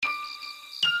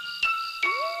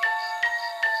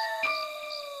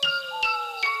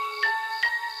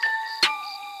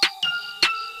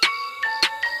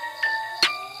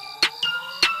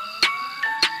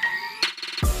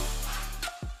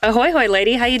Ahoy, hoy,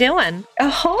 lady. How you doing?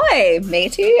 Ahoy,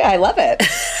 matey. I love it.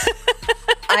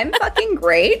 I'm fucking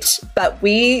great, but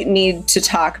we need to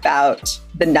talk about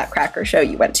the Nutcracker show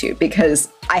you went to because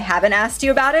I haven't asked you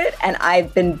about it and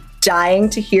I've been dying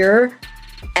to hear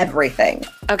everything.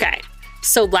 Okay.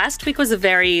 So last week was a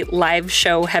very live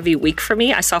show heavy week for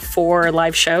me. I saw 4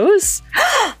 live shows.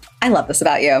 I love this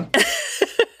about you.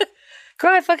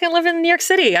 Girl, I fucking live in New York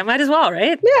City. I might as well,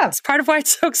 right? Yeah. It's part of why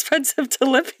it's so expensive to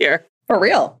live here. For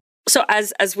real. So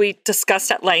as we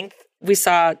discussed at length, we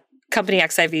saw Company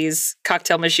XIV's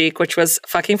Cocktail Magique, which was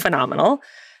fucking phenomenal.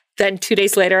 Then 2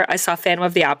 days later, I saw Phantom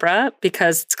of the Opera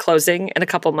because it's closing in a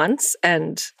couple months.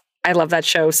 And I love that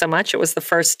show so much. It was the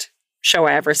first show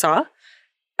I ever saw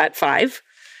at 5.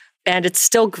 And it's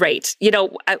still great. You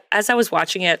know, as I was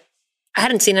watching it, I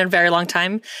hadn't seen it in a very long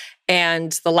time.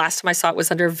 And the last time I saw it was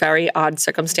under very odd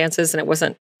circumstances. And it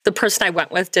wasn't, the person I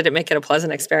went with didn't make it a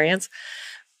pleasant experience.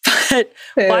 But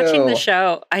watching the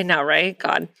show, I know, right?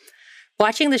 God.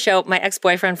 Watching the show, my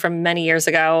ex-boyfriend from many years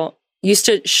ago used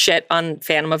to shit on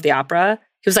Phantom of the Opera.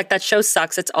 He was like, that show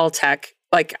sucks. It's all tech.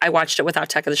 Like, I watched it without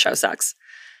tech and the show sucks.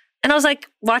 And I was like,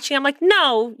 watching, I'm like,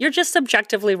 no, you're just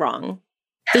objectively wrong.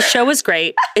 The show is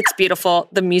great. It's beautiful.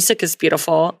 The music is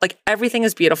beautiful. Like, everything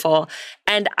is beautiful.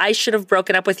 And I should have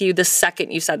broken up with you the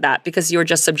second you said that because you were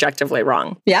just subjectively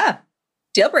wrong. Yeah.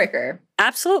 Deal breaker.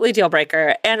 Absolutely deal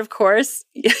breaker. And of course,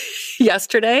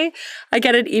 yesterday, I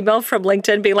get an email from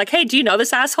LinkedIn being like, hey, do you know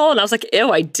this asshole? And I was like,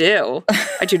 ew, I do.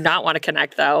 I do not want to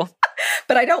connect, though.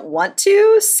 But I don't want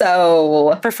to,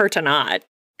 so... Prefer to not.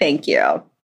 Thank you.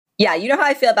 Yeah, you know how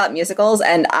I feel about musicals,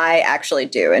 and I actually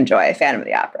do enjoy Phantom of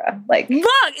the Opera. Like,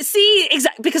 look, see,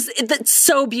 exactly, because it's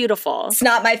so beautiful. It's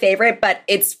not my favorite, but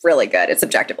it's really good. It's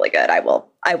objectively good. I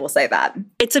will say that.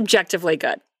 It's objectively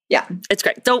good. Yeah. It's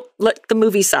great. Don't look, the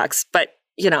movie sucks, but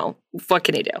you know, what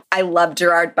can you do? I love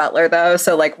Gerard Butler though.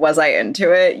 So like, was I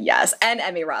into it? Yes. And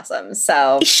Emmy Rossum.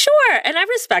 So sure. And I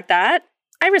respect that.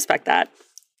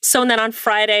 So and then on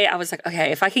Friday, I was like,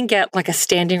 okay, if I can get like a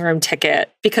standing room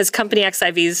ticket, because Company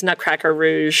XIV's Nutcracker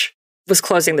Rouge was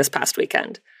closing this past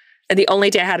weekend. And the only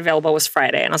day I had available was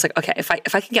Friday. And I was like, okay, if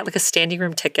I can get like a standing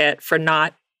room ticket for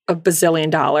not a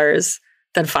bazillion dollars,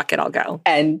 then fuck it, I'll go.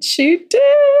 And she did.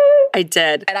 I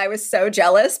did. And I was so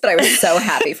jealous, but I was so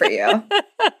happy for you.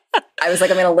 I was like,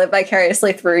 I'm going to live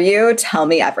vicariously through you. Tell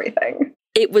me everything.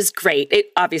 It was great.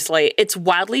 It's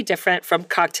wildly different from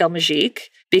Cocktail Magique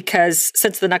because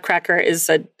since the Nutcracker is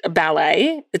a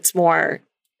ballet, it's more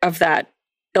of that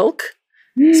ilk.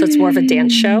 So it's more of a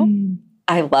dance show.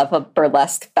 I love a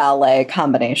burlesque ballet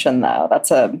combination though.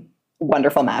 That's a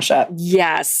wonderful mashup.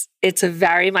 Yes, it's a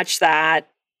very much that.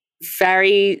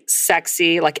 Very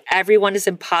sexy. Like everyone is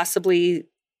impossibly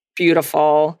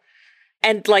beautiful.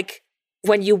 And like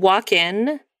when you walk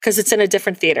in, because it's in a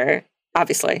different theater,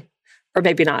 obviously, or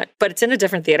maybe not, but it's in a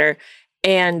different theater.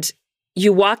 And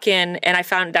you walk in and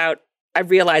I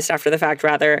realized after the fact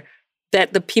rather,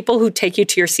 that the people who take you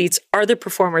to your seats are the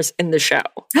performers in the show,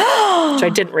 which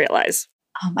I didn't realize.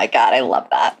 Oh my God, I love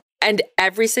that. And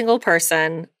every single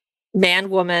person, man,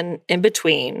 woman, in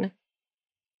between,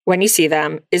 when you see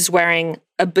them, is wearing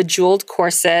a bejeweled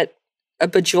corset, a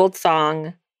bejeweled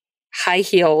thong, high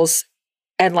heels,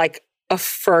 and like a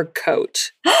fur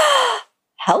coat.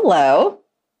 Hello.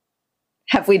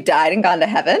 Have we died and gone to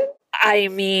heaven? I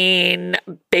mean,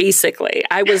 basically,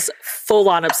 I was full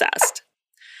on obsessed.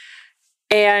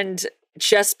 And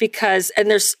just because, and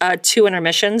there's 2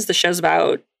 intermissions, the show's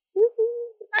about,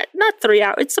 not 3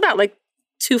 hours, it's about like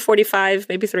 2:45,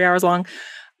 maybe 3 hours long,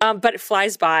 but it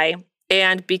flies by.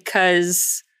 And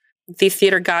because the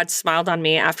theater gods smiled on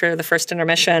me after the first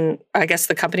intermission, I guess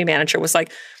the company manager was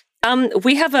like,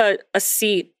 we have a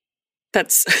seat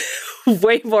that's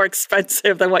way more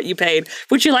expensive than what you paid.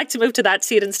 Would you like to move to that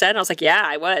seat instead? And I was like, yeah,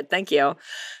 I would. Thank you.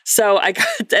 So I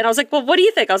was like, well, what do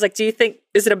you think? I was like, is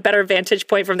it a better vantage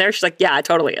point from there? She's like, yeah, it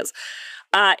totally is.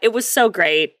 It was so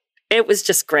great. It was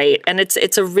just great. And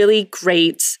it's a really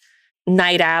great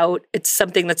night out. It's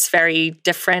something that's very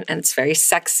different and it's very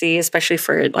sexy, especially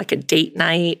for like a date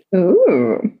night.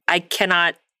 Ooh. I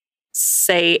cannot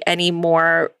say any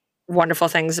more wonderful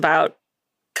things about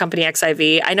Company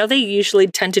XIV. I know they usually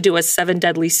tend to do a 7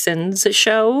 Deadly Sins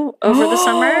show over the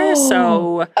summer.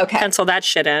 So pencil that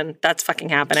shit in. That's fucking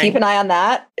happening. Keep an eye on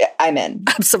that. I'm in.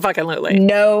 Absolutely.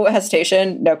 No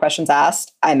hesitation, no questions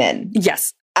asked. I'm in.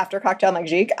 Yes. After Cocktail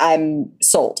Magique, I'm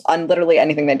sold on literally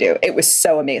anything they do. It was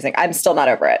so amazing. I'm still not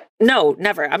over it. No,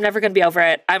 never. I'm never going to be over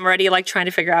it. I'm already like trying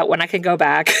to figure out when I can go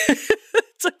back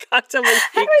to Cocktail Magique.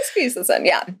 How do I squeeze this in?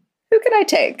 Yeah. Who can I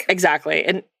take? Exactly.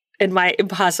 And in my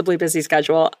impossibly busy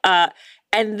schedule. And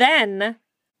then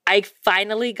I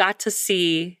finally got to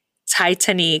see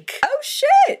Titanic. Oh,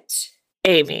 shit.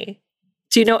 Amy,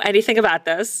 do you know anything about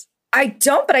this? I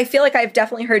don't, but I feel like I've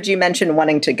definitely heard you mention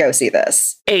wanting to go see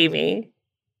this. Amy,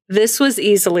 this was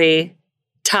easily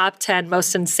top 10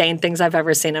 most insane things I've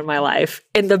ever seen in my life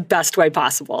in the best way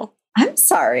possible. I'm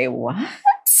sorry, what?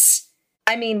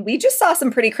 I mean, we just saw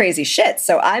some pretty crazy shit,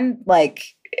 so I'm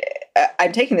like,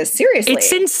 I'm taking this seriously.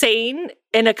 It's insane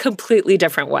in a completely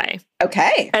different way.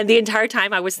 Okay. And the entire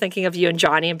time I was thinking of you and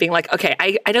Johnny and being like, okay,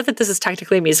 I know that this is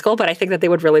technically a musical, but I think that they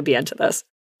would really be into this.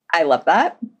 I love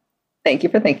that. Thank you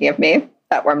for thinking of me.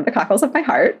 That warmed the cockles of my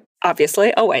heart.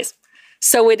 Obviously, always.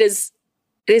 So it is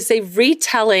a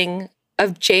retelling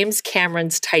of James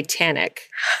Cameron's Titanic.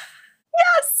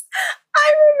 Yes,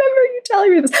 I remember you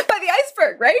telling me this. By the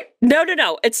iceberg, right?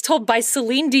 No. It's told by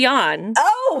Celine Dion,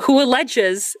 Oh, who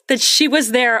alleges that she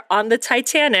was there on the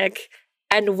Titanic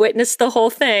and witnessed the whole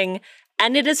thing.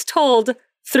 And it is told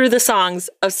through the songs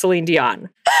of Celine Dion.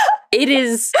 It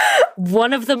is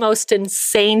one of the most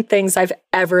insane things I've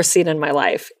ever seen in my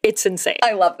life. It's insane.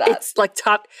 I love that. It's like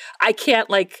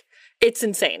it's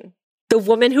insane. The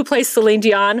woman who plays Celine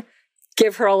Dion,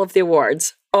 give her all of the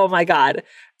awards. Oh my God.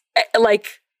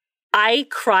 Like, I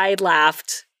cried,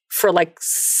 laughed for like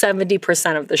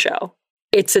 70% of the show.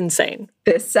 It's insane.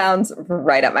 This sounds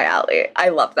right up my alley. I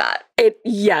love that.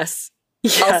 Yes.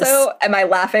 Also, am I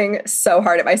laughing so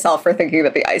hard at myself for thinking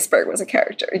that the iceberg was a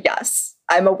character? Yes.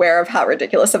 I'm aware of how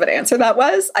ridiculous of an answer that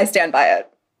was. I stand by it.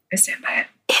 It is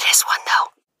one, though.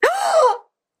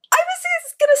 I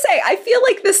was going to say, I feel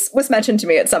like this was mentioned to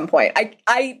me at some point.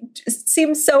 I it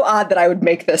seems so odd that I would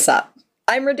make this up.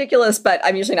 I'm ridiculous, but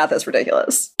I'm usually not this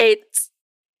ridiculous. It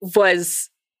was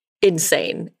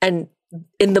insane and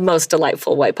in the most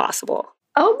delightful way possible.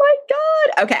 Oh my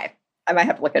God. Okay. I might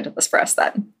have to look into this for us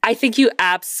then. I think you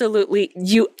absolutely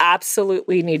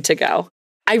need to go.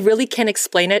 I really can't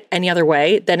explain it any other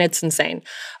way than it's insane.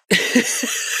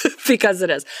 Because it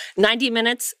is. 90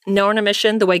 minutes, no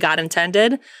intermission, the way God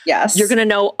intended. Yes. You're going to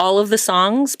know all of the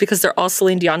songs because they're all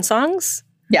Celine Dion songs.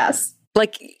 Yes.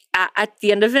 Like, at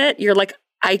the end of it, you're like,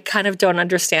 I kind of don't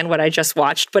understand what I just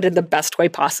watched, but in the best way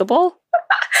possible.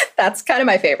 That's kind of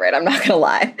my favorite. I'm not going to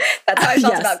lie. That's how I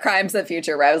felt Yes. about Crimes of the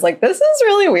Future, where I was like, this is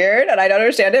really weird and I don't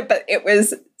understand it, but it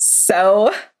was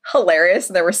so hilarious.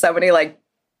 There were so many like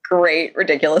great,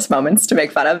 ridiculous moments to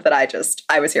make fun of that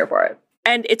I was here for it.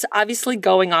 And it's obviously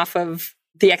going off of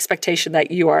the expectation that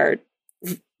you are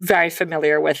very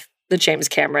familiar with the James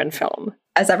Cameron film.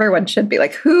 As everyone should be.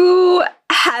 Like, who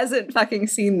hasn't fucking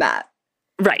seen that?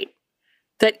 Right.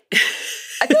 That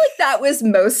I feel like that was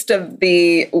most of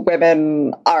the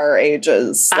women our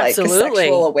ages, like, Absolutely.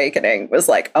 sexual awakening was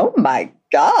like, oh my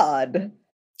God.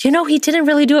 You know, he didn't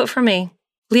really do it for me.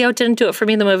 Leo didn't do it for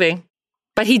me in the movie.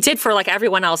 But he did for like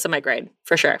everyone else in my grade,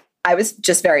 for sure. I was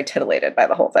just very titillated by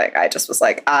the whole thing. I just was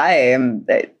like, I am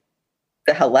the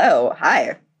hello,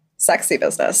 hi, sexy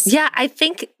business. Yeah, I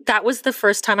think that was the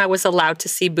first time I was allowed to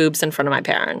see boobs in front of my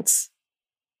parents.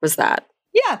 Was that?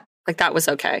 Yeah. Like, that was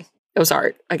okay. It was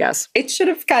art, I guess. It should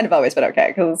have kind of always been okay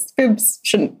because boobs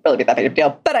shouldn't really be that big of a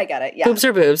deal, but I get it. Yeah. Boobs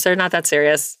are boobs. They're not that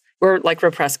serious. We're like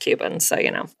repressed Cubans, so,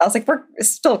 you know. I was like, we're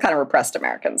still kind of repressed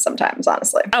Americans sometimes,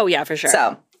 honestly. Oh, yeah, for sure.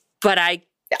 So, but I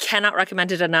cannot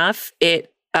recommend it enough.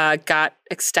 It got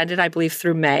extended, I believe,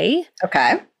 through May.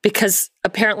 okay. Because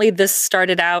apparently this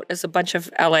started out as a bunch of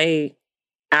LA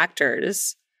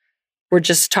actors were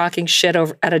just talking shit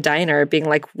over at a diner, being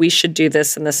like, we should do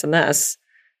this and this and this.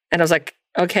 And I was like,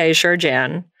 okay, sure,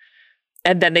 Jan.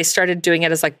 And then they started doing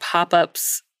it as like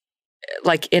pop-ups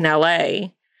like in LA.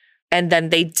 And then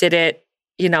they did it,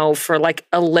 you know, for like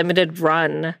a limited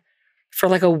run for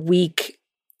like a week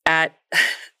at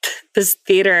this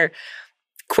theater,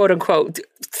 quote unquote.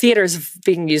 Theater's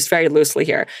being used very loosely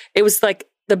here. It was like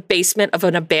the basement of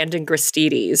an abandoned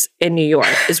Gristedes in New York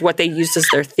is what they used as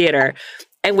their theater.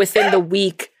 And within the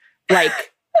week,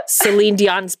 like Celine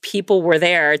Dion's people were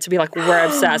there to be like, we're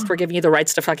obsessed. We're giving you the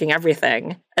rights to fucking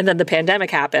everything. And then the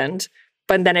pandemic happened,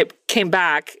 but then it came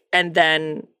back and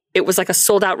then it was like a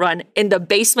sold out run in the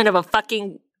basement of a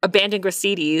fucking abandoned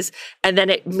Gristedes. And then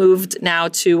it moved now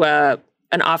to a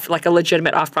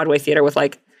legitimate off-Broadway theater with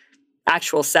like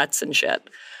actual sets and shit.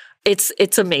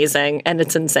 It's amazing and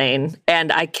it's insane.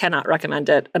 And I cannot recommend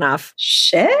it enough.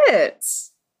 Shit.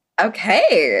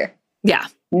 Okay. Yeah.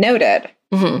 Noted.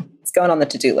 Mm-hmm. It's going on the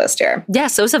to-do list here. Yeah,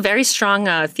 so it was a very strong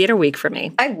theater week for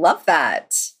me. I love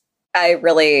that. I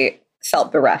really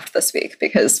felt bereft this week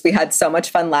because we had so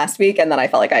much fun last week and then I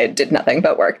felt like I did nothing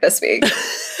but work this week.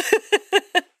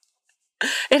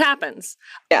 It happens.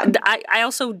 Yeah. I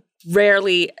also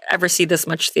rarely ever see this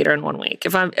much theater in one week.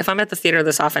 If I'm at the theater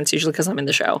this often, it's usually because I'm in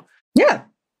the show. Yeah.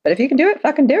 But if you can do it,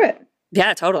 fucking do it.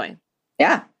 Yeah, totally.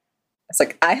 Yeah. It's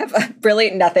like, I have really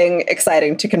nothing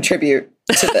exciting to contribute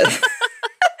to this.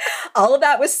 All of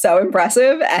that was so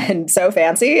impressive and so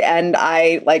fancy. And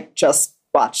I just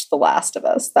watched The Last of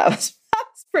Us. That was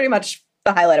pretty much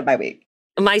the highlight of my week.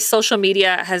 My social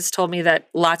media has told me that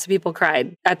lots of people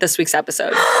cried at this week's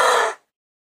episode.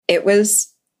 It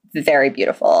was very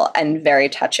beautiful and very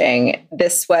touching.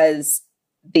 This was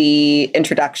the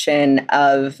introduction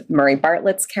of Murray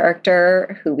Bartlett's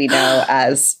character, who we know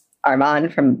as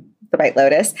Armand from The White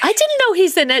Lotus. I didn't know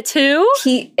he's in it too.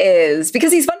 He is,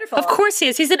 because he's wonderful. Of course he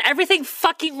is. He's in everything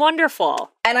fucking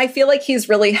wonderful. And I feel like he's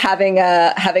really having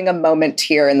a moment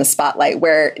here in the spotlight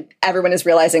where everyone is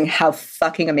realizing how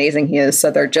fucking amazing he is.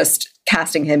 So they're just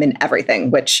casting him in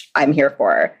everything, which I'm here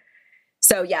for.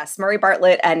 So yes, Murray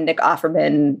Bartlett and Nick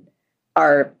Offerman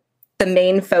are the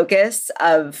main focus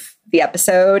of the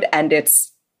episode, and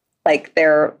it's like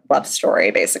their love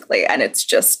story basically. And it's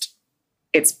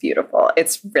beautiful.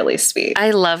 It's really sweet.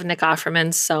 I love Nick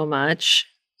Offerman so much.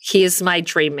 He is my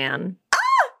dream man.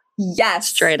 Yes.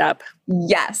 Straight up.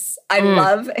 Yes. I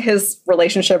love his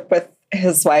relationship with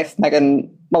his wife,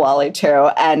 Megan Mullally, too.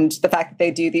 And the fact that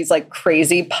they do these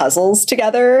crazy puzzles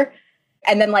together.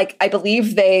 And then I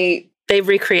believe they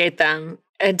recreate them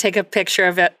and take a picture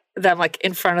of them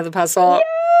in front of the puzzle.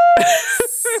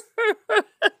 Yes!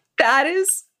 That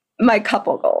is my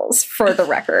couple goals, for the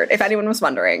record. If anyone was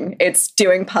wondering, it's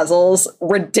doing puzzles,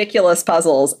 ridiculous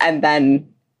puzzles, and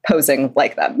then posing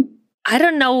like them. I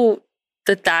don't know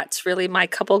that that's really my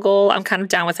couple goal. I'm kind of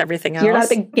down with everything else. You're not a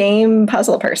big game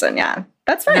puzzle person. Yeah,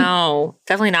 that's fine. No,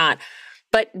 definitely not.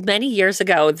 But many years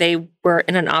ago, they were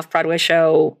in an off-Broadway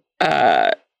show.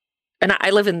 And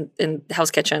I live in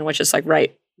Hell's Kitchen, which is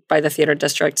right by the theater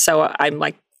district. So I'm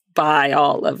by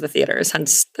all of the theaters,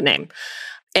 hence the name.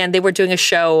 And they were doing a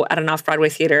show at an off-Broadway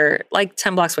theater,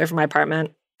 10 blocks away from my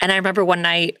apartment. And I remember one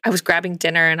night I was grabbing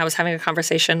dinner and I was having a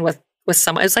conversation with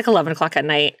someone. It was 11 o'clock at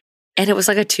night. And it was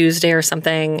a Tuesday or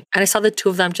something. And I saw the two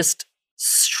of them just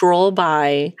stroll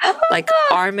by,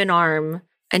 arm in arm,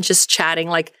 and just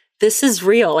chatting. This is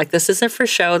real. This isn't for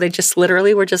show. They just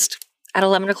literally were just at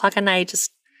 11 o'clock at night,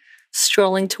 just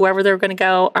strolling to wherever they were going to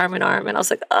go, arm in arm. And I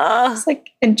was It's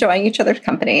enjoying each other's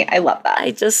company. I love that.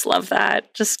 I just love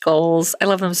that. Just goals. I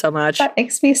love them so much. That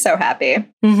makes me so happy.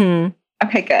 Mm-hmm.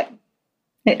 Okay,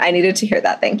 good. I needed to hear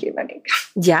that. Thank you, Monique.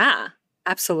 Yeah,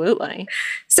 absolutely.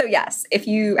 So yes, if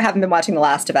you haven't been watching The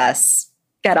Last of Us,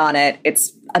 get on it.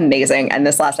 It's amazing. And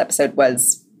this last episode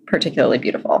was particularly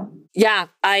beautiful. Yeah,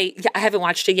 I haven't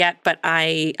watched it yet, but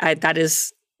I that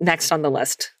is next on the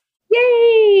list.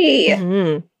 Yay!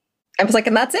 Mm-hmm. I was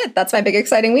and that's it. That's my big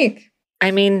exciting week.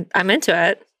 I mean, I'm into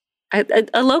it.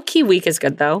 A low-key week is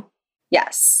good, though.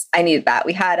 Yes, I needed that.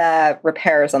 We had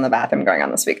repairs on the bathroom going on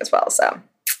this week as well. So,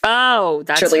 oh,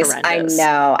 that's horrendous. I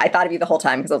know. I thought of you the whole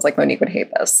time because I was Monique would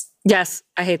hate this. Yes,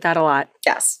 I hate that a lot.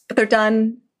 Yes, but they're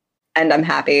done, and I'm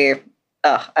happy.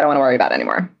 I don't want to worry about it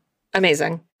anymore.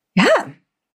 Amazing. Yeah.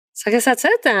 So I guess that's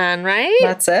it then, right?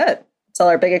 That's it. It's all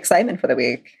our big excitement for the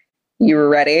week. You were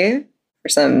ready for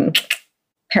some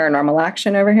paranormal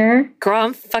action over here?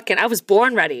 Girl, I was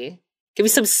born ready. Give me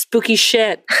some spooky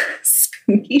shit.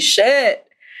 Spooky shit.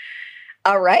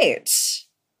 All right.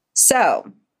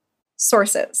 So,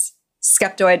 sources.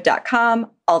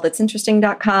 Skeptoid.com,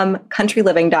 allthat'sinteresting.com,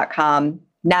 countryliving.com,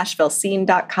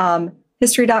 nashvillescene.com,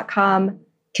 history.com,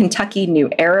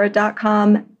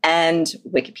 kentuckynewerra.com, and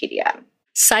Wikipedia.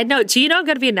 Side note, do you know I'm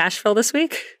going to be in Nashville this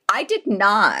week? I did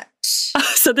not.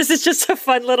 So this is just a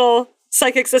fun little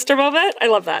psychic sister moment? I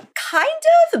love that. Kind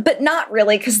of, but not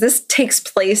really, because this takes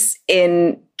place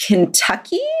in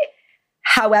Kentucky.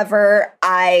 However,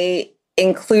 I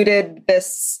included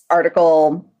this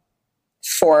article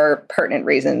for pertinent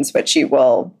reasons, which you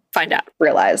will find out.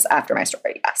 Realize after my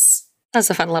story, yes. That's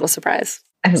a fun little surprise.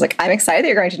 I was I'm excited that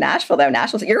you're going to Nashville, though.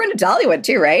 You're going to Dollywood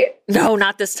too, right? No,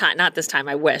 not this time. Not this time.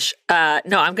 I wish. No,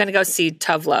 I'm going to go see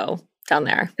Tuvlo down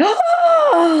there.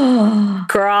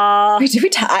 Girl. Wait, did we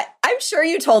I'm sure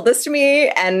you told this to me,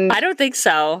 and I don't think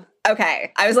so.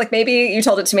 Okay. I was maybe you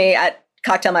told it to me at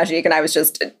Cocktail Magique, and I was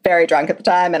just very drunk at the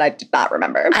time, and I did not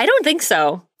remember. I don't think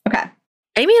so. Okay.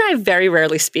 Amy and I very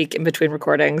rarely speak in between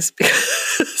recordings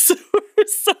because we're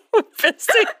so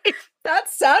busy. That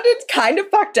sounded kind of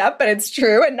fucked up, but it's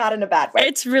true and not in a bad way.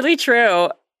 It's really true.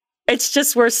 It's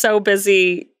just we're so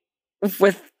busy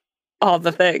with all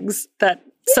the things that...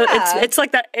 So it's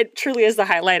like that. It truly is the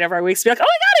highlight of our weeks. To be oh my God,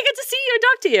 I get to see you and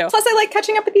talk to you. Plus, I like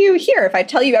catching up with you here. If I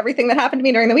tell you everything that happened to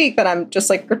me during the week, then I'm just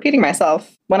like repeating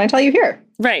myself when I tell you here.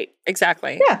 Right,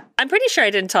 exactly. Yeah. I'm pretty sure I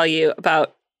didn't tell you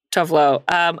about Tovlo.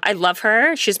 I love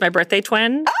her. She's my birthday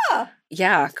twin. Ah,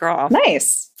 Yeah, girl.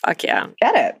 nice. Fuck yeah.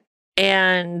 Get it.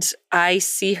 And I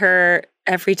see her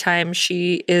every time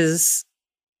she is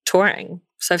touring.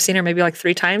 So I've seen her maybe like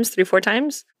 4 times.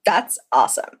 That's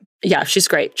awesome. Yeah, she's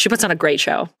great. She puts on a great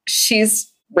show.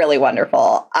 She's really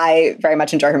wonderful. I very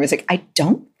much enjoy her music. I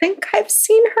don't think I've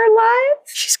seen her live.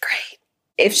 She's great.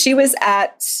 If she was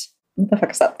at, what the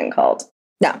fuck is that thing called?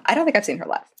 No, I don't think I've seen her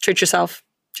live. Treat Yourself.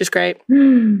 She's great.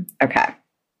 Okay.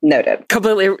 Noted.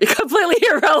 Completely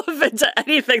irrelevant to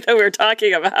anything that we were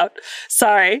talking about.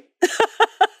 Sorry.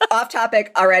 Off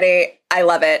topic already. I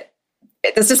love it.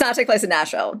 This does not take place in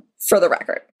Nashville, for the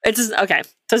record. It doesn't, okay.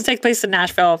 Doesn't take place in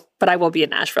Nashville, but I will be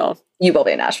in Nashville. You will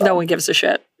be in Nashville. No one gives a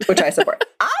shit. Which I support.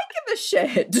 I give a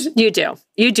shit. You do.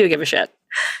 You do give a shit.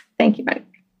 Thank you, Mike.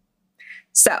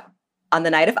 So, on the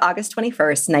night of August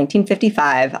 21st,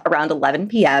 1955, around 11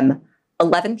 p.m.,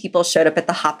 11 people showed up at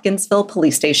the Hopkinsville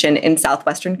police station in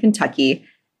southwestern Kentucky,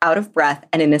 out of breath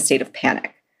and in a state of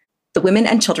panic. The women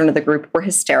and children of the group were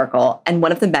hysterical, and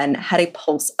one of the men had a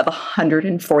pulse of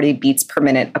 140 beats per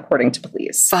minute, according to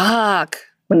police. Fuck.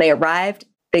 When they arrived,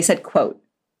 they said, quote,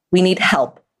 "We need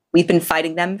help. We've been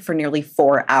fighting them for nearly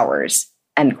 4 hours,"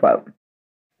 end quote.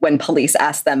 When police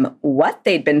asked them what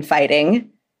they'd been fighting,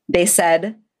 they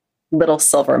said, "Little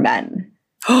Silver Men."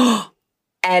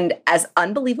 And as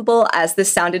unbelievable as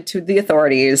this sounded to the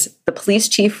authorities, the police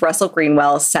chief, Russell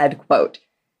Greenwell, said, quote,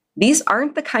 "These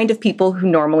aren't the kind of people who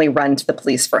normally run to the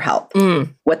police for help.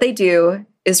 What they do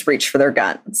is reach for their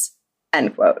guns,"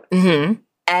 end quote. Mm-hmm.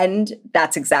 And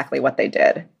that's exactly what they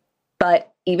did.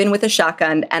 But even with a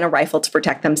shotgun and a rifle to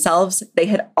protect themselves, they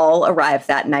had all arrived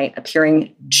that night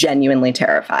appearing genuinely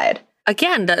terrified.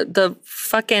 Again, the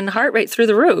fucking heart rate through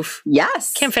the roof.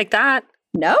 Yes. Can't fake that.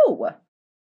 No.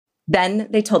 Then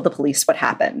they told the police what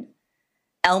happened.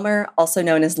 Elmer, also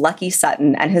known as Lucky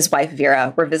Sutton, and his wife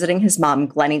Vera were visiting his mom,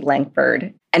 Glennie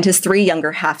Langford, and his 3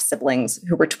 younger half-siblings,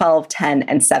 who were 12, 10,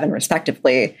 and 7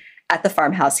 respectively, at the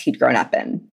farmhouse he'd grown up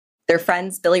in. Their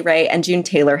friends Billy Ray and June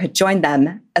Taylor had joined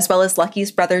them, as well as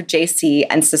Lucky's brother JC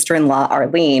and sister-in-law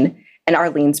Arlene, and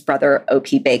Arlene's brother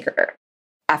O.P. Baker.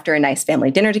 After a nice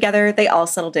family dinner together, they all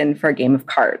settled in for a game of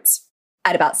cards.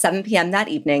 At about 7 p.m. that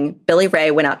evening, Billy Ray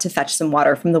went out to fetch some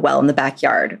water from the well in the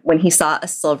backyard when he saw a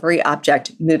silvery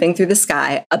object moving through the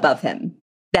sky above him.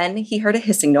 Then he heard a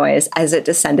hissing noise as it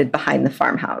descended behind the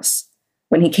farmhouse.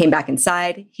 When he came back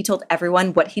inside, he told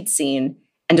everyone what he'd seen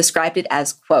and described it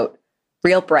as, quote,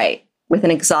 "real bright, with an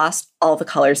exhaust all the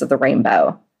colors of the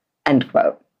rainbow," end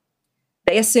quote.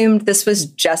 They assumed this was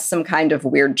just some kind of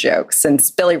weird joke,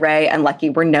 since Billy Ray and Lucky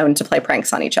were known to play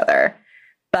pranks on each other.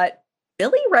 But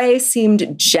Billy Ray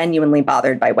seemed genuinely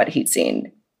bothered by what he'd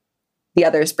seen. The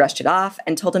others brushed it off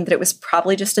and told him that it was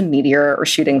probably just a meteor or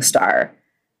shooting star.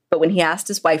 But when he asked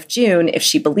his wife June if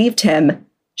she believed him,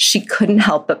 she couldn't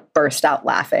help but burst out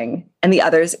laughing, and the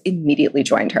others immediately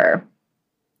joined her.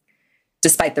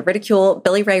 Despite the ridicule,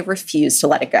 Billy Ray refused to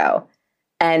let it go.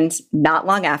 And not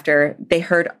long after, they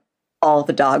heard all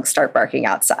the dogs start barking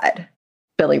outside.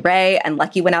 Billy Ray and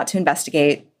Lucky went out to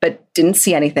investigate, but didn't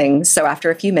see anything, so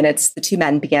after a few minutes, the 2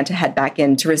 men began to head back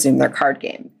in to resume their card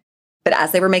game. But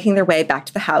as they were making their way back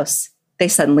to the house, they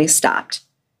suddenly stopped.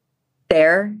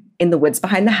 There, in the woods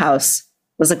behind the house,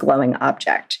 was a glowing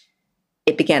object.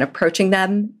 It began approaching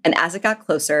them, and as it got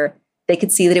closer, they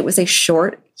could see that it was a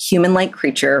short, human-like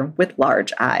creature with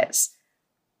large eyes.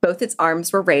 Both its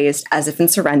arms were raised as if in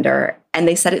surrender, and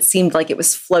they said it seemed like it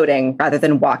was floating rather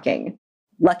than walking.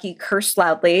 Lucky cursed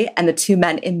loudly, and the 2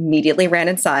 men immediately ran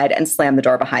inside and slammed the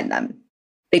door behind them.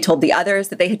 They told the others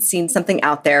that they had seen something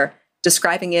out there,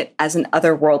 describing it as an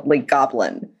otherworldly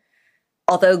goblin.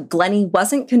 Although Glennie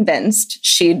wasn't convinced,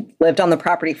 she'd lived on the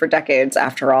property for decades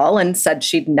after all, and said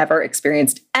she'd never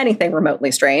experienced anything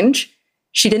remotely strange,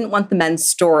 she didn't want the men's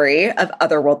story of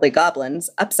otherworldly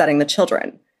goblins upsetting the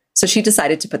children, so she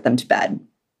decided to put them to bed.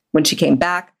 When she came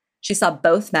back, she saw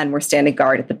both men were standing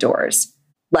guard at the doors.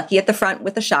 Lucky at the front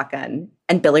with the shotgun,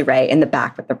 and Billy Ray in the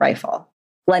back with the rifle.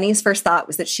 Glennie's first thought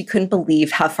was that she couldn't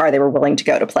believe how far they were willing to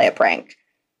go to play a prank.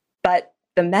 But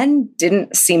the men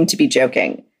didn't seem to be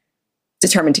joking.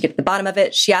 Determined to get to the bottom of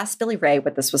it, she asked Billy Ray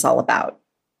what this was all about.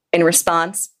 In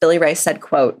response, Billy Ray said,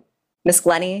 quote, "Miss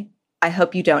Glennie, I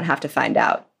hope you don't have to find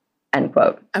out," end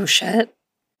quote. Oh, shit.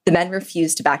 The men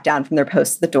refused to back down from their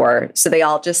posts at the door, so they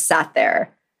all just sat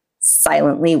there,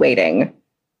 silently waiting,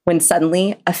 when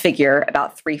suddenly a figure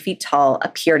about 3 feet tall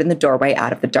appeared in the doorway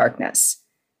out of the darkness.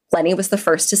 Glennie was the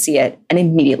first to see it and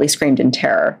immediately screamed in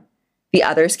terror. The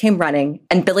others came running,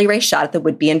 and Billy Ray shot at the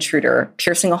would-be intruder,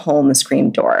 piercing a hole in the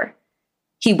screen door.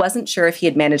 He wasn't sure if he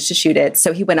had managed to shoot it,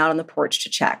 so he went out on the porch to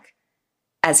check.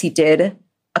 As he did,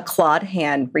 a clawed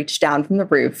hand reached down from the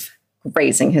roof,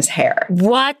 grazing his hair.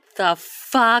 What the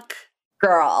fuck?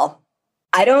 Girl,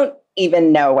 I don't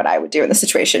even know what I would do in this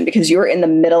situation because you were in the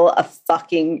middle of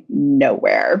fucking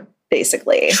nowhere,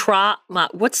 basically. Trauma.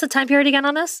 What's the time period again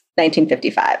on this?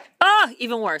 1955. Oh,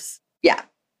 even worse. Yeah.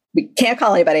 We can't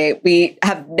call anybody. We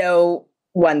have no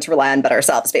one to rely on but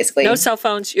ourselves, basically. No cell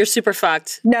phones. You're super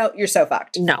fucked. No, you're so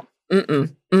fucked. No.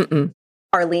 Mm-mm.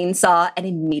 Arlene saw and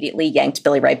immediately yanked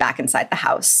Billy Ray back inside the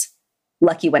house.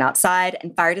 Lucky went outside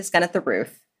and fired his gun at the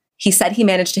roof. He said he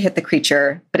managed to hit the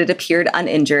creature, but it appeared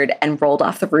uninjured and rolled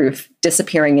off the roof,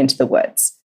 disappearing into the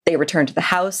woods. They returned to the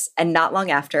house, and not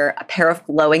long after, a pair of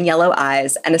glowing yellow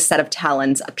eyes and a set of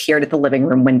talons appeared at the living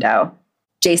room window.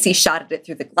 JC shot at it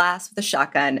through the glass with a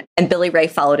shotgun, and Billy Ray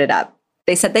followed it up.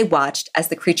 They said they watched as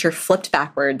the creature flipped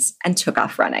backwards and took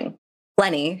off running.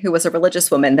 Glennie, who was a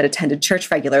religious woman that attended church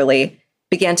regularly,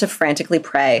 began to frantically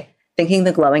pray, thinking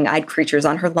the glowing-eyed creatures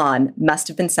on her lawn must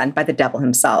have been sent by the devil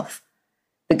himself.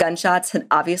 The gunshots had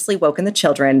obviously woken the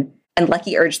children, and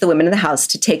Lucky urged the women in the house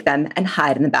to take them and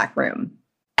hide in the back room.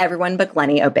 Everyone but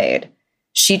Glennie obeyed.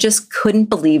 She just couldn't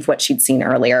believe what she'd seen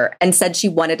earlier and said she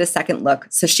wanted a second look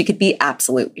so she could be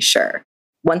absolutely sure.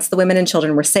 Once the women and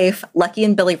children were safe, Lucky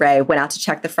and Billy Ray went out to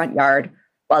check the front yard,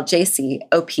 while JC,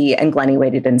 OP, and Glennie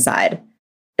waited inside.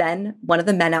 Then, one of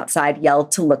the men outside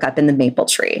yelled to look up in the maple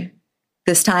tree.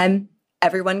 This time,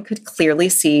 everyone could clearly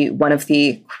see one of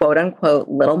the quote-unquote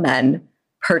little men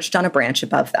perched on a branch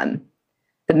above them.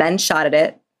 The men shot at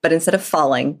it, but instead of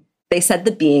falling, they said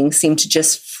the being seemed to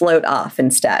just float off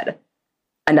instead.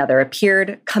 Another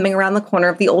appeared, coming around the corner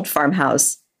of the old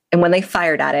farmhouse, and when they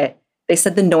fired at it, they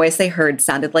said the noise they heard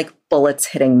sounded like bullets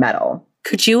hitting metal.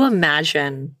 Could you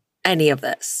imagine any of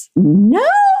this? No!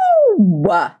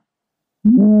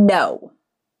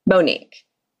 Monique.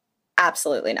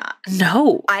 Absolutely not.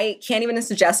 No. I can't even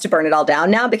suggest to burn it all down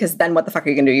now because then what the fuck are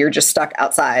you going to do? You're just stuck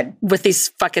outside. With these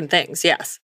fucking things,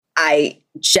 yes. I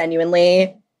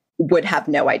genuinely would have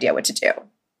no idea what to do.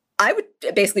 I would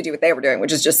basically do what they were doing,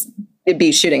 which is just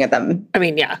be shooting at them. I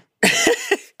mean, yeah.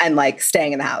 And like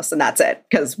staying in the house and that's it.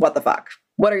 Because what the fuck?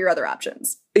 What are your other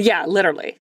options? Yeah,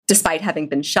 literally. Despite having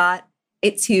been shot,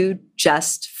 it too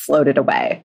just floated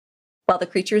away. While the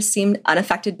creatures seemed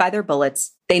unaffected by their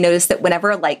bullets, they noticed that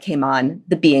whenever a light came on,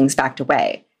 the beings backed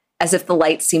away, as if the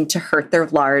light seemed to hurt their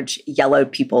large,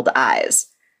 yellow-pupilled eyes.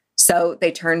 So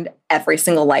they turned every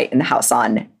single light in the house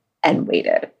on and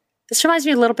waited. This reminds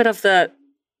me a little bit of the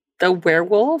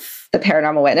werewolf. The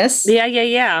Paranormal Witness?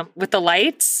 Yeah. With the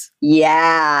lights?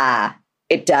 Yeah,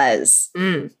 it does.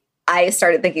 I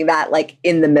started thinking that like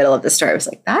in the middle of the story. I was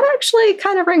like, that actually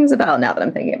kind of rings a bell now that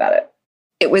I'm thinking about it.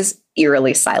 It was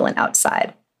eerily silent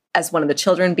outside. As one of the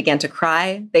children began to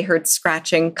cry, they heard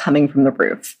scratching coming from the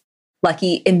roof.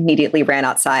 Lucky immediately ran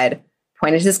outside,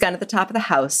 pointed his gun at the top of the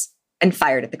house, and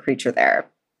fired at the creature there.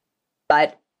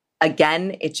 But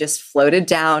again, it just floated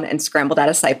down and scrambled out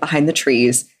of sight behind the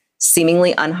trees,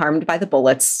 seemingly unharmed by the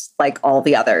bullets like all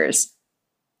the others.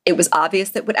 It was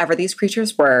obvious that whatever these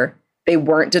creatures were, they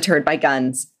weren't deterred by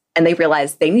guns, and they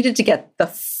realized they needed to get the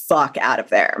fuck out of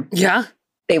there. Yeah.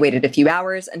 They waited a few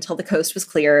hours until the coast was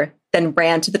clear, then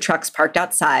ran to the trucks parked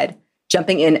outside,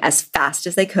 jumping in as fast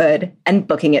as they could and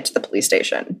booking it to the police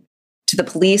station. To the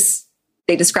police,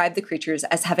 they described the creatures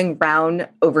as having round,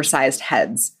 oversized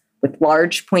heads with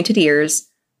large, pointed ears,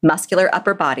 muscular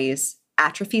upper bodies,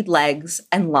 atrophied legs,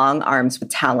 and long arms with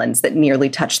talons that nearly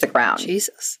touched the ground.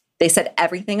 Jesus. They said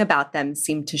everything about them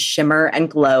seemed to shimmer and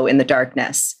glow in the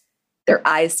darkness. Their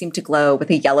eyes seemed to glow with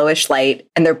a yellowish light,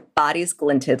 and their bodies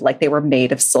glinted like they were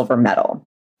made of silver metal.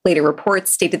 Later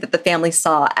reports stated that the family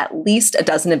saw at least a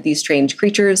dozen of these strange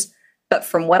creatures, but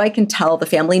from what I can tell, the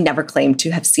family never claimed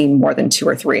to have seen more than 2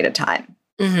 or 3 at a time.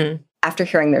 Mm-hmm. After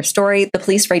hearing their story, the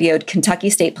police radioed Kentucky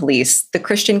State Police, the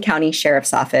Christian County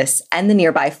Sheriff's Office, and the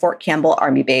nearby Fort Campbell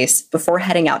Army Base before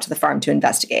heading out to the farm to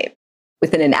investigate.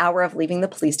 Within an hour of leaving the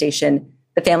police station,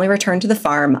 the family returned to the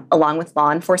farm along with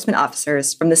law enforcement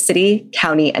officers from the city,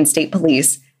 county, and state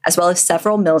police, as well as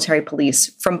several military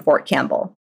police from Fort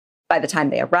Campbell. By the time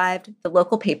they arrived, the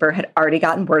local paper had already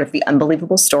gotten word of the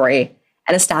unbelievable story,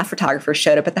 and a staff photographer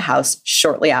showed up at the house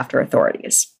shortly after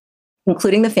authorities.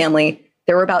 Including the family,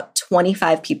 there were about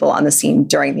 25 people on the scene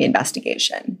during the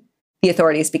investigation. The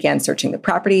authorities began searching the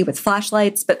property with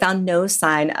flashlights, but found no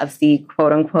sign of the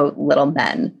quote-unquote little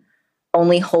men,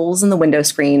 only holes in the window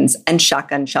screens and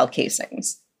shotgun shell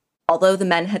casings. Although the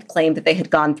men had claimed that they had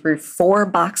gone through 4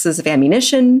 boxes of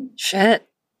ammunition. Shit.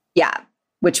 Yeah.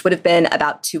 which would have been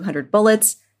about 200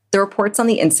 bullets, the reports on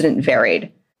the incident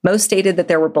varied. Most stated that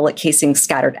there were bullet casings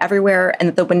scattered everywhere and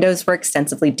that the windows were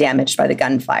extensively damaged by the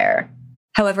gunfire.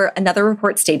 However, another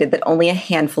report stated that only a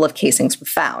handful of casings were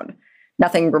found,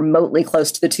 nothing remotely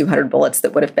close to the 200 bullets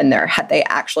that would have been there had they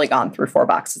actually gone through 4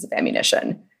 boxes of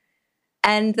ammunition.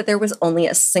 And that there was only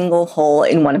a single hole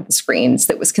in one of the screens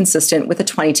that was consistent with a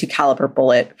 .22 caliber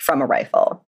bullet from a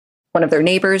rifle. One of their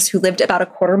neighbors, who lived about a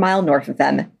quarter-mile north of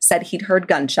them, said he'd heard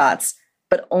gunshots,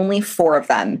 but only 4 of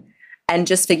them, and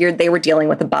just figured they were dealing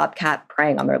with a bobcat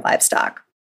preying on their livestock.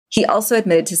 He also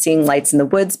admitted to seeing lights in the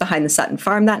woods behind the Sutton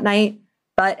farm that night,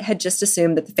 but had just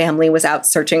assumed that the family was out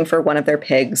searching for one of their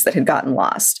pigs that had gotten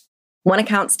lost. One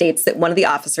account states that one of the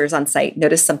officers on site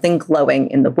noticed something glowing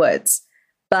in the woods,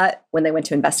 but when they went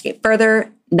to investigate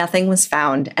further, nothing was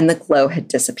found and the glow had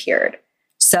disappeared.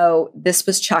 So this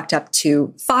was chalked up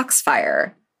to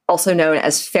foxfire, also known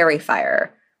as fairy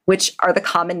fire, which are the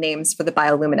common names for the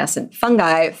bioluminescent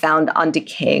fungi found on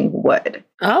decaying wood.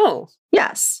 Oh.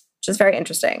 Yes, which is very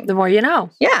interesting. The more you know.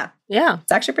 Yeah. Yeah.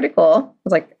 It's actually pretty cool.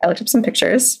 I looked up some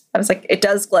pictures. I was like, it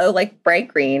does glow like bright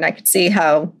green. I could see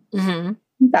how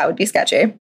that would be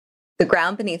sketchy. The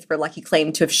ground beneath where Lucky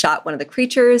claimed to have shot one of the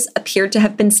creatures appeared to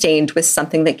have been stained with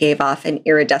something that gave off an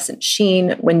iridescent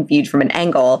sheen when viewed from an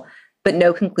angle, but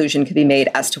no conclusion could be made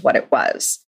as to what it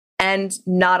was. And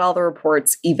not all the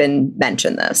reports even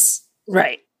mention this.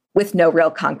 Right. With no real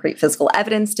concrete physical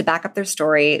evidence to back up their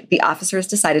story, the officers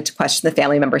decided to question the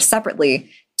family members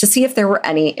separately to see if there were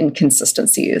any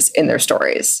inconsistencies in their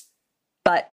stories.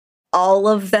 But all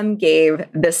of them gave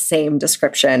the same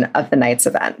description of the night's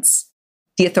events.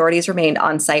 The authorities remained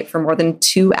on site for more than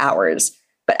 2 hours,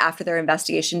 but after their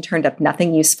investigation turned up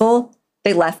nothing useful,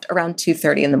 they left around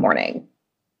 2:30 in the morning.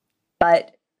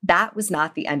 But that was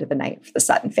not the end of the night for the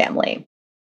Sutton family.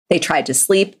 They tried to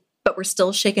sleep, but were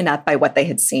still shaken up by what they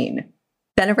had seen.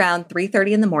 Then around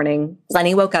 3:30 in the morning,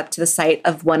 Lenny woke up to the sight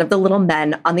of one of the little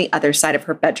men on the other side of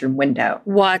her bedroom window.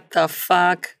 What the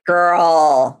fuck?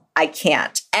 Girl, I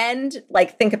can't. And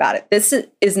think about it. This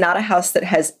is not a house that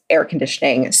has air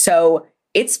conditioning. So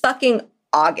it's fucking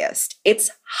August.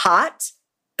 It's hot.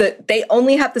 They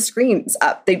only have the screens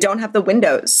up. They don't have the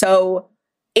windows. So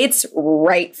it's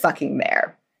right fucking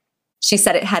there. She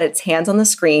said it had its hands on the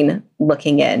screen,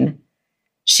 looking in.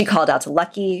 She called out to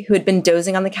Lucky, who had been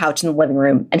dozing on the couch in the living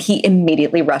room, and he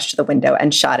immediately rushed to the window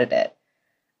and shot at it.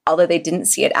 Although they didn't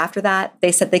see it after that,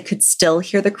 they said they could still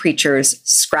hear the creatures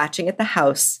scratching at the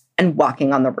house and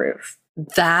walking on the roof.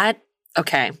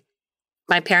 Okay.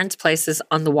 My parents' place is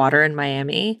on the water in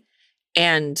Miami,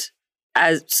 and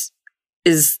as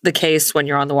is the case when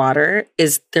you're on the water,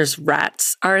 there's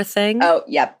rats are a thing. Oh,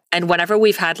 yep. And whenever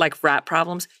we've had rat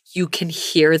problems, you can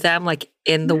hear them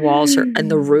in the walls or in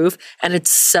the roof. And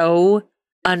it's so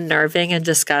unnerving and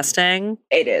disgusting.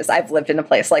 It is. I've lived in a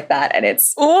place like that, and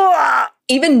it's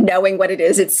even knowing what it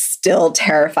is, it's still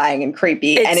terrifying and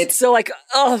creepy. It's still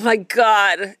oh my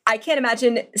God. I can't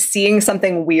imagine seeing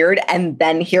something weird and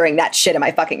then hearing that shit in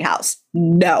my fucking house.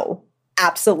 No.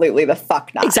 Absolutely the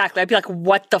fuck not. Exactly. I'd be like,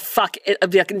 what the fuck? I'd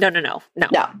be like, no.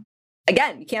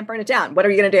 Again, you can't burn it down. What are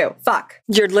you going to do? Fuck.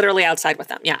 You're literally outside with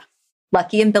them. Yeah.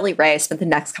 Lucky and Billy Ray spent the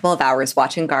next couple of hours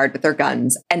watching guard with their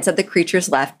guns and said the creatures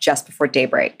left just before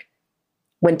daybreak.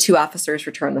 When 2 officers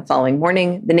returned the following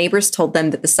morning, the neighbors told them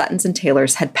that the Suttons and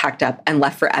Taylors had packed up and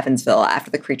left for Evansville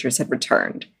after the creatures had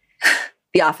returned.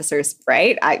 The officers,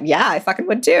 right? I fucking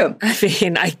would too. I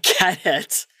mean, I get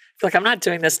it. I'm not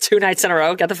doing this 2 nights in a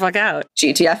row. Get the fuck out.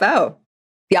 GTFO.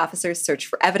 The officers searched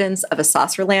for evidence of a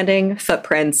saucer landing,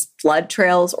 footprints, blood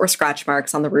trails, or scratch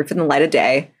marks on the roof in the light of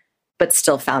day, but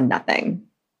still found nothing.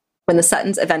 When the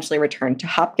Suttons eventually returned to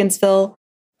Hopkinsville,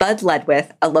 Bud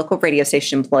Ledwith, a local radio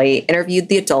station employee, interviewed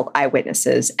the adult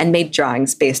eyewitnesses and made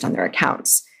drawings based on their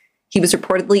accounts. He was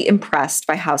reportedly impressed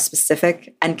by how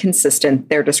specific and consistent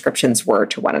their descriptions were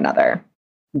to one another.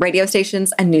 Radio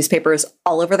stations and newspapers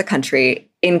all over the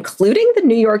country, including the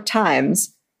New York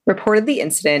Times, reported the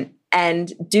incident,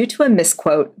 and due to a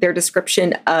misquote, their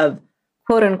description of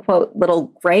quote-unquote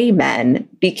little gray men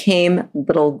became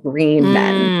little green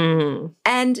men.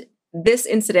 And this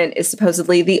incident is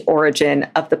supposedly the origin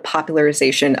of the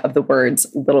popularization of the words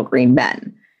little green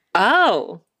men.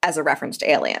 Oh. As a reference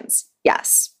to aliens.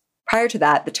 Yes. Prior to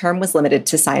that, the term was limited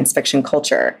to science fiction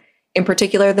culture. In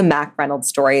particular, the Mac Reynolds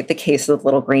story, The Case of the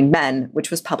Little Green Men, which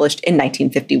was published in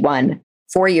 1951,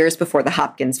 4 years before the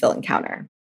Hopkinsville encounter.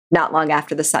 Not long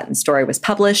after the Sutton story was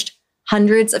published,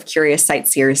 hundreds of curious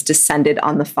sightseers descended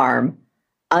on the farm,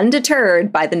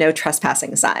 undeterred by the no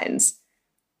trespassing signs.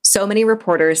 So many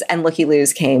reporters and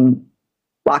looky-loos came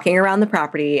walking around the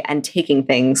property and taking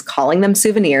things, calling them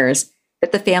souvenirs,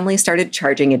 that the family started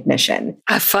charging admission.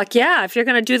 Fuck yeah. If you're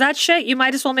going to do that shit, you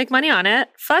might as well make money on it.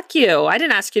 Fuck you. I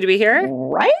didn't ask you to be here.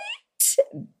 Right?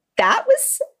 That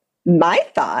was my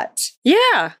thought.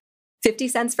 Yeah. 50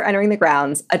 cents for entering the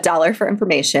grounds, $1 for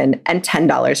information, and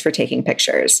 $10 for taking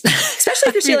pictures. Especially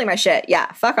if you're stealing my shit.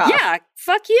 Yeah, fuck off. Yeah,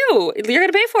 fuck you. You're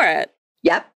going to pay for it.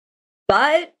 Yep.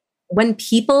 But when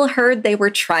people heard they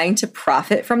were trying to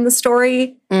profit from the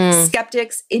story,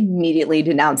 skeptics immediately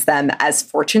denounced them as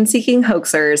fortune-seeking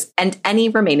hoaxers, and any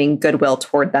remaining goodwill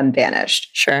toward them vanished.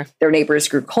 Sure. Their neighbors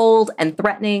grew cold and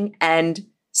threatening, and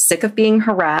sick of being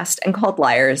harassed and called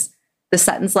liars, the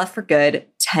Suttons left for good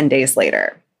 10 days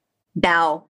later.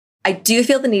 Now, I do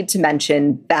feel the need to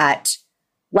mention that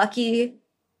Lucky,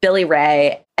 Billy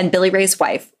Ray, and Billy Ray's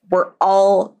wife were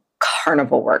all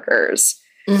carnival workers.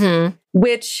 Mm-hmm.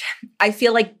 Which I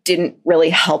feel like didn't really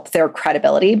help their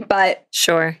credibility. But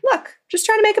sure. Look, just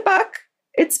trying to make a buck.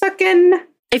 It's fucking...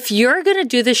 If you're going to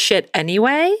do this shit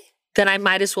anyway, then I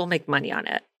might as well make money on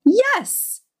it.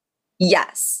 Yes.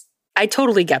 Yes. I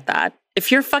totally get that.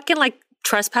 If you're fucking like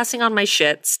trespassing on my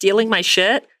shit, stealing my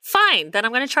shit, fine. Then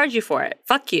I'm going to charge you for it.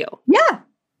 Fuck you. Yeah.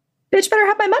 Bitch better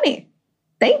have my money.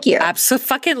 Thank you.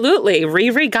 Absolutely.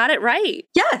 Riri got it right.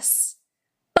 Yes.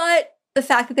 But the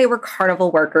fact that they were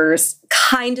carnival workers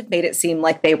kind of made it seem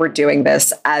like they were doing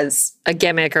this as a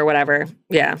gimmick or whatever.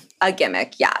 Yeah. A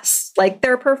gimmick, yes. Like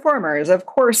they're performers. Of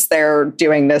course they're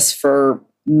doing this for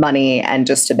money and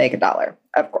just to make $1.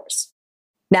 Of course.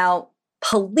 Now,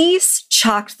 police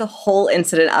chalked the whole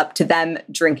incident up to them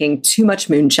drinking too much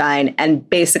moonshine and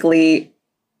basically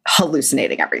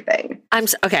hallucinating everything.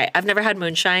 Okay, I've never had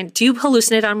moonshine. Do you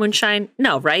hallucinate on moonshine?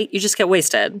 No, right? You just get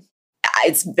wasted.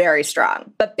 It's very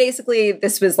strong. But basically,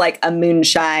 this was like a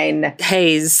moonshine...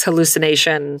 haze,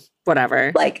 hallucination,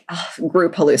 whatever. Like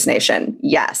group hallucination.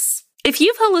 Yes. If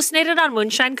you've hallucinated on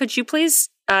moonshine, could you please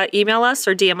email us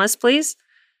or DM us, please?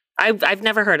 I've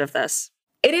never heard of this.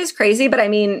 It is crazy, but I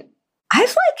mean, I've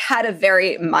like had a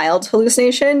very mild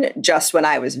hallucination just when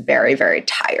I was very, very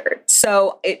tired.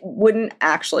 So it wouldn't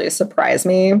actually surprise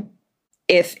me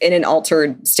if in an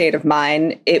altered state of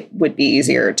mind, it would be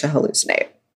easier to hallucinate.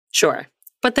 Sure.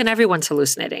 But then everyone's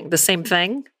hallucinating. The same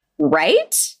thing.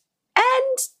 Right?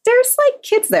 And there's like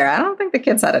kids there. I don't think the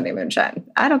kids had any moonshine.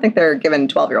 I don't think they're giving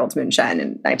 12-year-olds moonshine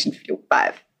in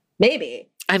 1955. Maybe.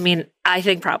 I mean, I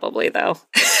think probably, though.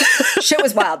 Shit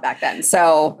was wild back then.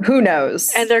 So who knows?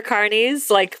 And their carnies,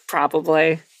 like,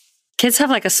 probably. Kids have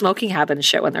like a smoking habit and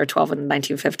shit when they're 12 in the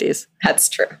 1950s. That's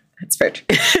true. That's very true.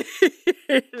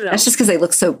 No. That's just because they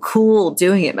look so cool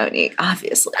doing it, Monique,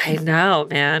 obviously. I know,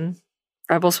 man.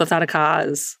 Rebels without a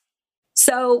cause.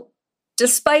 So,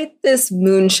 despite this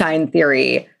moonshine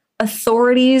theory,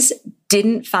 authorities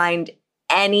didn't find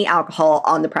any alcohol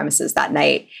on the premises that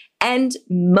night, and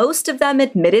most of them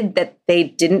admitted that they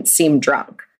didn't seem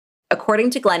drunk.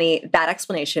 According to Glennie, that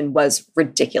explanation was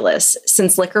ridiculous,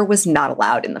 since liquor was not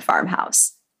allowed in the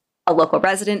farmhouse. A local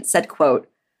resident said, quote,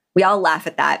 "We all laugh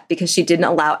at that because she didn't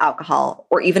allow alcohol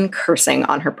or even cursing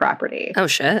on her property. Oh,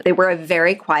 shit. They were a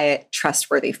very quiet,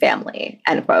 trustworthy family,"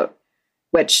 end quote.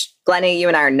 Which, Glennie, you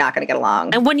and I are not going to get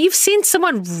along. And when you've seen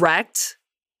someone wrecked,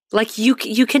 like you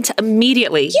can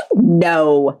immediately. You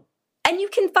know. And you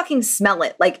can fucking smell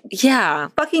it. Like, yeah.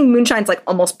 Fucking moonshine's like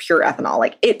almost pure ethanol.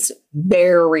 Like, it's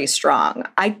very strong.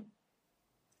 I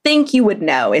think you would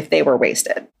know if they were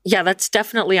wasted. Yeah, that's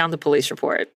definitely on the police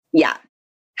report. Yeah.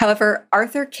 However,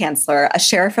 Arthur Kanzler, a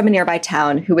sheriff from a nearby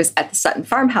town who was at the Sutton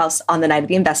farmhouse on the night of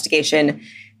the investigation,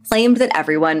 claimed that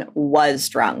everyone was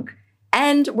drunk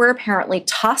and were apparently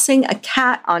tossing a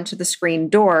cat onto the screen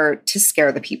door to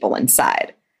scare the people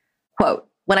inside. Quote,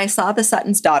 "When I saw the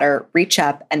Sutton's daughter reach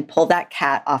up and pull that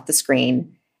cat off the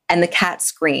screen and the cat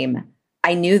scream,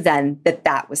 I knew then that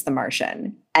that was the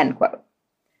Martian," end quote.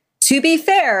 To be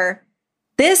fair,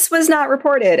 this was not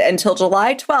reported until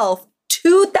July 12th,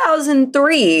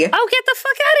 2003. Oh, get the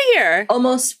fuck out of here.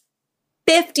 Almost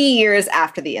 50 years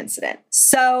after the incident.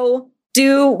 So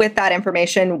do with that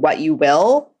information what you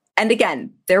will. And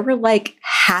again, there were like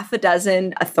half a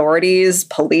dozen authorities,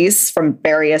 police from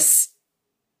various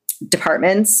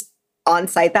departments on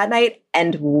site that night,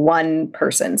 and one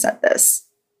person said this.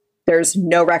 There's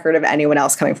no record of anyone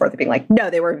else coming forth and being like,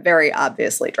 no, they were very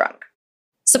obviously drunk.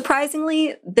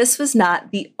 Surprisingly, this was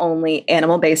not the only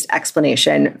animal-based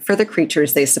explanation for the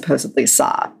creatures they supposedly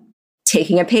saw.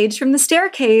 Taking a page from The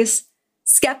Staircase,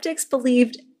 skeptics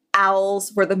believed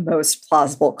owls were the most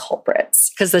plausible culprits.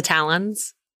 Because the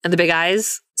talons and the big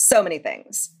eyes? So many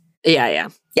things. Yeah.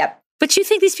 Yep. But you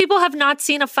think these people have not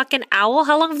seen a fucking owl?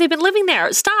 How long have they been living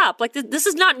there? Stop. Like, this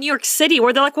is not New York City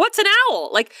where they're like, what's an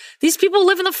owl? Like, these people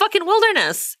live in the fucking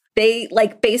wilderness. They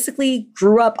like basically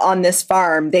grew up on this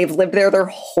farm. They've lived there their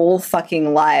whole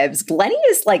fucking lives. Glennie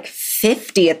is like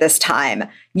 50 at this time.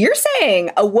 You're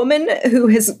saying a woman who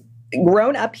has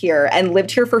grown up here and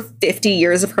lived here for 50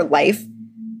 years of her life,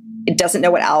 it doesn't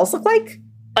know what owls look like?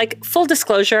 Like, full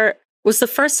disclosure, was the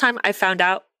first time I found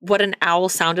out what an owl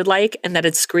sounded like and that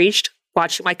it screeched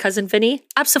watching my cousin Vinny?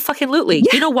 Absolutely.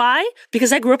 Yeah. You know why?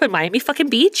 Because I grew up in Miami fucking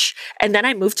Beach and then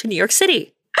I moved to New York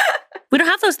City. We don't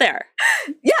have those there.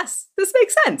 Yes, this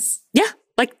makes sense. Yeah.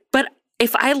 Like, but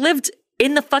if I lived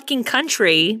in the fucking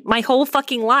country my whole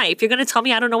fucking life, you're going to tell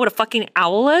me I don't know what a fucking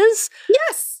owl is?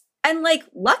 Yes. And like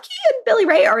Lucky and Billy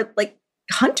Ray are like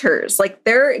hunters. Like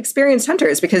they're experienced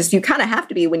hunters because you kind of have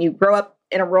to be when you grow up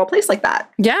in a rural place like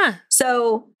that. Yeah.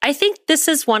 So I think this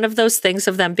is one of those things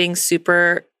of them being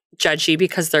super judgy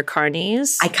because they're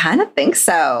carnies. I kind of think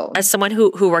so. As someone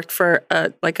who worked for a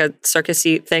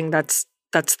circusy thing, that's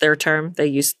their term. They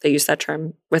use that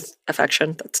term with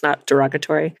affection. That's not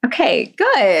derogatory. Okay,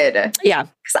 good. Yeah.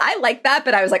 Because I like that,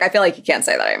 but I was like, I feel like you can't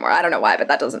say that anymore. I don't know why, but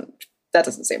that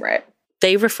doesn't seem right.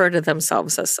 They refer to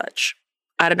themselves as such.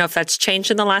 I don't know if that's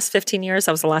changed in the last 15 years.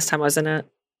 That was the last time I was in it.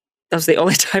 That was the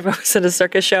only time I was in a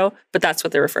circus show, but that's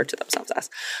what they refer to themselves as.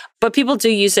 But people do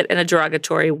use it in a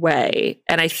derogatory way.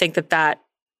 And I think that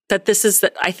this is,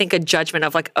 I think, a judgment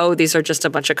of like, oh, these are just a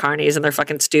bunch of carnies and they're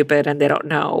fucking stupid and they don't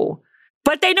know.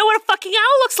 But they know what a fucking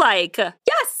owl looks like.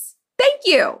 Yes. Thank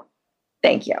you.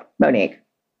 Thank you, Monique.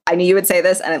 I knew you would say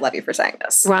this and I love you for saying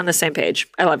this. We're on the same page.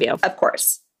 I love you. Of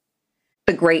course.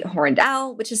 The great horned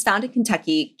owl, which is found in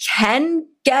Kentucky, can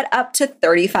get up to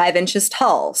 35 inches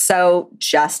tall. So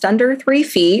just under 3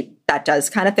 feet. That does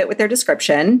kind of fit with their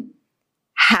description.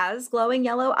 Has glowing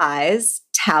yellow eyes,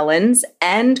 talons,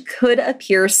 and could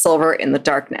appear silver in the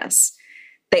darkness.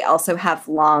 They also have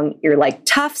long ear-like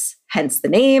tufts, hence the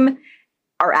name,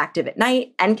 are active at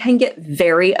night, and can get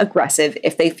very aggressive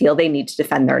if they feel they need to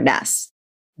defend their nests.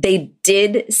 They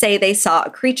did say they saw a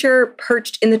creature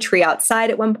perched in the tree outside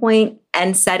at one point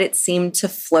and said it seemed to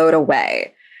float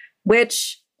away,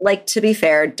 which, like, to be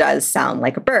fair, does sound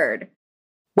like a bird.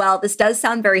 Well, this does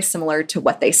sound very similar to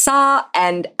what they saw,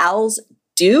 and owls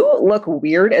do look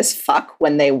weird as fuck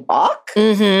when they walk.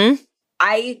 Mm-hmm.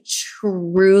 I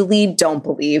truly don't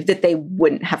believe that they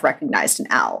wouldn't have recognized an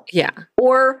owl. Yeah.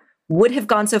 Or would have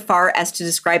gone so far as to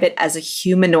describe it as a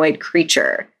humanoid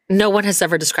creature. No one has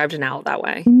ever described an owl that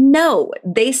way. No,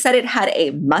 they said it had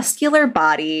a muscular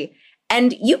body,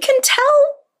 and you can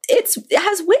tell it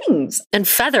has wings. And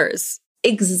feathers.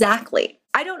 Exactly.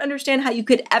 I don't understand how you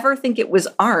could ever think it was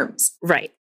arms.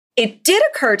 Right. It did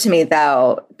occur to me,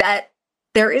 though, that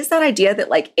there is that idea that,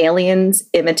 like, aliens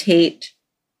imitate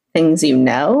things you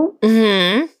know.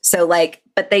 Mm-hmm. So, like,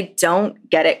 but they don't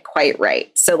get it quite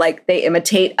right. So, like, they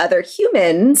imitate other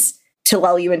humans to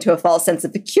lull you into a false sense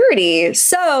of security.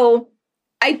 So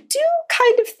I do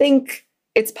kind of think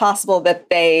it's possible that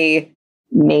they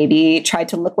maybe tried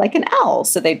to look like an owl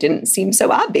so they didn't seem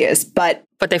so obvious, but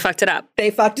they fucked it up.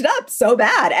 They fucked it up so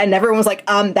bad. And everyone was like,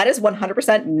 that is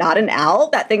 100% not an owl.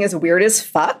 That thing is weird as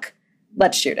fuck.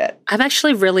 Let's shoot it. I'm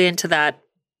actually really into that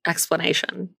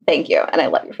explanation. Thank you. And I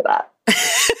love you for that.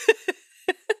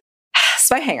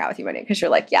 So I hang out with you, Monique, because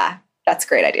you're like, yeah, that's a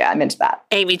great idea. I'm into that.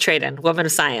 Amy Traden, woman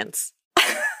of science.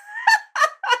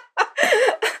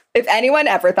 If anyone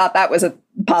ever thought that was a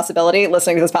possibility,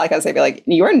 listening to this podcast, they'd be like,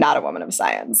 you are not a woman of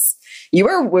science. You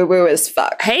are woo-woo as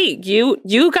fuck. Hey,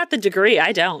 you got the degree.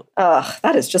 I don't. Ugh,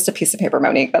 that is just a piece of paper,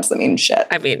 Monique. That's the mean shit.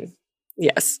 I mean,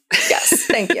 yes. Yes,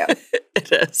 thank you.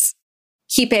 It is.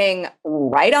 Keeping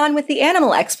right on with the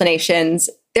animal explanations,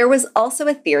 there was also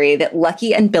a theory that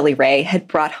Lucky and Billy Ray had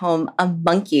brought home a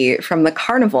monkey from the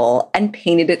carnival and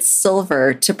painted it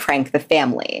silver to prank the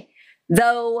family.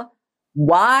 Though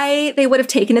why they would have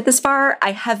taken it this far,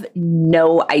 I have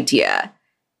no idea.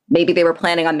 Maybe they were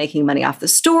planning on making money off the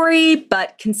story,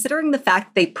 but considering the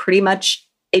fact they pretty much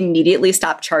immediately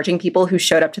stopped charging people who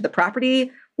showed up to the property,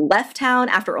 left town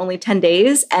after only 10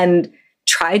 days, and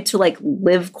tried to like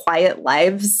live quiet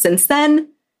lives since then,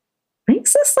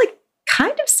 makes this like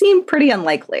kind of seem pretty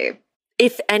unlikely.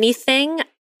 If anything,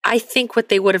 I think what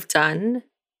they would have done,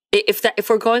 if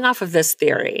we're going off of this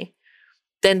theory,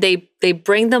 then they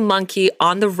bring the monkey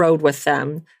on the road with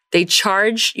them. They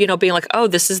charge, being like, oh,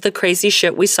 this is the crazy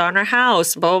shit we saw in our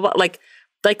house, blah, blah, blah.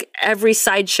 Like every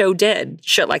sideshow did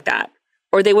shit like that.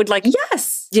 Or they would like,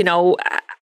 yes, they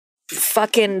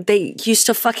used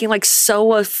to fucking like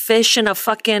sew a fish in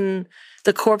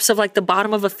the corpse of like the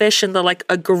bottom of a fish and like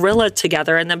a gorilla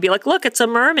together and then be like, look, it's a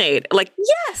mermaid. Like,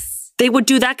 yes, they would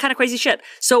do that kind of crazy shit.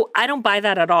 So I don't buy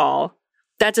that at all.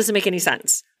 That doesn't make any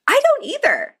sense. I don't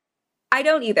either.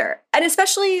 And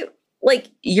especially like,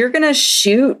 you're going to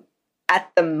shoot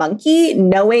at the monkey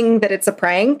knowing that it's a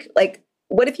prank? Like,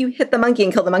 what if you hit the monkey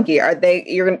and kill the monkey? Are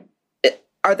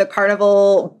the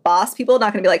carnival boss people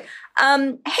not going to be like,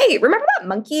 hey, remember that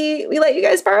monkey we let you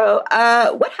guys borrow?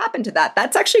 What happened to that?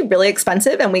 That's actually really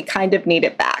expensive and we kind of need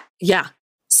it back. Yeah.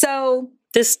 So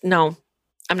No,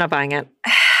 I'm not buying it.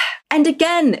 And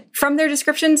again, from their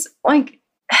descriptions, like,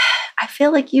 I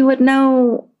feel like you would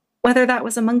know whether that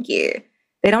was a monkey.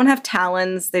 They don't have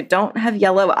talons. They don't have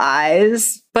yellow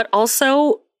eyes. But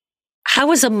also,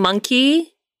 how is a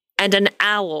monkey and an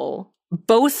owl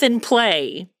both in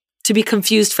play to be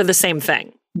confused for the same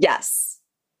thing? Yes.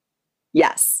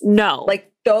 No.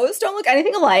 Like, those don't look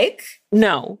anything alike.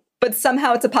 No. But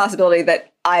somehow it's a possibility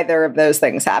that either of those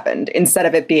things happened instead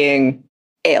of it being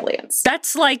aliens.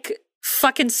 That's like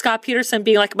fucking Scott Peterson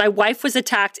being like, my wife was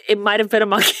attacked. It might have been a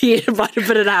monkey. It might have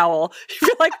been an owl.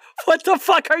 You're like, what the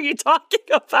fuck are you talking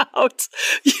about?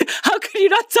 How could you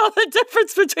not tell the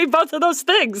difference between both of those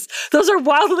things? Those are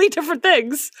wildly different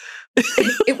things.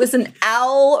 It was an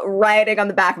owl riding on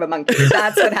the back of a monkey.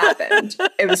 That's what happened.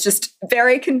 It was just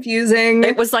very confusing.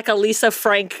 It was like a Lisa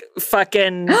Frank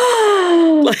fucking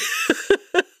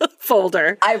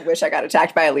folder. I wish I got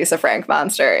attacked by a Lisa Frank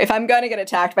monster. If I'm going to get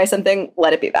attacked by something,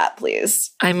 let it be that,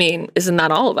 please. I mean, isn't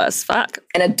that all of us? Fuck.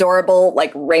 An adorable,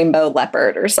 like, rainbow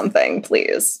leopard or something,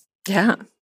 please. Yeah.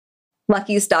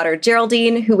 Lucky's daughter,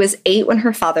 Geraldine, who was 8 when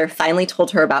her father finally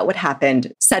told her about what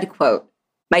happened, said, quote,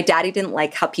 "My daddy didn't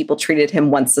like how people treated him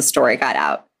once the story got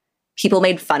out. People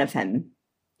made fun of him.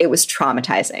 It was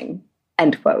traumatizing,"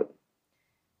 end quote.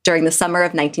 During the summer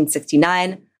of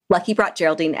 1969, Lucky brought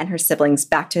Geraldine and her siblings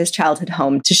back to his childhood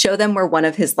home to show them where one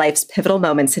of his life's pivotal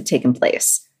moments had taken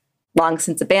place. Long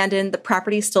since abandoned, the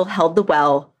property still held the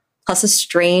well, plus a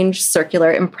strange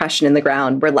circular impression in the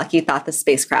ground where Lucky thought the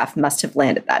spacecraft must have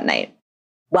landed that night.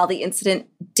 While the incident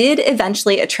did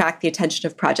eventually attract the attention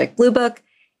of Project Blue Book,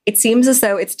 it seems as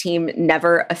though its team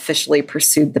never officially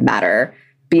pursued the matter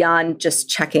beyond just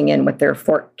checking in with their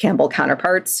Fort Campbell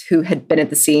counterparts who had been at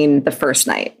the scene the first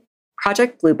night.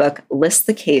 Project Blue Book lists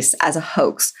the case as a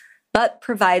hoax, but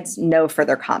provides no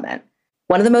further comment.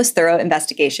 One of the most thorough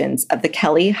investigations of the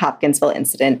Kelly Hopkinsville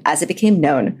incident, as it became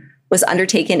known, was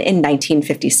undertaken in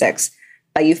 1956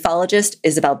 by ufologist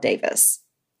Isabel Davis.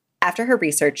 After her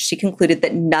research, she concluded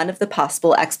that none of the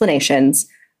possible explanations,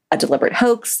 a deliberate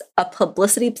hoax, a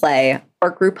publicity play, or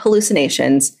group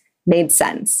hallucinations, made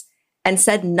sense, and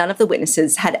said none of the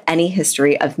witnesses had any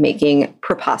history of making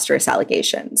preposterous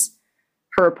allegations.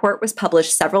 Her report was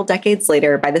published several decades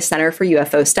later by the Center for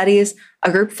UFO Studies,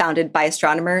 a group founded by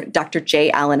astronomer Dr.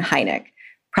 J. Allen Hynek,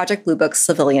 Project Blue Book's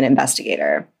civilian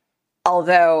investigator.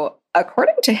 Although,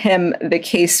 according to him, the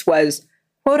case was,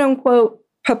 quote unquote,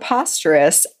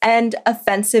 preposterous and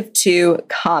offensive to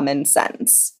common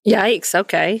sense. Yikes,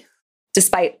 okay.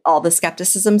 Despite all the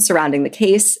skepticism surrounding the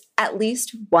case, at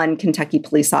least one Kentucky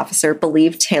police officer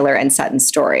believed Taylor and Sutton's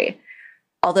story.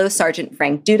 Although Sergeant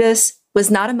Frank Dudas was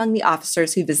not among the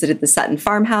officers who visited the Sutton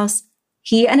farmhouse,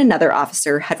 he and another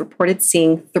officer had reported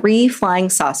seeing 3 flying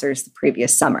saucers the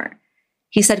previous summer.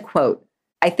 He said, quote,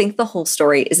 "I think the whole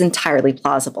story is entirely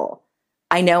plausible.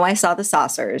 I know I saw the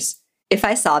saucers. If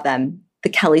I saw them, the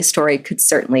Kelly story could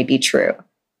certainly be true,"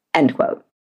 end quote.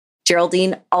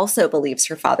 Geraldine also believes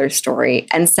her father's story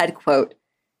and said, quote,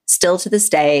 "Still to this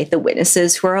day, the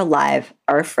witnesses who are alive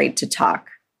are afraid to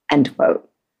talk," end quote.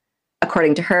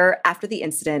 According to her, after the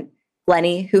incident,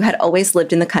 Glennie, who had always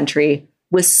lived in the country,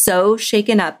 was so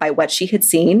shaken up by what she had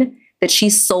seen that she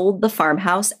sold the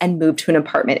farmhouse and moved to an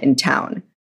apartment in town.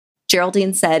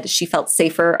 Geraldine said she felt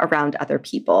safer around other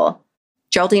people.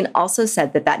 Geraldine also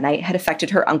said that that night had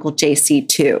affected her uncle JC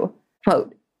too.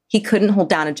 Quote, "He couldn't hold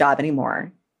down a job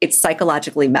anymore. It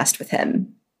psychologically messed with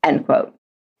him," end quote.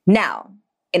 Now,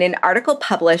 in an article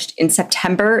published in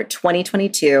September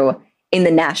 2022 in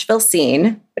the Nashville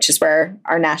Scene, which is where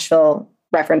our Nashville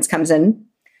reference comes in,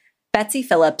 Betsy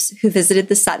Phillips, who visited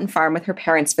the Sutton farm with her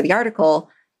parents for the article,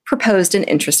 proposed an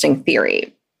interesting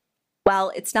theory.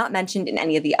 While it's not mentioned in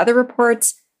any of the other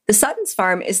reports, the Sutton's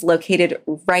farm is located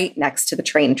right next to the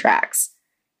train tracks.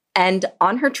 And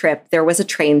on her trip, there was a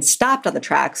train stopped on the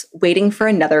tracks waiting for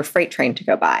another freight train to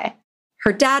go by.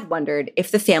 Her dad wondered if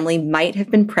the family might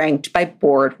have been pranked by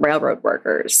bored railroad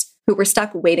workers who were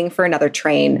stuck waiting for another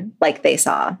train like they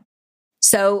saw.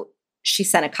 So she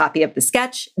sent a copy of the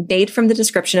sketch made from the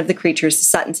description of the creatures the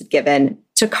Suttons had given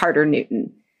to Carter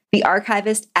Newton, the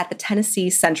archivist at the Tennessee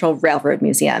Central Railroad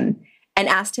Museum, and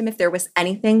asked him if there was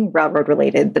anything railroad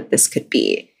related that this could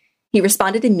be. He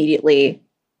responded immediately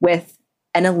with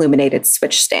an illuminated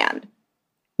switch stand.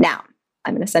 Now,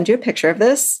 I'm going to send you a picture of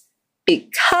this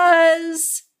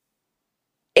because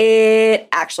It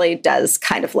actually does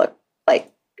kind of look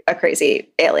like a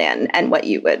crazy alien and what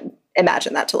you would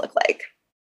imagine that to look like.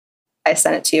 I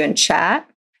sent it to you in chat.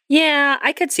 Yeah,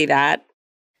 I could see that.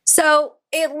 So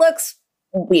it looks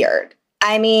weird.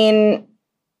 I mean,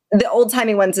 the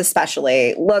old-timey ones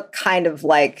especially look kind of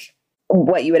like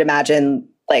what you would imagine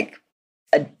like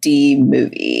a D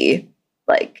movie,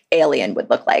 like Alien would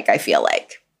look like, I feel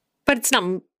like. But it's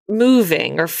not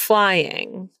moving or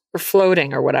flying or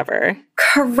floating or whatever.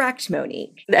 Correct,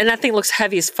 Monique. And that thing looks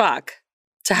heavy as fuck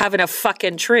to have in a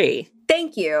fucking tree.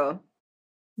 Thank you.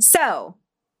 So,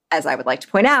 as I would like to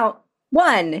point out,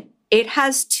 1, it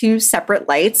has 2 separate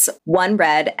lights, one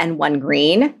red and one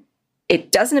green.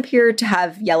 It doesn't appear to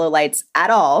have yellow lights at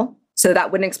all, so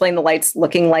that wouldn't explain the lights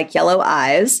looking like yellow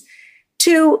eyes.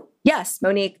 2, yes,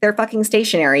 Monique, they're fucking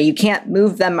stationary. You can't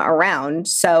move them around,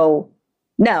 so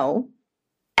no.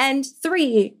 And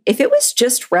 3, if it was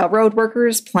just railroad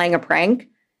workers playing a prank,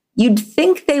 you'd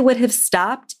think they would have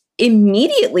stopped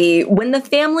immediately when the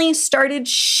family started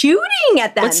shooting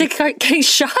at them. Once they getting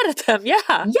shot at them,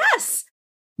 yeah. Yes.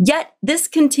 Yet this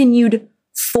continued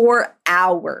for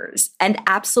hours and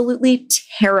absolutely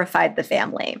terrified the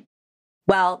family.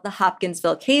 While the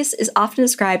Hopkinsville case is often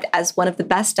described as one of the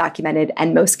best documented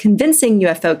and most convincing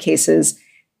UFO cases,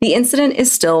 the incident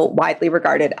is still widely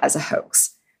regarded as a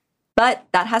hoax. But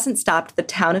that hasn't stopped the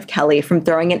town of Kelly from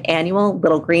throwing an annual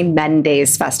Little Green Men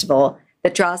Days festival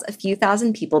that draws a few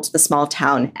thousand people to the small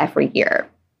town every year.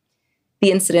 The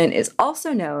incident is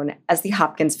also known as the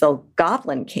Hopkinsville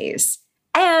Goblin case,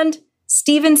 and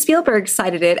Steven Spielberg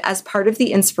cited it as part of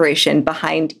the inspiration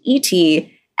behind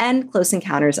E.T. and Close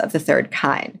Encounters of the Third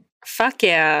Kind. Fuck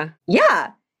yeah.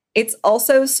 Yeah. It's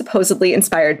also supposedly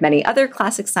inspired many other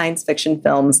classic science fiction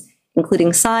films,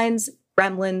 including Signs,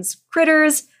 Gremlins,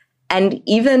 Critters, and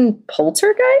even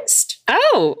Poltergeist.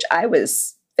 Oh. Which I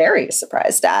was very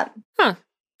surprised at. Huh.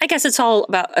 I guess it's all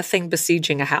about a thing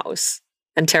besieging a house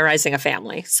and terrorizing a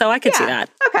family. So I could see that.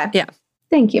 Okay. Yeah.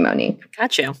 Thank you, Monique.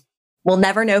 Got you. We'll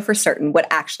never know for certain what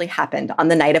actually happened on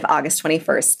the night of August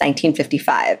 21st,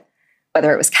 1955.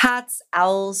 Whether it was cats,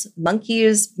 owls,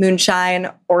 monkeys,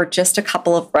 moonshine, or just a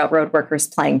couple of railroad workers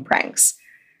playing pranks.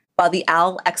 While the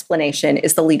owl explanation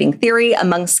is the leading theory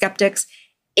among skeptics,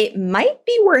 it might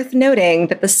be worth noting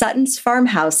that the Sutton's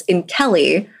farmhouse in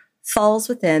Kelly falls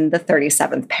within the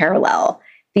 37th parallel,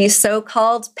 the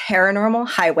so-called paranormal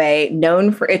highway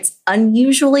known for its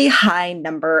unusually high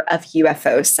number of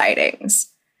UFO sightings.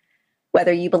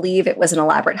 Whether you believe it was an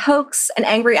elaborate hoax, an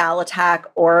angry owl attack,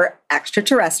 or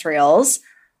extraterrestrials,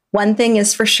 one thing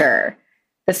is for sure.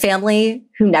 The family,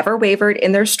 who never wavered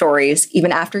in their stories,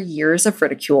 even after years of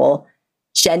ridicule,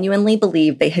 genuinely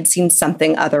believed they had seen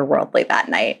something otherworldly that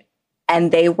night.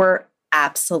 And they were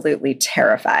absolutely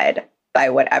terrified by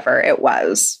whatever it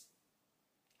was.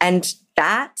 And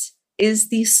that is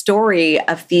the story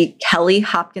of the Kelly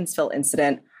Hopkinsville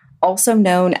incident, also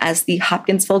known as the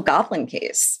Hopkinsville Goblin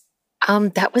case.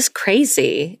 That was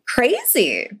crazy.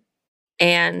 Crazy.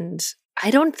 And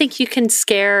I don't think you can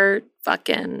scare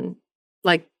fucking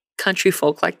like country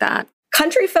folk like that.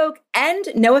 Country folk and,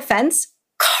 no offense,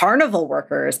 carnival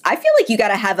workers. I feel like you got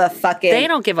to have a fucking... They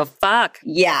don't give a fuck.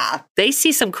 Yeah. They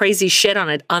see some crazy shit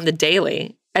on the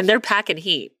daily and they're packing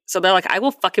heat. So they're like, I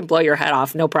will fucking blow your head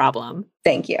off. No problem.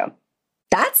 Thank you.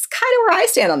 That's kind of where I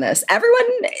stand on this. Everyone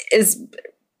is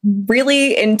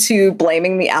really into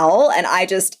blaming the owl, and I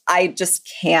just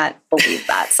can't believe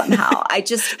that somehow. I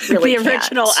just really the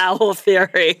original owl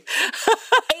theory.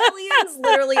 Aliens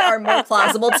literally are more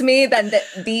plausible to me than that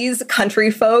these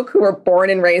country folk who were born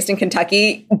and raised in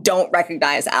Kentucky don't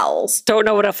recognize owls. Don't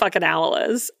know what a fucking owl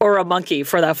is, or a monkey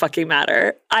for that fucking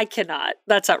matter. I cannot.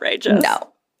 That's outrageous.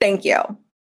 No, thank you.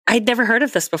 I'd never heard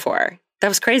of this before. That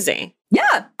was crazy.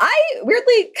 Yeah, I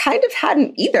weirdly kind of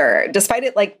hadn't either, despite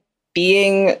it like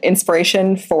being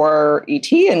inspiration for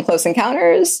E.T. and Close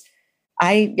Encounters.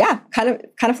 Kind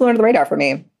of flew under the radar for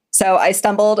me. So I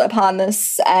stumbled upon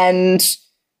this and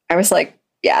I was like,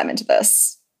 yeah, I'm into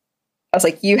this. I was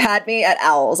like, you had me at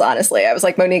owls, honestly. I was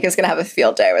like, Monique is going to have a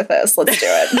field day with this. Let's do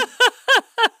it.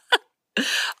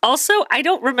 Also, I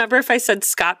don't remember if I said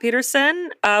Scott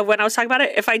Peterson when I was talking about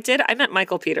it. If I did, I meant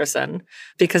Michael Peterson,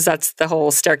 because that's the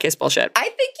whole staircase bullshit. I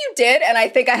think you did. And I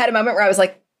think I had a moment where I was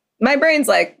like, my brain's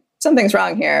like, something's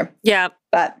wrong here. Yeah.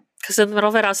 But because in the middle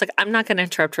of it, I was like, I'm not going to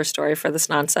interrupt her story for this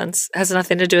nonsense. It has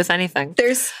nothing to do with anything.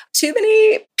 There's too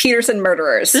many Peterson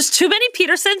murderers. There's too many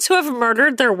Petersons who have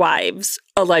murdered their wives,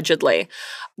 allegedly.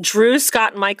 Drew,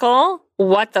 Scott, and Michael,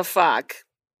 what the fuck?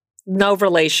 No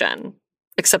relation,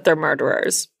 except they're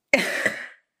murderers.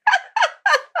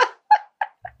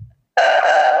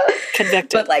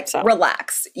 convicted. But like,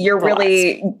 relax. You're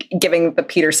really giving the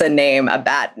Peterson name a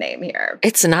bad name here.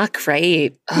 It's not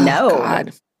great. Oh, no.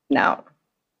 God. No.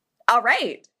 All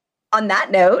right. On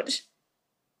that note,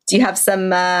 do you have some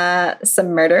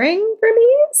murdering for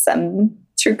me? Some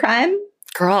true crime?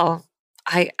 Girl,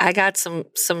 I got some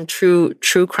true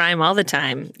crime all the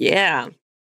time. Yeah.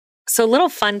 So a little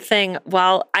fun thing.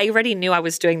 Well, I already knew I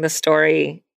was doing this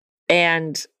story,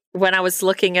 and when I was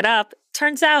looking it up,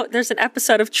 turns out there's an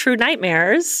episode of True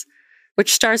Nightmares,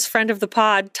 which stars friend of the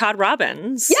pod, Todd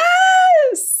Robbins.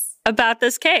 Yes! About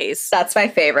this case. That's my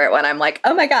favorite when I'm like,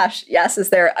 oh my gosh, yes, is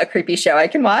there a creepy show I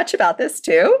can watch about this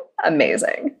too?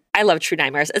 Amazing. I love True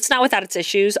Nightmares. It's not without its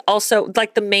issues. Also,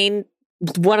 like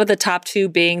one of the top two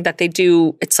being that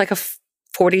it's like a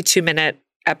 42-minute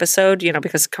episode,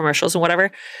 because of commercials and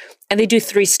whatever. And they do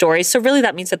 3 stories. So really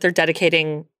that means that they're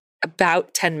dedicating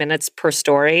about 10 minutes per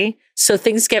story. So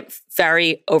things get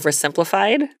very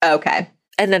oversimplified. Okay.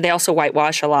 And then they also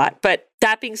whitewash a lot. But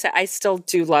that being said, I still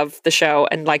do love the show.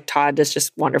 And like Todd is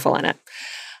just wonderful in it.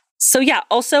 So yeah,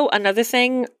 also another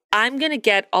thing, I'm going to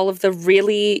get all of the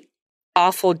really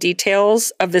awful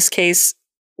details of this case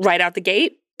right out the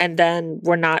gate. And then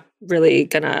we're not really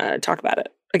going to talk about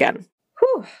it again.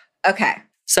 Whew. Okay.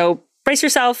 So brace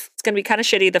yourself. It's going to be kind of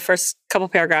shitty the first couple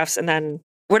paragraphs, and then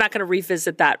we're not going to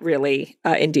revisit that really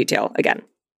in detail again.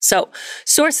 So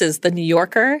sources, The New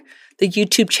Yorker, the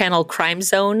YouTube channel Crime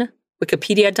Zone,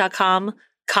 Wikipedia.com,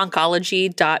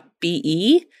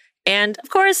 Conchology.be, and of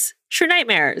course, True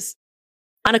Nightmares.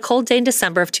 On a cold day in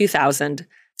December of 2000,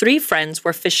 3 friends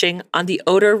were fishing on the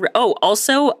Oder. Oh,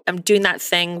 also, I'm doing that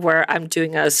thing where I'm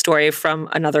doing a story from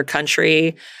another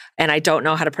country and I don't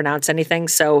know how to pronounce anything.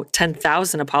 So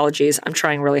 10,000 apologies. I'm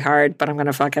trying really hard, but I'm going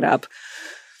to fuck it up.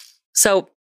 So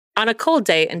on a cold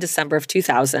day in December of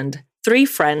 2000, 3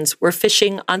 friends were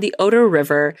fishing on the Oder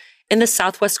River in the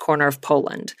southwest corner of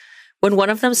Poland when one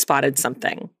of them spotted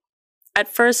something. At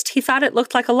first, he thought it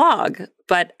looked like a log,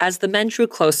 but as the men drew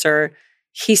closer,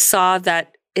 he saw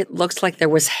that it looked like there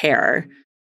was hair.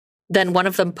 Then one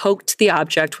of them poked the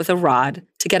object with a rod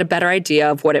to get a better idea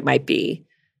of what it might be.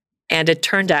 And it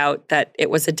turned out that it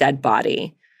was a dead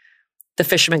body. The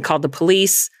fisherman called the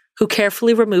police, who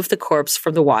carefully removed the corpse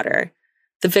from the water.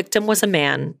 The victim was a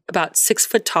man, about 6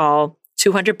 foot tall,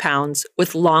 200 pounds,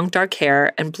 with long dark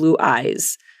hair and blue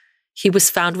eyes. He was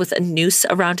found with a noose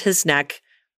around his neck,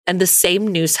 and the same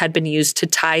noose had been used to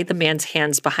tie the man's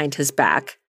hands behind his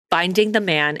back, binding the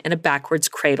man in a backwards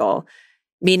cradle,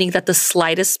 meaning that the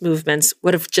slightest movements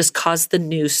would have just caused the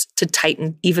noose to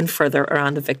tighten even further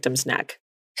around the victim's neck.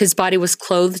 His body was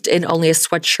clothed in only a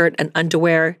sweatshirt and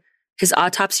underwear. His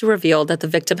autopsy revealed that the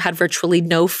victim had virtually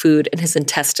no food in his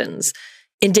intestines,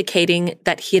 indicating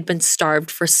that he had been starved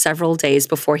for several days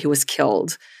before he was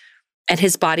killed. And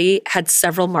his body had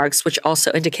several marks, which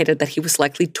also indicated that he was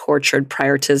likely tortured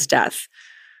prior to his death.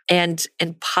 And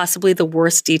possibly the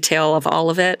worst detail of all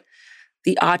of it,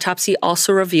 the autopsy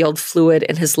also revealed fluid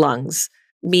in his lungs,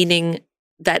 meaning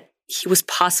that he was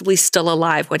possibly still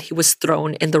alive when he was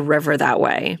thrown in the river that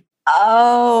way.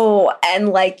 Oh, and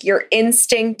like your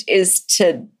instinct is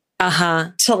to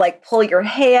like pull your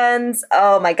hands.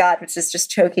 Oh my God, which is just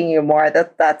choking you more.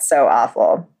 That's so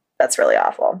awful. That's really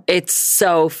awful. It's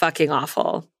so fucking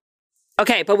awful.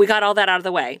 Okay, but we got all that out of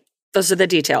the way. Those are the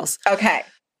details. Okay.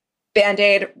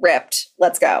 Band-Aid ripped.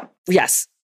 Let's go. Yes.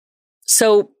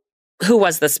 So who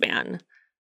was this man?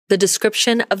 The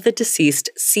description of the deceased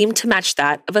seemed to match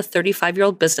that of a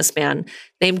 35-year-old businessman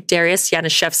named Dariusz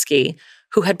Januszewski,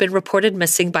 who had been reported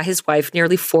missing by his wife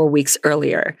nearly 4 weeks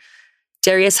earlier.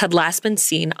 Dariusz had last been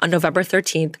seen on November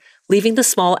 13th, leaving the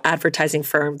small advertising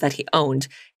firm that he owned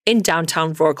in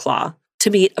downtown Wrocław to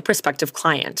meet a prospective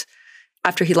client.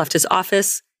 After he left his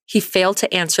office, he failed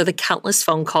to answer the countless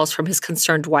phone calls from his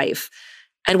concerned wife,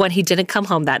 and when he didn't come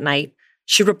home that night,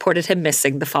 she reported him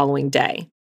missing the following day.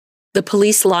 The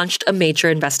police launched a major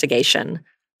investigation.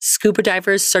 Scuba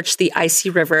divers searched the icy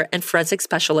river and forensic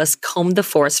specialists combed the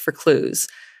forest for clues.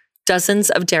 Dozens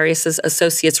of Dariusz's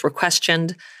associates were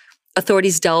questioned.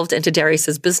 Authorities delved into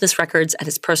Dariusz's business records and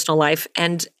his personal life,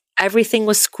 and everything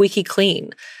was squeaky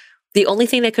clean. The only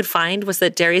thing they could find was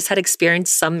that Dariusz had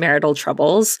experienced some marital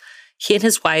troubles. He and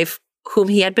his wife, whom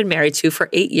he had been married to for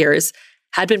 8 years,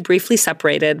 had been briefly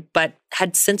separated, but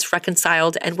had since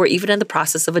reconciled and were even in the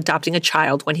process of adopting a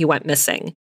child when he went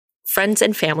missing. Friends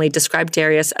and family described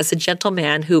Dariusz as a gentle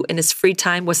man who, in his free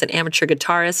time, was an amateur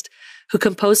guitarist who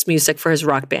composed music for his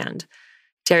rock band.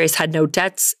 Dariusz had no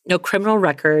debts, no criminal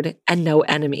record, and no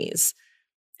enemies.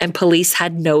 And police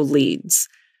had no leads.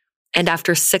 And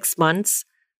after 6 months,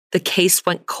 the case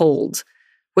went cold,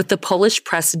 with the Polish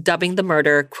press dubbing the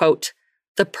murder, quote,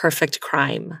 the perfect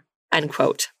crime, end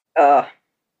quote.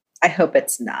 I hope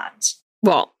it's not.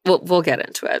 Well, we'll get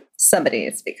into it. Somebody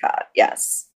needs to be caught.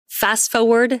 Yes. Fast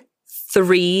forward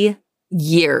 3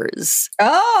 years.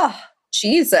 Oh,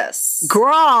 Jesus.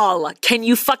 Girl, can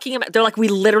you fucking imagine? They're like, we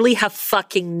literally have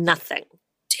fucking nothing.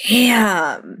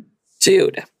 Damn.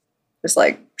 Dude. Just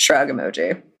like shrug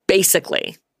emoji.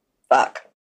 Basically. Fuck.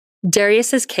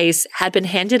 Darius's case had been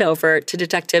handed over to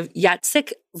Detective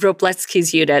Jacek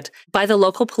Wróblewski's unit by the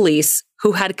local police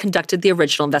who had conducted the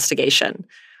original investigation.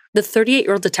 The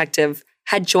 38-year-old detective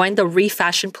had joined the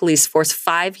refashioned police force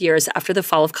 5 years after the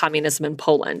fall of communism in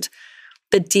Poland.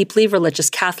 The deeply religious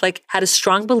Catholic had a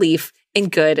strong belief in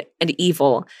good and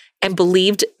evil and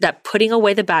believed that putting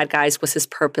away the bad guys was his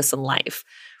purpose in life.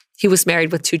 He was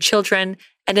married with 2 children,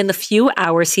 and in the few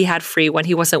hours he had free when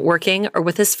he wasn't working or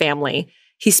with his family,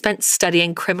 he spent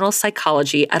studying criminal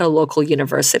psychology at a local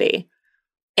university.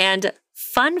 And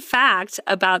fun fact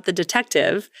about the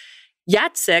detective,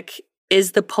 Jacek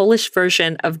is the Polish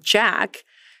version of Jack,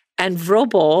 and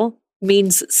Wróbel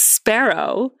means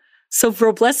sparrow. So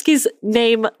Wróblewski's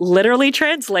name literally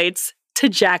translates to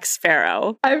Jack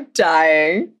Sparrow. I'm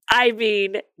dying. I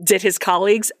mean, did his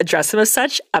colleagues address him as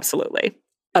such? Absolutely.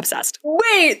 Obsessed.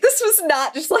 Wait, this was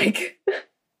not just like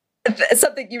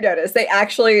something you noticed. They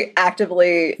actually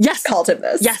actively called him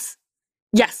this.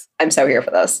 Yes. I'm so here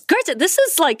for this. Granted, this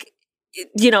is like,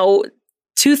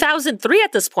 2003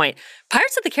 at this point.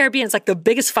 Pirates of the Caribbean is like the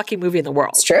biggest fucking movie in the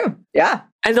world. It's true. Yeah.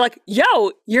 And they're like,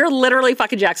 yo, you're literally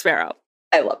fucking Jack Sparrow.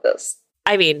 I love this.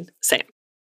 I mean, same.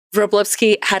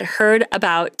 Wróblewski had heard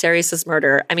about Darius's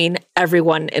murder. I mean,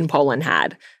 everyone in Poland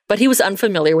had, but he was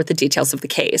unfamiliar with the details of the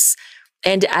case.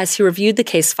 And as he reviewed the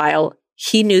case file,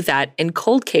 he knew that in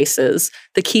cold cases,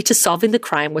 the key to solving the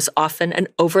crime was often an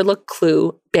overlooked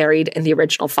clue buried in the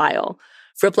original file.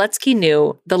 Wróblewski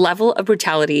knew the level of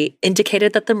brutality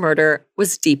indicated that the murder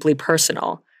was deeply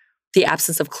personal. The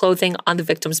absence of clothing on the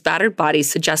victim's battered body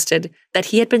suggested that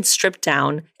he had been stripped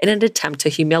down in an attempt to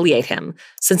humiliate him,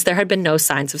 since there had been no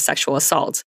signs of sexual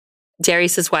assault.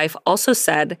 Darius's wife also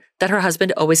said that her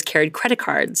husband always carried credit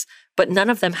cards, but none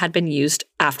of them had been used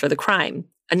after the crime,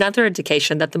 another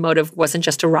indication that the motive wasn't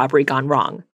just a robbery gone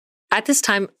wrong. At this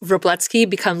time, Wróblewski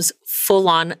becomes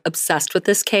full-on obsessed with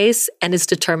this case and is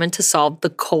determined to solve the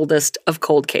coldest of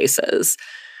cold cases.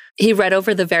 He read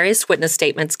over the various witness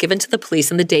statements given to the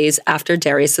police in the days after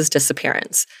Darius's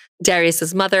disappearance.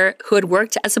 Darius's mother, who had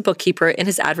worked as a bookkeeper in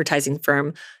his advertising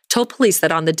firm, told police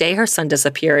that on the day her son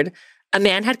disappeared, a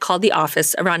man had called the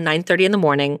office around 9:30 in the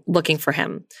morning looking for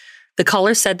him. The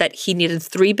caller said that he needed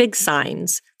 3 big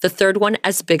signs, the third one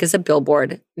as big as a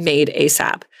billboard, made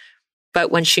ASAP.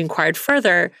 But when she inquired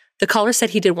further, the caller said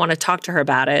he didn't want to talk to her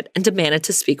about it and demanded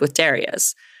to speak with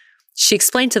Darius. She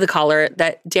explained to the caller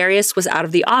that Darius was out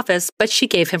of the office, but she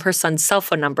gave him her son's cell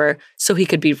phone number so he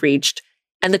could be reached,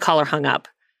 and the caller hung up.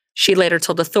 She later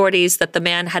told authorities that the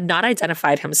man had not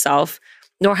identified himself,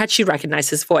 nor had she recognized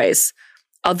his voice,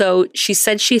 although she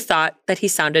said she thought that he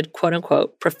sounded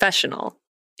quote-unquote professional.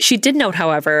 She did note,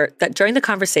 however, that during the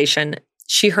conversation,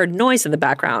 she heard noise in the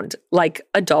background, like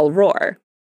a dull roar.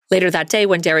 Later that day,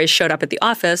 when Darius showed up at the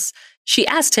office, she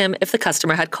asked him if the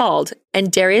customer had called,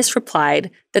 and Darius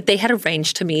replied that they had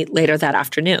arranged to meet later that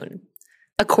afternoon.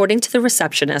 According to the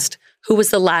receptionist, who was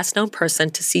the last known person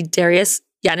to see Darius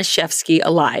Janiszewski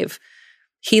alive,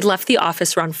 he left the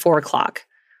office around 4 o'clock.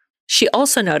 She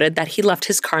also noted that he left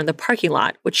his car in the parking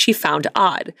lot, which she found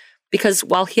odd, because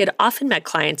while he had often met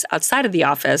clients outside of the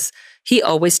office, he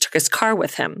always took his car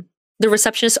with him. The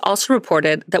receptionist also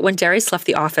reported that when Darius left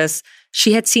the office,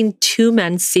 she had seen 2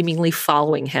 men seemingly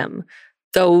following him,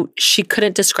 though she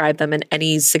couldn't describe them in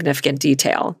any significant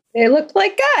detail. They looked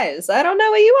like guys. I don't know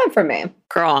what you want from me.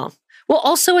 Girl. Well,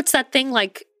 also it's that thing,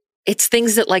 like, it's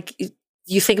things that, like,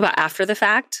 you think about after the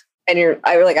fact. And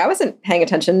I wasn't paying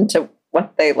attention to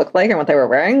what they looked like and what they were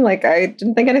wearing. Like, I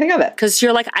didn't think anything of it. Because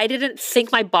you're like, I didn't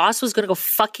think my boss was going to go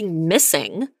fucking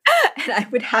missing. And I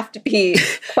would have to be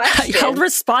questioned. Held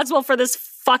responsible for this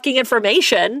fucking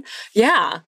information.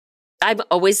 Yeah. I'm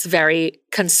always very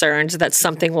concerned that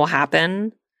something will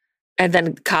happen. And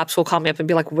then cops will call me up and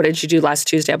be like, what did you do last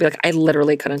Tuesday? I'll be like, I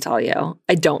literally couldn't tell you.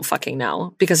 I don't fucking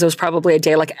know. Because it was probably a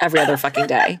day like every other fucking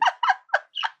day.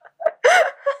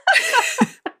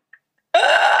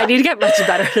 I need to get much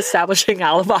better at establishing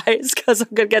alibis because I'm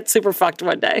going to get super fucked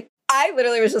one day. I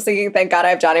literally was just thinking, thank God I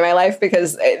have Johnny in my life,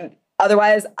 because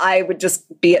otherwise I would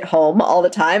just be at home all the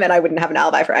time and I wouldn't have an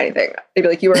alibi for anything. They'd be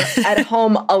like, you were at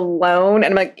home alone?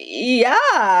 And I'm like,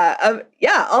 yeah,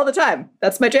 all the time.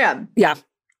 That's my jam. Yeah,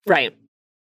 right.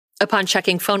 Upon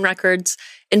checking phone records,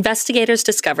 investigators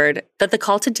discovered that the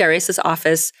call to Darius's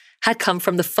office had come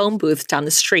from the phone booth down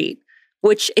the street,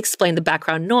 which explained the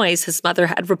background noise his mother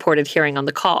had reported hearing on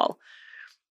the call.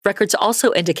 Records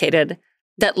also indicated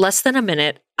that less than a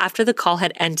minute after the call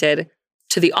had ended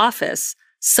to the office,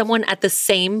 someone at the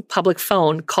same public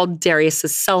phone called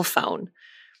Darius's cell phone.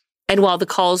 And while the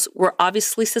calls were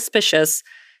obviously suspicious,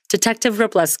 Detective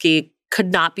Wroblewski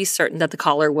could not be certain that the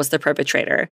caller was the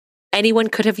perpetrator. Anyone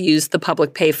could have used the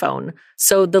public payphone,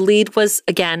 so the lead was,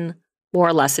 again, more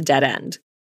or less a dead end.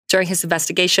 During his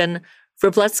investigation,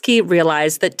 Wroblewski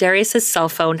realized that Darius's cell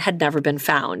phone had never been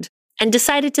found and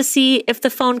decided to see if the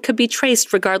phone could be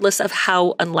traced regardless of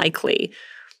how unlikely.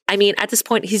 I mean, at this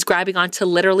point, he's grabbing onto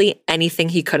literally anything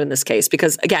he could in this case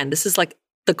because, again, this is like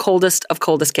the coldest of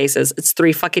coldest cases. It's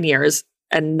 3 fucking years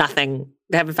and nothing.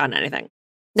 They haven't found anything.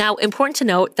 Now, important to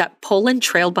note that Poland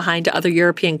trailed behind other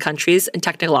European countries in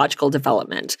technological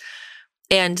development.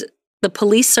 And the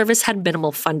police service had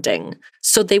minimal funding,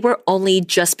 so they were only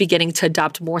just beginning to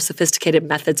adopt more sophisticated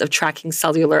methods of tracking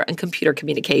cellular and computer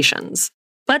communications.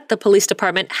 But the police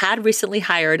department had recently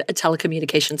hired a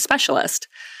telecommunications specialist,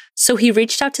 so he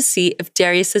reached out to see if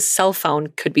Darius's cell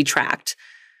phone could be tracked.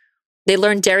 They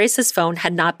learned Darius's phone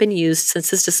had not been used since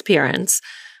his disappearance,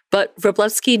 but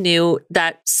Wroblewski knew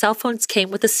that cell phones came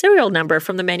with a serial number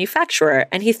from the manufacturer,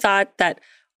 and he thought that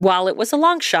while it was a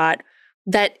long shot,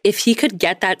 that if he could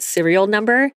get that serial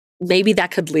number, maybe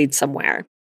that could lead somewhere.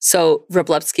 So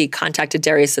Wroblewski contacted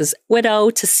Darius's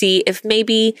widow to see if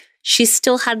maybe she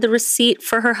still had the receipt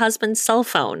for her husband's cell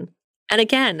phone. And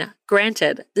again,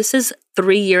 granted, this is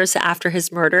 3 years after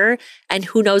his murder, and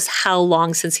who knows how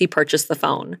long since he purchased the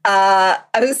phone. I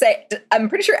was going to say, I'm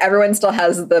pretty sure everyone still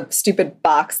has the stupid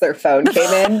box their phone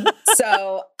came in.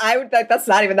 So I would think that's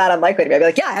not even that unlikely to me. I'd be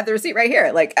like, yeah, I have the receipt right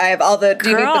here. Like, I have all the, do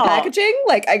you need the packaging?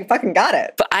 Like, I fucking got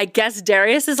it. But I guess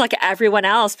Darius is like everyone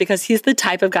else because he's the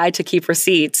type of guy to keep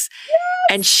receipts. Yes.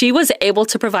 And she was able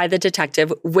to provide the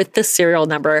detective with the serial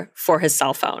number for his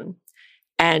cell phone.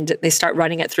 And they start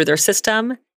running it through their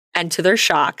system, and to their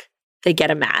shock, they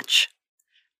get a match.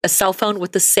 A cell phone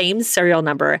with the same serial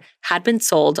number had been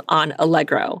sold on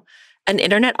Allegro, an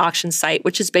internet auction site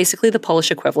which is basically the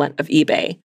Polish equivalent of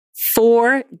eBay,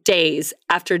 4 days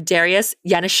after Dariusz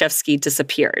Janiszewski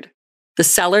disappeared. The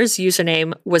seller's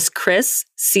username was Chris,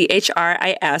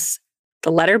 C-H-R-I-S,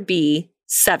 the letter B,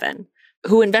 7,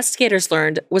 who investigators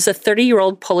learned was a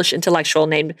 30-year-old Polish intellectual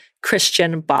named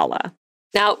Christian Bala.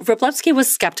 Now, Wroblewski was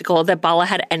skeptical that Bala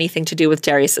had anything to do with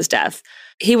Darius's death.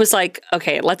 He was like,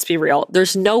 okay, let's be real.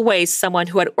 There's no way someone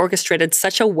who had orchestrated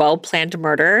such a well-planned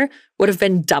murder would have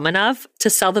been dumb enough to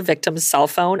sell the victim's cell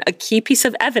phone, a key piece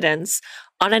of evidence,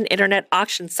 on an internet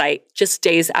auction site just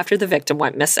days after the victim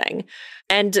went missing.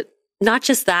 And not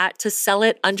just that, to sell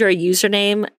it under a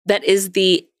username that is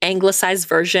the anglicized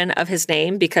version of his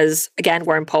name, because, again,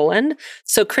 we're in Poland.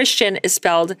 So Christian is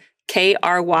spelled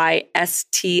Krysstian,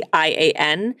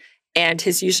 and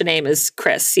his username is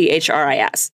Chris,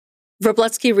 C-H-R-I-S.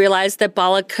 Wroblewski realized that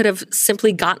Bala could have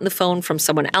simply gotten the phone from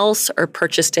someone else or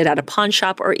purchased it at a pawn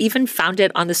shop or even found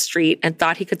it on the street and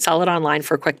thought he could sell it online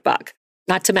for a quick buck.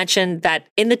 Not to mention that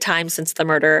in the time since the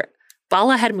murder,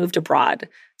 Bala had moved abroad,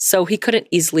 so he couldn't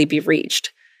easily be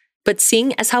reached. But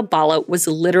seeing as how Bala was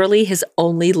literally his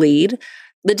only lead,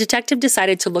 the detective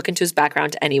decided to look into his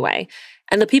background anyway.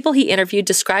 And the people he interviewed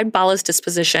described Bala's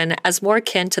disposition as more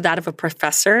akin to that of a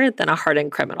professor than a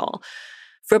hardened criminal.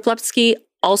 Wroblewski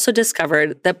also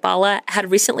discovered that Bala had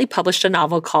recently published a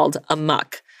novel called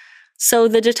Amok. So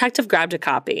the detective grabbed a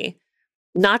copy.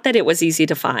 Not that it was easy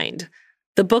to find.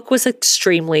 The book was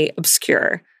extremely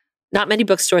obscure. Not many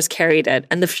bookstores carried it,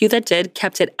 and the few that did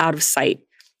kept it out of sight,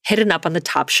 hidden up on the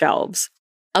top shelves.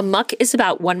 Amok is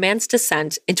about one man's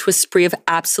descent into a spree of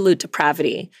absolute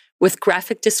depravity, with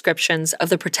graphic descriptions of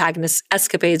the protagonist's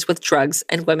escapades with drugs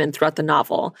and women throughout the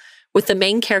novel, with the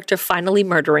main character finally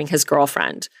murdering his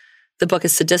girlfriend. The book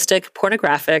is sadistic,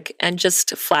 pornographic, and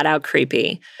just flat out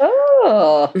creepy.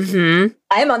 Oh. Mm-hmm.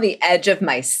 I'm on the edge of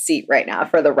my seat right now,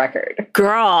 for the record.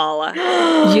 Girl,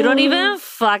 you don't even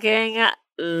fucking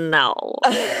know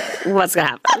what's gonna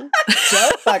happen. I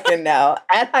don't fucking know.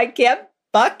 And I can't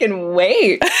fucking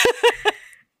wait.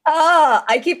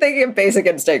 I keep thinking of Basic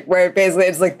Instinct, where basically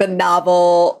it's like the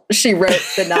novel, she wrote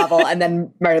the novel and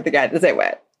then murdered the guy the same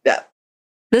way. Yeah.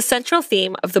 The central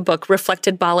theme of the book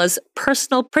reflected Bala's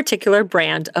personal particular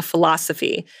brand of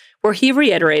philosophy, where he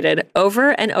reiterated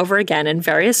over and over again in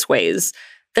various ways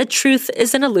that truth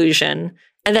is an illusion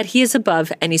and that he is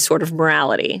above any sort of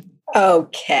morality.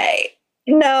 Okay.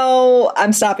 No,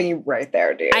 I'm stopping you right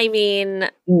there, dude. I mean...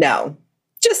 No.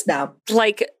 Just no.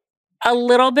 Like... A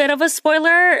little bit of a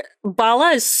spoiler,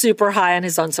 Bala is super high on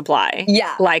his own supply.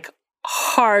 Yeah. Like,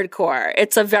 hardcore.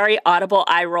 It's a very audible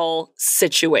eye roll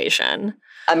situation.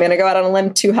 I'm going to go out on a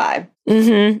limb too high.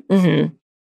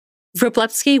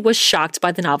 Wroblewski was shocked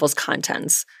by the novel's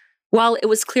contents. While it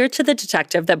was clear to the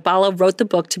detective that Bala wrote the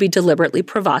book to be deliberately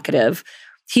provocative,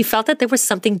 he felt that there was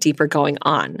something deeper going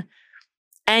on.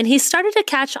 And he started to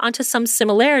catch onto some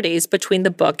similarities between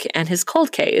the book and his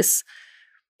cold case.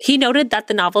 He noted that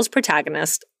the novel's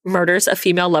protagonist murders a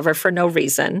female lover for no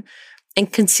reason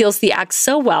and conceals the act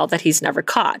so well that he's never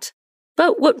caught.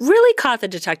 But what really caught the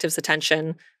detective's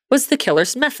attention was the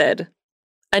killer's method,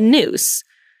 a noose.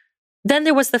 Then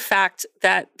there was the fact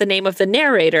that the name of the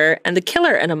narrator and the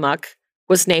killer in Amok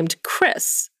was named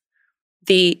Chris,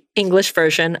 the English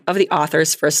version of the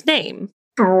author's first name.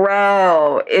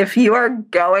 Bro, if you are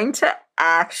going to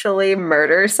actually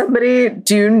murder somebody,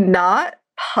 do not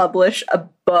publish a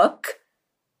book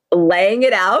laying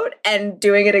it out and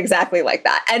doing it exactly like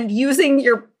that and using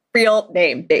your real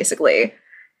name, basically.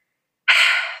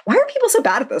 Why are people so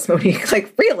bad at this, Monique?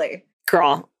 Like, really?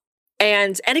 Girl.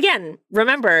 And again,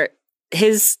 remember,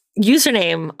 his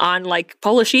username on like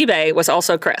Polish eBay was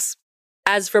also Chris.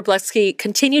 As Wroblewski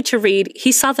continued to read,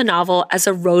 he saw the novel as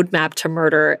a roadmap to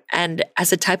murder and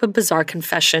as a type of bizarre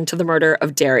confession to the murder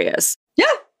of Darius. Yeah,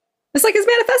 it's like his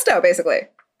manifesto, basically.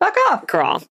 Fuck off.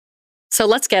 Girl. So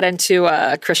let's get into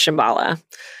Christian Bala.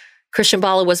 Christian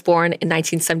Bala was born in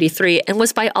 1973 and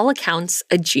was by all accounts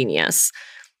a genius.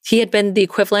 He had been the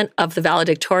equivalent of the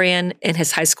valedictorian in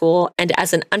his high school, and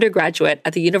as an undergraduate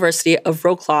at the University of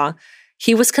Wrocław,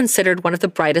 he was considered one of the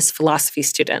brightest philosophy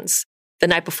students. The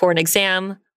night before an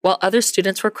exam, while other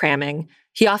students were cramming,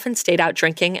 he often stayed out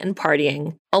drinking and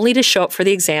partying, only to show up for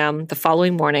the exam the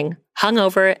following morning,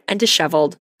 hungover and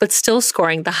disheveled, but still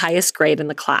scoring the highest grade in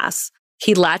the class.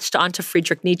 He latched onto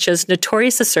Friedrich Nietzsche's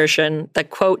notorious assertion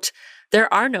that, quote,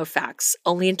 there are no facts,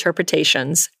 only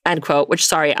interpretations, end quote, which,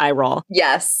 sorry, eye roll.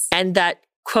 Yes. And that,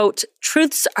 quote,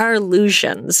 truths are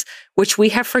illusions, which we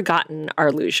have forgotten are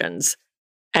illusions,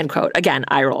 end quote. Again,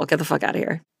 eye roll, get the fuck out of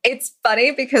here. It's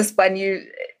funny because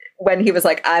when he was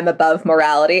like, I'm above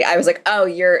morality, I was like, oh,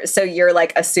 you're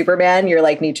like a Superman. You're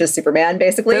like Nietzsche's Superman,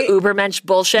 basically. The Ubermensch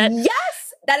bullshit.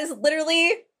 Yes! That is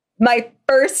literally my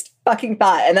first fucking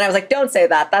thought. And then I was like, don't say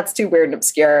that. That's too weird and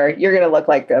obscure. You're going to look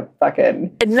like a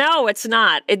fucking... No, it's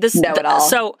not. No at all.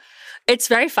 So it's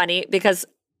very funny because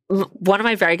one of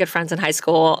my very good friends in high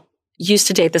school used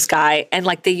to date this guy, and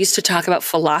like they used to talk about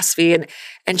philosophy,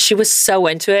 and she was so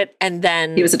into it. And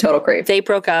then he was a total creep. They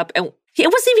broke up, and it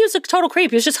wasn't even he was a total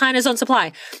creep. He was just high on his own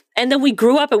supply. And then we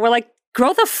grew up, and we're like,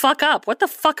 grow the fuck up. What the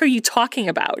fuck are you talking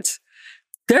about?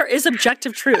 There is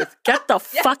objective truth. Get the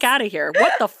fuck out of here.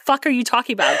 What the fuck are you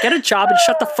talking about? Get a job and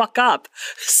shut the fuck up.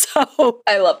 So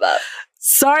I love that.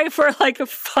 Sorry for like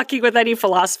fucking with any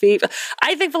philosophy.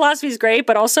 I think philosophy is great,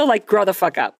 but also like grow the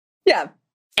fuck up. Yeah.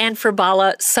 And for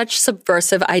Bala, such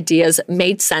subversive ideas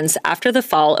made sense after the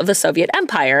fall of the Soviet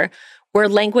Empire, where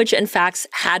language and facts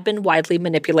had been widely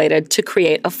manipulated to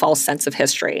create a false sense of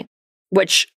history,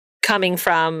 which, coming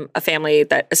from a family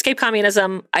that escaped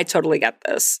communism, I totally get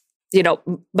this. You know,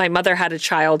 my mother had a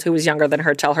child who was younger than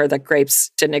her tell her that grapes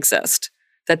didn't exist,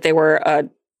 that they were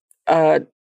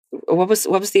what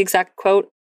was the exact quote?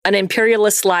 An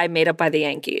imperialist lie made up by the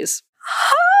Yankees.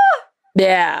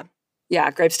 Yeah. Yeah,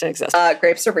 grapes didn't exist.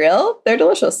 Grapes are real. They're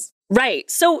delicious.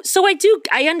 Right. So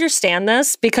I understand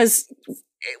this because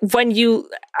when you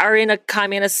are in a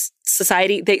communist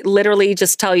society, they literally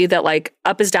just tell you that like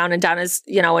up is down and down is,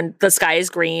 you know, and the sky is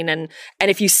green. And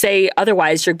if you say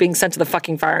otherwise, you're being sent to the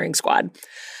fucking firing squad.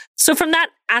 So from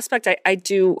that aspect, I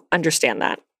do understand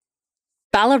that.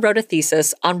 Bala wrote a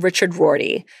thesis on Richard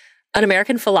Rorty, an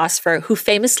American philosopher who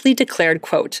famously declared,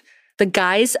 quote, the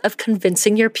guise of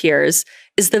convincing your peers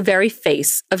is the very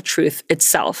face of truth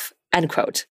itself, end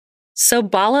quote. So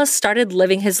Bala started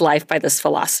living his life by this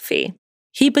philosophy.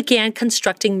 He began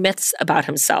constructing myths about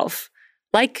himself,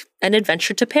 like an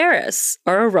adventure to Paris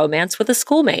or a romance with a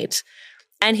schoolmate.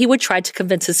 And he would try to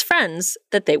convince his friends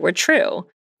that they were true.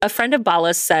 A friend of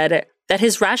Bala's said that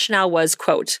his rationale was,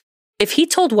 quote, if he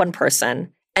told one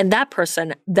person and that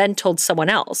person then told someone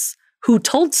else, who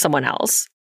told someone else,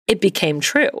 it became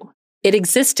true. It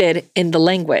existed in the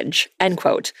language, end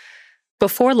quote.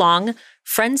 Before long,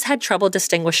 friends had trouble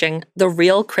distinguishing the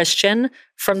real Christian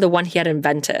from the one he had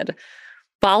invented.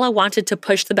 Bala wanted to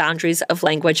push the boundaries of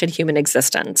language and human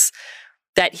existence,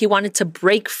 that he wanted to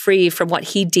break free from what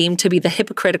he deemed to be the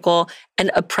hypocritical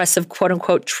and oppressive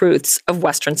quote-unquote truths of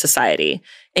Western society,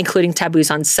 including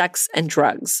taboos on sex and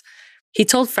drugs. He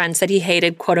told friends that he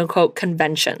hated quote-unquote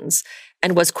conventions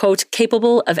and was, quote,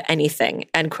 capable of anything,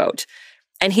 end quote.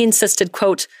 And he insisted,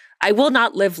 quote, I will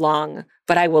not live long,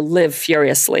 but I will live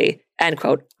furiously, End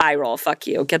quote. Eye roll. Fuck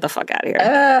you. Get the fuck out of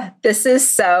here. This is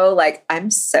so like,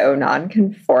 I'm so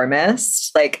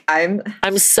nonconformist. Like I'm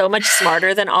so much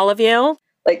smarter than all of you.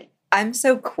 Like I'm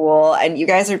so cool and you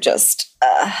guys are just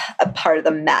a part of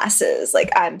the masses.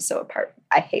 Like I'm so apart.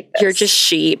 I hate this. You're just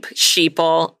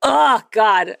sheeple. Oh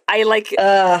God. But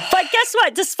guess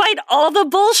what? Despite all the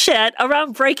bullshit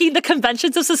around breaking the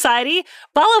conventions of society,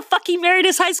 Bala fucking married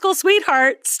his high school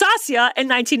sweetheart, Stasia, in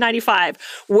 1995.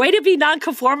 Way to be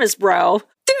nonconformist, bro.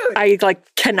 Dude. I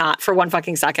cannot for one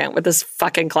fucking second with this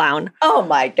fucking clown. Oh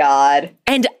my God.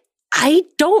 And I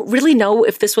don't really know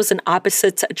if this was an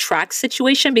opposites attract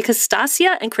situation because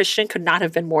Stasia and Christian could not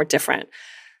have been more different.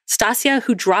 Stasia,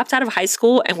 who dropped out of high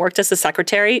school and worked as a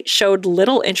secretary, showed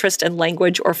little interest in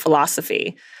language or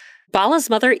philosophy. Bala's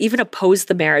mother even opposed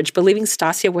the marriage, believing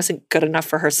Stasia wasn't good enough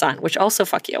for her son, which also,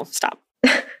 fuck you, stop.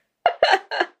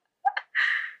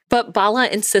 But Bala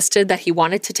insisted that he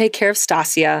wanted to take care of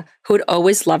Stasia, who had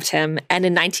always loved him, and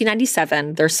in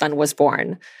 1997, their son was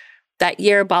born. That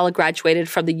year, Bala graduated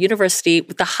from the university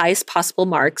with the highest possible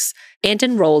marks and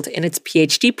enrolled in its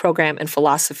PhD program in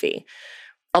philosophy.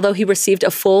 Although he received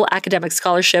a full academic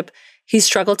scholarship, he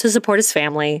struggled to support his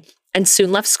family and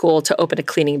soon left school to open a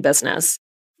cleaning business.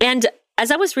 And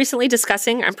as I was recently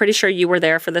discussing, I'm pretty sure you were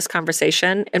there for this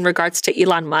conversation in regards to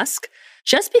Elon Musk,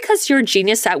 just because you're a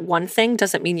genius at one thing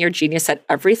doesn't mean you're a genius at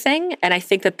everything. And I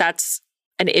think that that's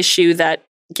an issue that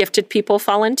gifted people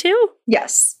fall into.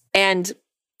 Yes. And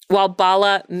while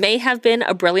Bala may have been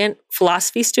a brilliant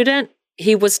philosophy student,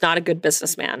 he was not a good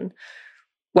businessman.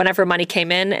 Whenever money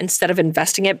came in, instead of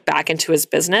investing it back into his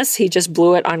business, he just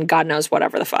blew it on God knows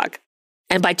whatever the fuck.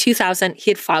 And by 2000,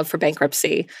 he had filed for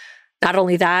bankruptcy. Not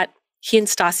only that, he and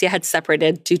Stasia had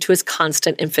separated due to his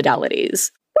constant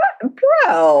infidelities. What?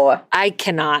 Bro. I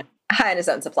cannot. High on his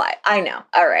own supply. I know.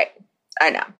 All right. I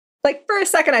know. Like, for a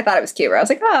second, I thought it was cute. Where I was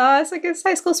like, oh, it's like his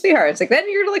high school sweetheart. It's like, then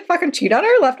you're like fucking cheat on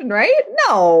her left and right?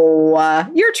 No,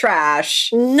 you're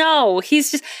trash. No, he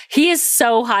is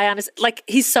so high on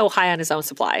he's so high on his own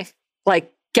supply.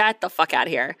 Like, get the fuck out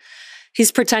of here.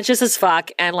 He's pretentious as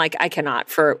fuck. And I cannot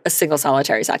for a single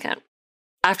solitary second.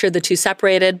 After the two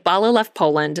separated, Bala left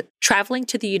Poland, traveling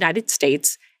to the United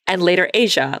States and later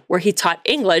Asia, where he taught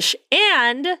English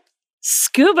and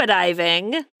scuba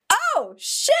diving. Oh,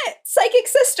 shit. Psychic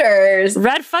sisters.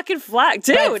 Red fucking flag.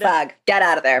 Dude. Red flag. Get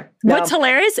out of there. No. What's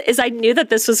hilarious is I knew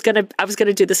that I was going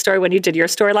to do the story when you did your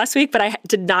story last week, but I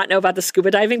did not know about the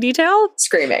scuba diving detail.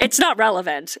 Screaming. It's not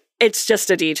relevant. It's just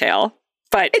a detail.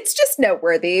 But it's just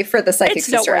noteworthy for the psychic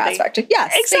sister aspect.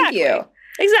 Yes, exactly. Thank you.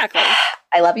 Exactly.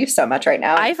 I love you so much right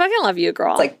now. I fucking love you,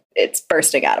 girl. It's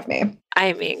bursting out of me.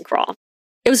 I mean, girl.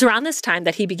 It was around this time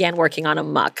that he began working on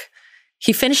Amok.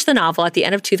 He finished the novel at the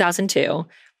end of 2002,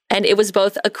 and it was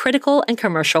both a critical and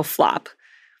commercial flop.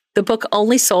 The book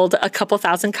only sold a couple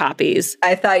thousand copies.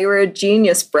 I thought you were a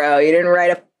genius, bro. You didn't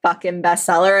write a fucking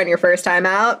bestseller on your first time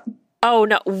out? Oh,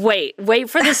 no. Wait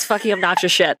for this fucking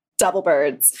obnoxious shit. Double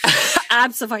birds.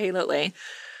 Absolutely.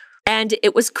 And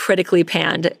it was critically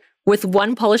panned, with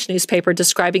one Polish newspaper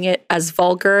describing it as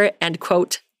vulgar and,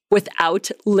 quote, without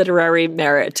literary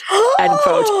merit, end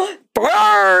quote.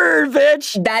 Burn,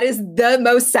 bitch! That is the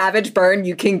most savage burn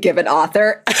you can give an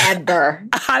author ever.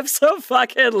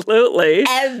 Absolutely.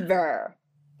 Ever.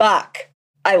 Fuck.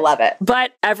 I love it.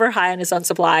 But ever high on his own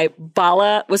supply,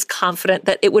 Bala was confident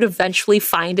that it would eventually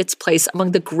find its place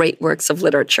among the great works of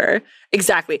literature.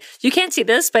 Exactly. You can't see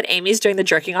this, but Amy's doing the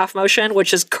jerking off motion,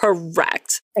 which is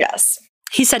correct. Yes.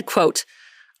 He said, quote,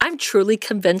 "I'm truly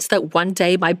convinced that one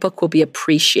day my book will be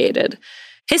appreciated.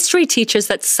 History teaches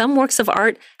that some works of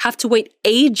art have to wait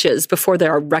ages before they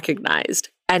are recognized."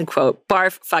 End quote.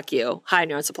 Barf, fuck you. High on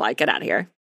your own supply. Get out of here.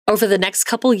 Over the next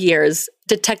couple years,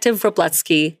 Detective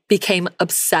Wróblewski became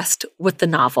obsessed with the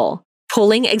novel,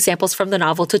 pulling examples from the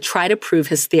novel to try to prove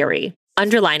his theory,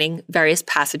 underlining various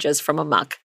passages from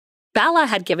Amok. Bala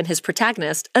had given his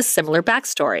protagonist a similar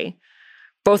backstory.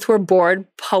 Both were bored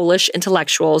Polish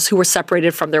intellectuals who were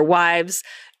separated from their wives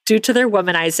due to their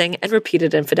womanizing and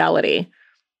repeated infidelity.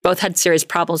 Both had serious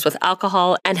problems with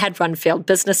alcohol and had run failed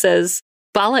businesses.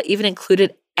 Bala even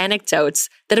included anecdotes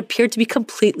that appeared to be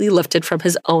completely lifted from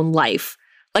his own life,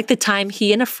 like the time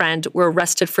he and a friend were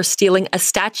arrested for stealing a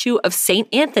statue of St.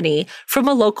 Anthony from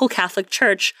a local Catholic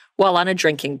church while on a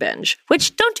drinking binge,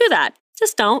 which don't do that.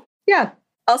 Just don't. Yeah.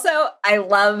 Also, I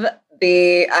love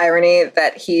the irony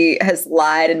that he has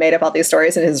lied and made up all these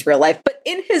stories in his real life, but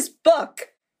in his book,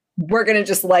 we're going to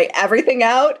just lay everything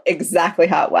out exactly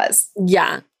how it was.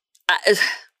 Yeah.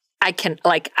 I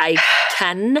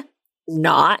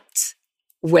cannot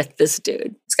with this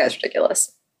dude. This guy's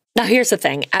ridiculous. Now, here's the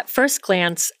thing. At first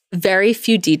glance, very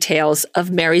few details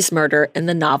of Mary's murder in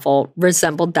the novel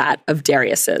resembled that of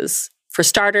Darius's. For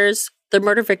starters, the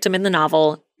murder victim in the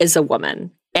novel is a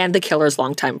woman and the killer's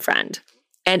longtime friend.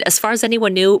 And as far as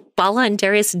anyone knew, Bala and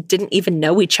Darius didn't even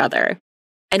know each other.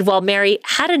 And while Mary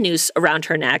had a noose around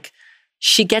her neck,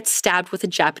 she gets stabbed with a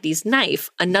Japanese knife,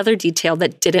 another detail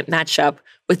that didn't match up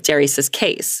with Darius's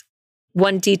case.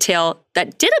 One detail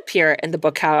that did appear in the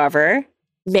book, however,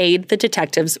 made the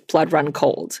detectives' blood run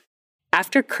cold.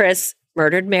 After Chris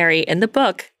murdered Mary in the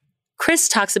book, Chris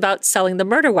talks about selling the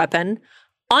murder weapon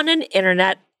on an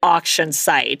internet auction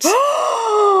site.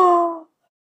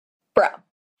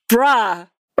 Bruh.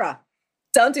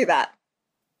 Don't do that.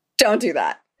 Don't do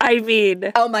that. I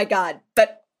mean. Oh my God.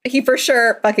 But he for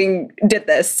sure fucking did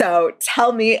this. So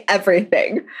tell me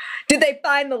everything. Did they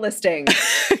find the listing?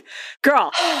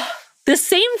 Girl, the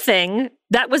same thing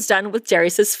that was done with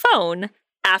Darius's phone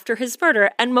after his murder,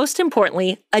 and most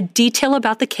importantly, a detail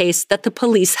about the case that the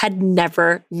police had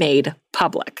never made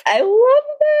public. I love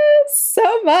this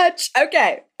so much.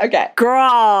 Okay.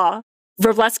 Girl.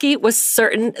 Wroblewski was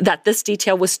certain that this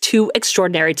detail was too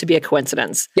extraordinary to be a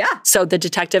coincidence. Yeah. So the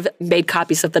detective made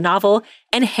copies of the novel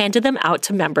and handed them out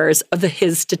to members of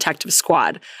his detective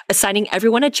squad, assigning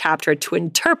everyone a chapter to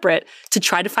interpret to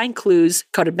try to find clues,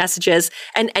 coded messages,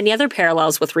 and any other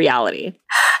parallels with reality.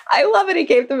 I love it. He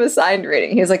gave them a signed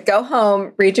reading. He was like, go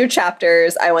home, read your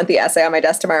chapters. I want the essay on my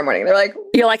desk tomorrow morning. They're like,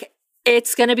 you're like,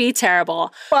 it's going to be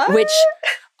terrible. What? Which,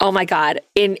 oh my God,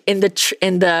 in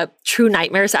the True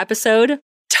Nightmares episode,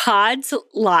 Todd's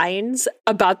lines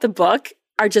about the book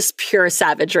are just pure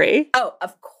savagery. Oh,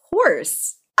 of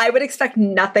course. I would expect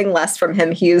nothing less from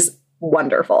him. He's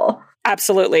wonderful.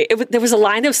 Absolutely. There was a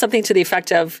line of something to the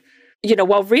effect of,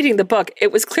 while reading the book,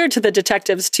 it was clear to the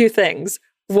detectives two things.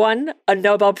 One, a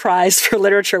Nobel Prize for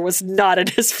literature was not in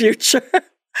his future.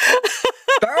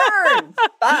 Burn!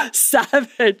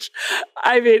 Savage.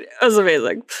 I mean, it was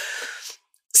amazing.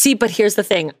 See, but here's the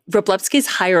thing. Wroblewski's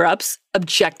higher-ups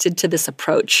objected to this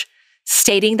approach,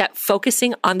 stating that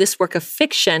focusing on this work of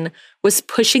fiction was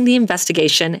pushing the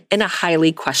investigation in a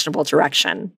highly questionable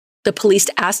direction. The police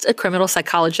asked a criminal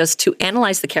psychologist to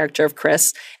analyze the character of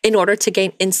Chris in order to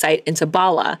gain insight into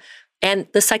Bala, and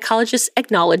the psychologist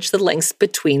acknowledged the links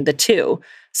between the two,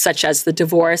 such as the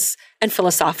divorce and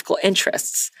philosophical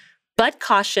interests, but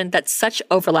cautioned that such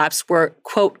overlaps were,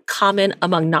 quote, common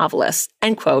among novelists,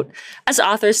 end quote, as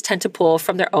authors tend to pull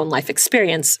from their own life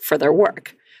experience for their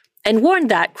work, and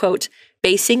warned that, quote,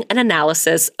 basing an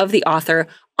analysis of the author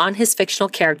on his fictional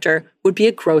character would be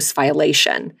a gross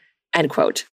violation, end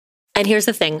quote. And here's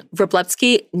the thing,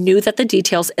 Wroblewski knew that the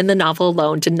details in the novel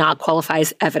alone did not qualify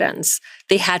as evidence.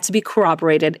 They had to be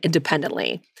corroborated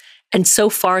independently. And so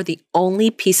far, the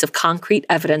only piece of concrete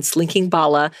evidence linking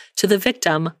Bala to the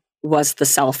victim was the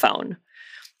cell phone.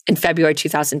 In February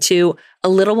 2002, a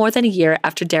little more than a year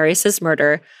after Darius's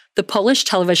murder, the Polish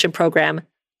television program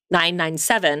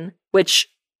 997, which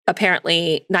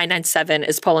apparently 997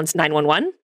 is Poland's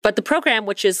 911, but the program,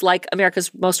 which is like America's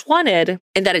Most Wanted,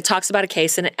 in that it talks about a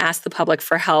case and it asks the public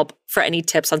for help for any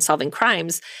tips on solving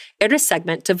crimes, aired a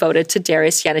segment devoted to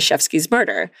Darius Yaniszewski's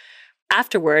murder.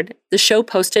 Afterward, the show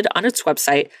posted on its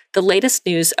website the latest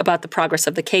news about the progress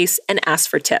of the case and asked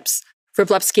for tips.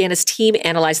 Wroblewski and his team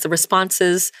analyzed the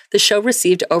responses the show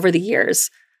received over the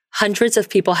years. Hundreds of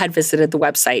people had visited the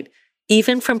website,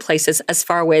 even from places as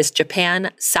far away as Japan,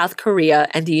 South Korea,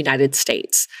 and the United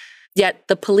States. Yet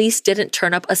the police didn't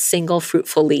turn up a single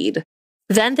fruitful lead.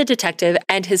 Then the detective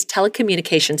and his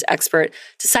telecommunications expert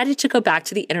decided to go back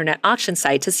to the internet auction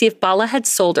site to see if Bala had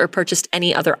sold or purchased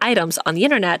any other items on the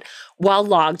internet while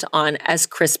logged on as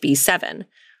Chris B7.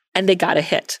 And they got a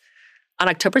hit. On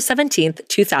October 17th,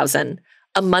 2000,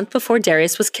 a month before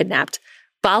Darius was kidnapped,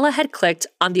 Bala had clicked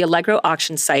on the Allegro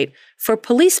auction site for a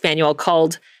police manual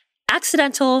called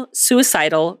Accidental,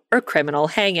 Suicidal, or Criminal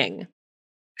Hanging.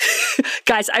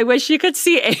 Guys, I wish you could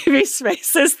see Amy's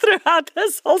faces throughout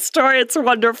this whole story. It's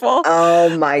wonderful.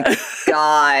 Oh my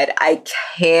God. I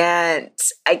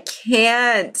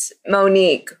can't.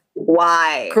 Monique,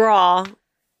 why? Girl.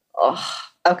 Oh,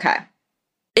 okay.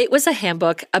 It was a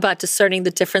handbook about discerning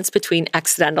the difference between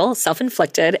accidental,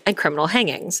 self-inflicted, and criminal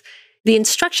hangings. The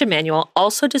instruction manual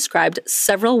also described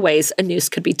several ways a noose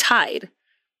could be tied.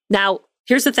 Now,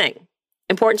 here's the thing.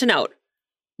 Important to note.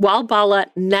 While Bala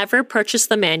never purchased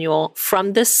the manual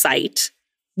from this site,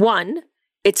 one,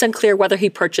 it's unclear whether he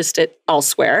purchased it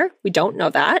elsewhere. We don't know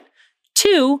that.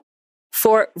 Two,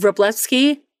 for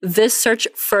Wroblewski, this search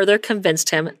further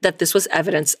convinced him that this was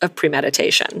evidence of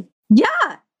premeditation. Yeah.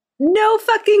 No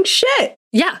fucking shit.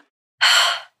 Yeah.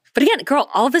 But again, girl,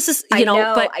 all of this is, I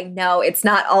know. It's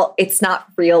not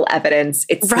real evidence.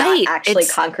 It's not actually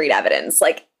concrete evidence.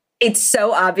 Like, it's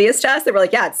so obvious to us that we're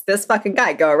like, yeah, it's this fucking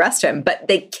guy. Go arrest him. But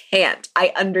they can't.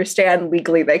 I understand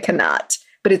legally they cannot.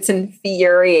 But it's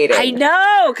infuriating. I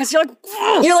know. Because you're like,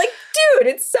 ugh. You're like, dude,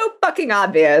 it's so fucking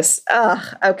obvious.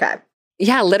 Ugh. Okay.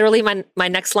 Yeah, literally my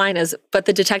next line is, but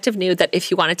the detective knew that if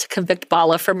he wanted to convict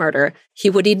Bala for murder,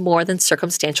 he would need more than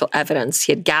circumstantial evidence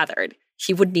he had gathered.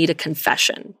 He would need a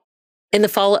confession. In the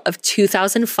fall of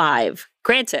 2005,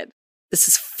 granted, this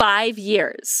is 5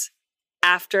 years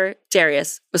after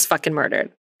Darius was fucking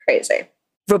murdered. Crazy.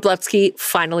 Wroblewski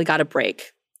finally got a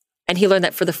break. And he learned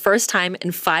that for the first time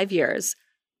in 5 years,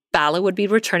 Bala would be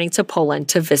returning to Poland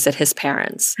to visit his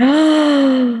parents.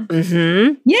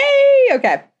 Mm-hmm. Yay!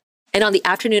 Okay. And on the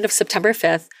afternoon of September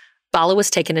 5th, Bala was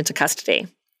taken into custody.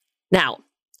 Now,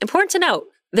 important to note,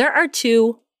 there are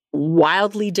two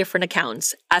wildly different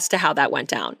accounts as to how that went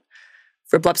down.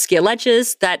 Wroblewski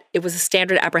alleges that it was a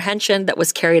standard apprehension that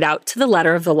was carried out to the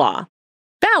letter of the law.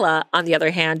 Bala, on the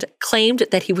other hand, claimed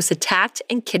that he was attacked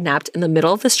and kidnapped in the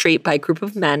middle of the street by a group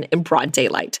of men in broad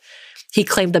daylight. He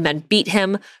claimed the men beat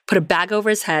him, put a bag over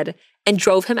his head, and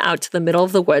drove him out to the middle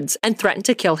of the woods and threatened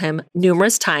to kill him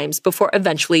numerous times before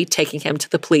eventually taking him to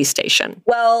the police station.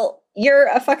 Well, you're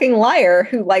a fucking liar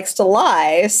who likes to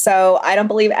lie, so I don't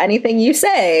believe anything you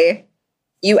say,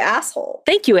 you asshole.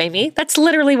 Thank you, Amy. That's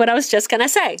literally what I was just going to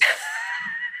say.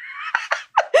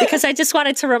 Because I just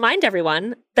wanted to remind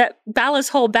everyone that Bala's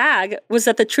whole bag was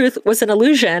that the truth was an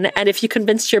illusion, and if you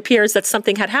convinced your peers that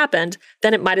something had happened,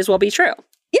 then it might as well be true.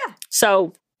 Yeah.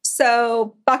 So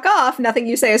fuck off. Nothing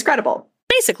you say is credible.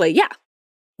 Basically, yeah.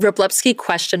 Wroblewski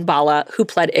questioned Bala, who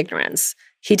pled ignorance.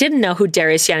 He didn't know who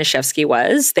Darius Januszewski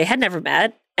was. They had never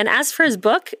met. And as for his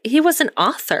book, he was an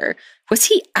author. Was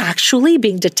he actually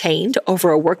being detained over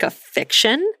a work of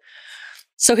fiction?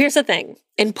 So here's the thing.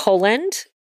 In Poland,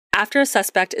 after a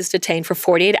suspect is detained for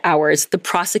 48 hours, the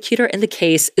prosecutor in the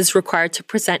case is required to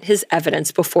present his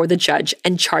evidence before the judge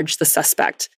and charge the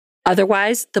suspect.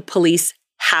 Otherwise, the police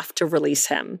have to release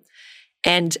him.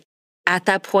 And at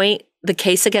that point, the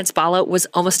case against Bala was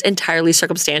almost entirely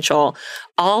circumstantial.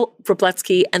 All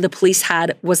Wroblewski and the police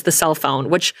had was the cell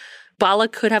phone, which Bala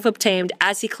could have obtained,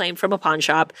 as he claimed, from a pawn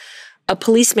shop, a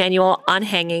police manual on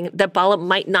hanging that Bala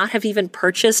might not have even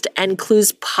purchased, and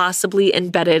clues possibly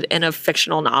embedded in a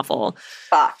fictional novel.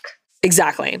 Fuck.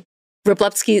 Exactly.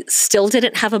 Wroblewski still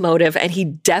didn't have a motive, and he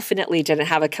definitely didn't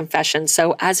have a confession.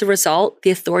 So as a result, the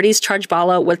authorities charged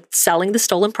Bala with selling the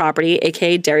stolen property,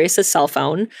 aka Darius's cell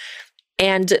phone,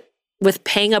 and with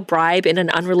paying a bribe in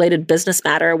an unrelated business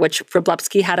matter, which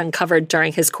Wroblewski had uncovered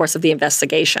during his course of the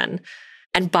investigation.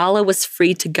 And Bala was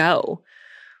free to go.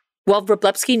 While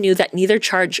Wroblewski knew that neither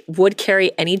charge would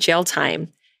carry any jail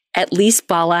time, at least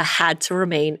Bala had to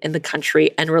remain in the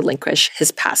country and relinquish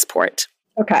his passport.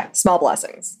 Okay, small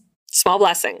blessings. Small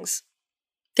blessings.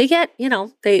 They get,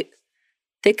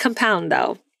 they compound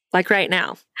though, like right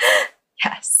now.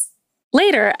 Yes.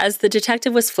 Later, as the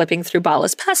detective was flipping through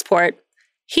Bala's passport,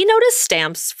 he noticed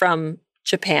stamps from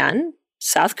Japan,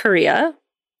 South Korea,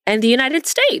 and the United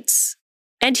States.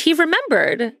 And he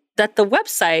remembered that the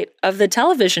website of the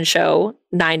television show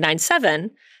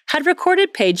 997 had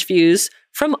recorded page views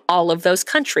from all of those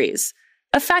countries,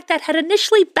 a fact that had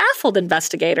initially baffled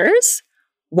investigators.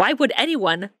 Why would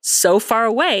anyone so far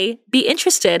away be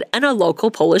interested in a local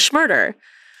Polish murder?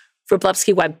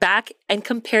 Wroblewski went back and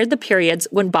compared the periods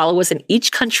when Bala was in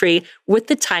each country with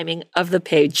the timing of the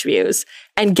page views.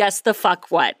 And guess the fuck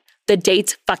what? The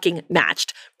dates fucking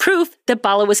matched. Proof that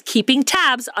Bala was keeping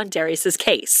tabs on Darius's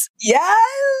case.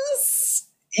 Yes!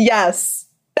 Yes.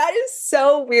 That is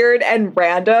so weird and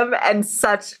random and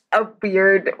such a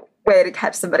weird way to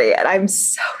catch somebody. And I'm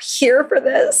so here for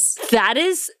this. That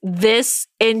is this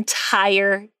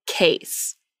entire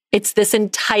case. It's this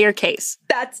entire case.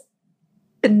 That's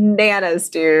bananas,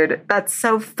 dude. That's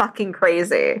so fucking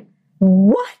crazy.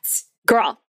 What?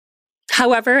 Girl.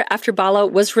 However, after Bala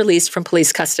was released from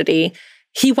police custody,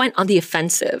 he went on the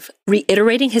offensive,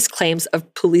 reiterating his claims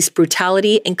of police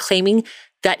brutality and claiming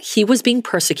that he was being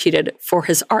persecuted for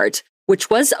his art, which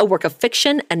was a work of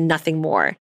fiction and nothing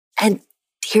more. And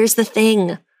here's the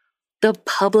thing. The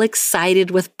public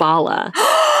sided with Bala.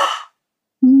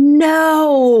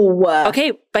 No.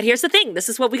 Okay, but here's the thing. This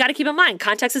is what we got to keep in mind.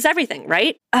 Context is everything,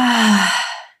 right?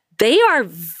 They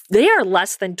are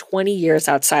less than 20 years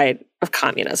outside of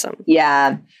communism.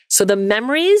 Yeah. So the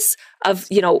memories of,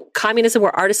 communism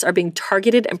where artists are being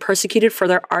targeted and persecuted for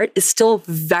their art is still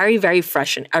very, very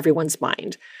fresh in everyone's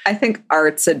mind. I think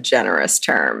art's a generous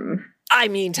term. I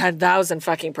mean, 10,000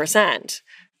 fucking %.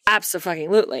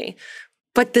 Absolutely.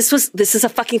 But this is a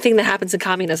fucking thing that happens in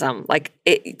communism. Like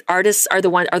artists are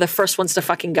the first ones to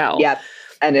fucking go. Yep.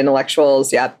 And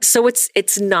intellectuals, yep. So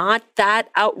it's not that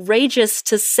outrageous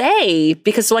to say,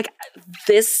 because like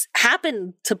this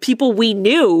happened to people we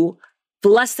knew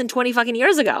less than 20 fucking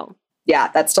years ago. Yeah,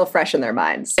 that's still fresh in their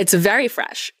minds. It's very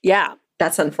fresh. Yeah.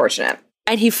 That's unfortunate.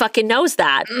 And he fucking knows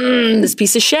that. This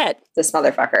piece of shit. This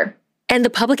motherfucker. And the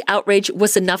public outrage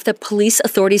was enough that police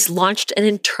authorities launched an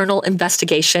internal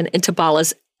investigation into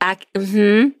Bala's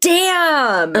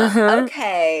Damn.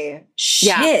 Okay. Shit.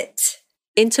 Yeah.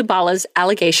 Into Bala's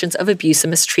allegations of abuse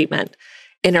and mistreatment.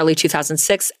 In early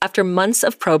 2006, after months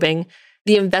of probing,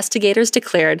 the investigators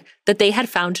declared that they had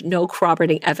found no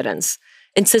corroborating evidence,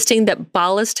 insisting that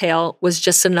Bala's tale was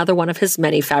just another one of his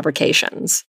many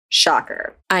fabrications.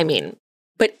 Shocker. I mean,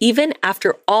 but even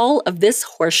after all of this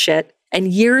horseshit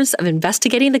and years of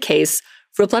investigating the case,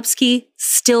 Wroblewski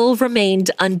still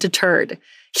remained undeterred.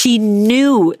 He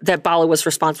knew that Bala was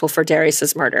responsible for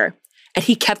Darius's murder, and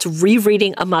he kept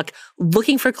rereading amok,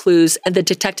 looking for clues, and the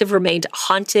detective remained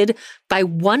haunted by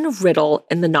one riddle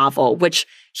in the novel, which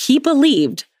he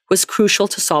believed was crucial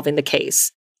to solving the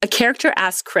case. A character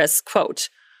asked Chris, quote,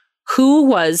 "Who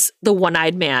was the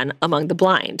one-eyed man among the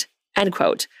blind?" End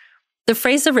quote. The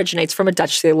phrase originates from a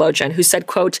Dutch theologian who said,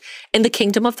 quote, "In the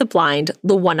kingdom of the blind,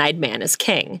 the one-eyed man is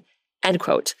king," end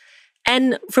quote.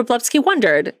 And Wroblewski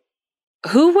wondered,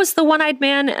 who was the one-eyed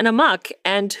man in amok,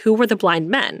 and who were the blind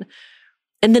men?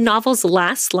 In the novel's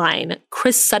last line,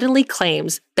 Chris suddenly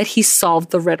claims that he solved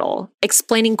the riddle,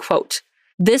 explaining, quote,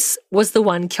 "This was the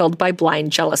one killed by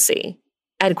blind jealousy,"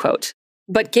 end quote.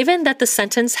 But given that the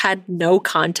sentence had no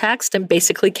context and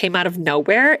basically came out of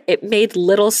nowhere, it made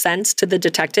little sense to the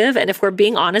detective. And if we're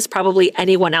being honest, probably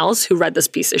anyone else who read this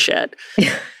piece of shit.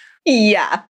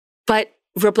 Yeah. But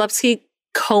Wroblewski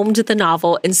combed the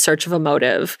novel in search of a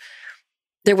motive.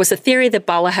 There was a theory that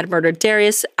Bala had murdered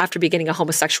Darius after beginning a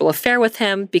homosexual affair with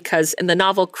him, because in the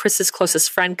novel, Chris's closest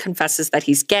friend confesses that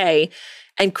he's gay.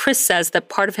 And Chris says that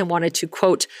part of him wanted to,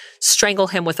 quote, "strangle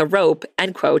him with a rope,"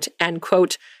 end quote, and,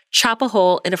 quote, "chop a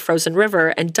hole in a frozen river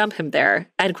and dump him there,"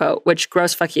 end quote, which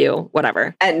gross fuck you,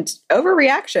 whatever. And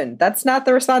overreaction. That's not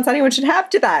the response anyone should have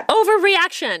to that.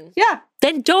 Overreaction. Yeah.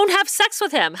 Then don't have sex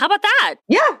with him. How about that?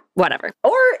 Yeah. Whatever.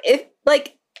 Or if,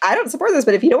 like, I don't support this,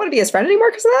 but if you don't want to be his friend anymore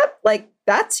because of that, like,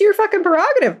 that's your fucking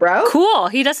prerogative, bro. Cool.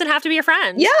 He doesn't have to be your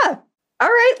friend. Yeah. All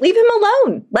right. Leave him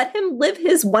alone. Let him live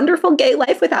his wonderful gay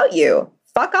life without you.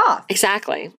 Fuck off.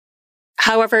 Exactly.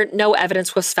 However, no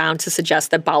evidence was found to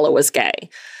suggest that Bala was gay.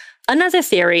 Another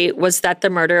theory was that the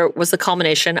murder was the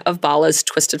culmination of Bala's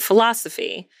twisted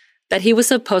philosophy, that he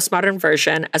was a postmodern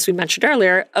version, as we mentioned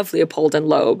earlier, of Leopold and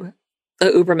Loeb,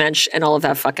 the Ubermensch, and all of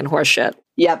that fucking horseshit.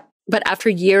 Yep. But after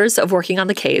years of working on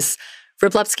the case,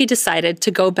 Wroblewski decided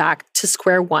to go back to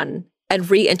square one and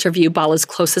re-interview Bala's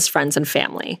closest friends and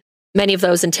family. Many of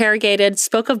those interrogated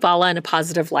spoke of Bala in a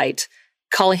positive light,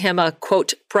 calling him a,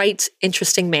 quote, "bright,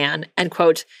 interesting man," end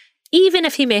quote, even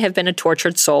if he may have been a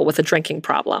tortured soul with a drinking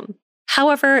problem.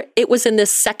 However, it was in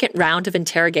this second round of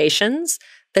interrogations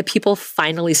that people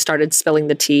finally started spilling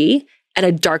the tea, and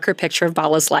a darker picture of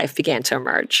Bala's life began to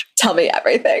emerge. Tell me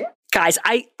everything. Guys,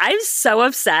 I'm so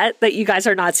upset that you guys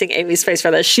are not seeing Amy's face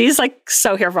for this. She's like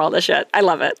so here for all this shit. I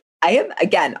love it. I am,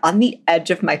 again, on the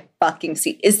edge of my fucking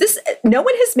seat. Is this, no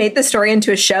one has made this story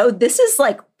into a show. This is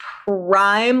like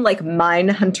prime, like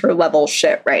Mindhunter level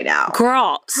shit right now.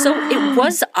 Girl, so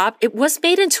it was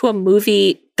made into a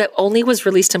movie that only was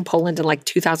released in Poland in like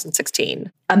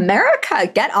 2016. America,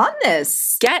 get on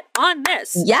this. Get on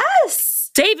this.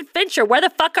 Yes. David Fincher, where the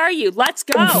fuck are you? Let's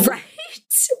go. Right.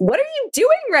 What are you doing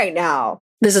right now?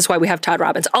 This is why we have Todd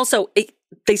Robbins. Also,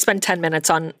 they spend 10 minutes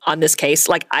on this case.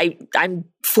 Like I'm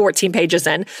 14 pages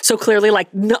in. So clearly like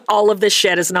all of this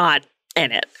shit is not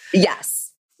in it.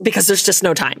 Yes. Because there's just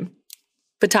no time.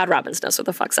 But Todd Robbins knows what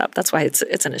the fuck's up. That's why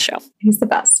it's in his show. He's the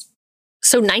best.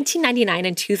 So 1999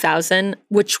 and 2000,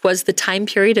 which was the time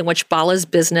period in which Bala's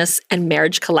business and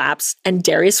marriage collapsed and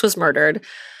Darius was murdered,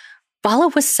 Bala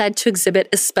was said to exhibit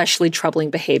especially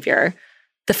troubling behavior.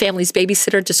 The family's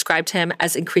babysitter described him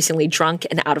as increasingly drunk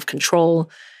and out of control.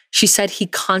 She said he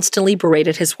constantly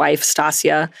berated his wife,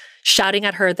 Stasia, shouting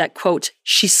at her that, quote,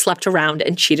 she slept around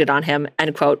and cheated on him,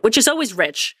 end quote, which is always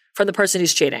rich from the person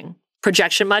who's cheating.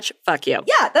 Projection much? Fuck you.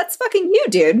 Yeah, that's fucking you,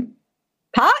 dude.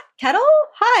 Pot? Kettle?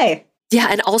 Hi. Yeah,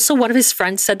 and also one of his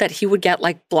friends said that he would get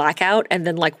like blackout and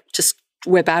then like just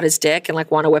whip out his dick and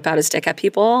like want to whip out his dick at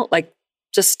people. Like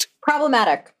just...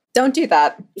 Problematic. Don't do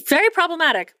that. Very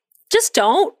problematic. Just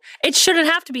don't. It shouldn't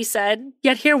have to be said,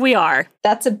 yet here we are.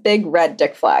 That's a big red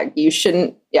dick flag. You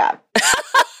shouldn't, yeah.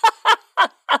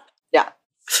 Yeah.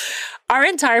 Our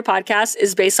entire podcast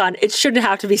is based on it shouldn't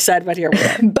have to be said, but here we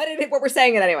are. But we're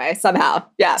saying it anyway, somehow.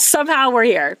 Yeah. Somehow we're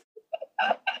here.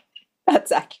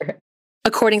 That's accurate.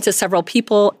 According to several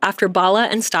people, after Bala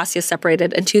and Stasia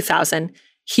separated in 2000,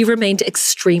 he remained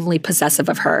extremely possessive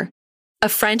of her. A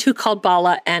friend who called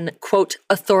Bala an, quote,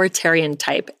 authoritarian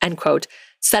type, end quote,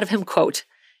 said of him, quote,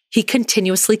 he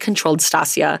continuously controlled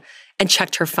Stasia and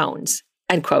checked her phones,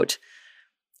 end quote.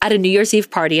 At a New Year's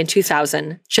Eve party in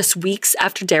 2000, just weeks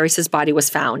after Darius's body was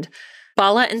found,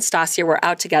 Bala and Stasia were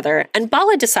out together, and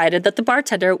Bala decided that the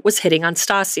bartender was hitting on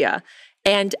Stasia,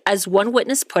 and as one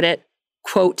witness put it,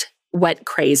 quote, went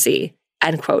crazy,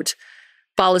 end quote.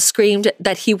 Bala screamed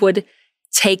that he would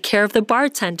take care of the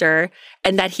bartender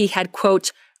and that he had,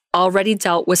 quote, already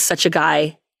dealt with such a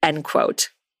guy, end quote.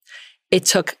 It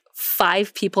took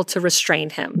 5 people to restrain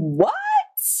him. What?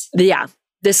 Yeah.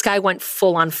 This guy went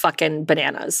full on fucking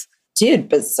bananas. Dude,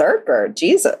 berserker,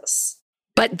 Jesus.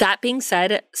 But that being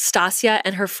said, Stasia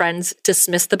and her friends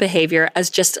dismissed the behavior as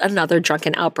just another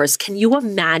drunken outburst. Can you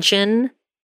imagine?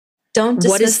 Don't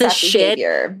dismiss what is this shit?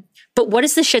 Behavior. But what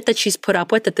is the shit that she's put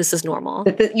up with that this is normal?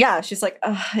 Yeah, she's like,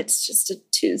 oh, it's just a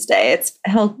Tuesday.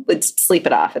 He'll sleep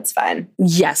it off. It's fine.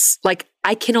 Yes. Like,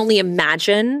 I can only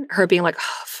imagine her being like,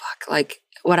 oh, fuck, like,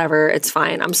 whatever, it's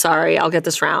fine. I'm sorry. I'll get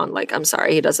this round. Like, I'm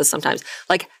sorry. He does this sometimes.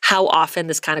 Like, how often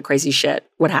this kind of crazy shit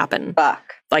would happen?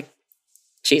 Fuck. Like,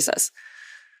 Jesus.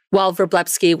 While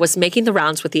Wroblewski was making the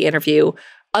rounds with the interview,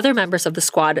 other members of the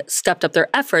squad stepped up their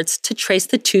efforts to trace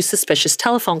the 2 suspicious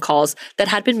telephone calls that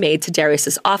had been made to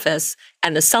Darius's office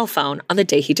and the cell phone on the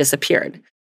day he disappeared.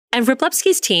 And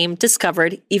Wroblewski's team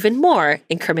discovered even more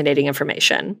incriminating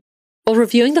information. While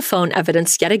reviewing the phone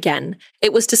evidence yet again,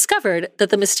 it was discovered that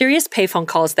the mysterious payphone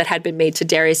calls that had been made to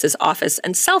Darius's office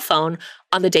and cell phone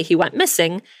on the day he went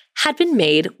missing had been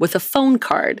made with a phone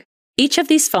card. Each of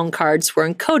these phone cards were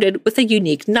encoded with a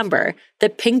unique number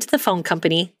that pinged the phone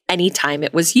company anytime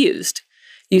it was used.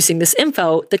 Using this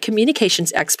info, the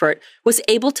communications expert was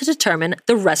able to determine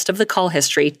the rest of the call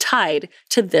history tied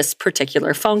to this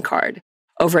particular phone card.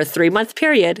 Over a 3-month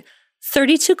period,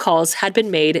 32 calls had been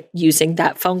made using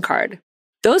that phone card.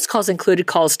 Those calls included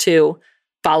calls to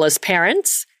Bala's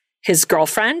parents, his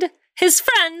girlfriend, his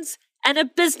friends, and a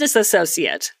business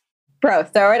associate. Bro,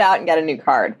 throw it out and get a new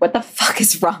card. What the fuck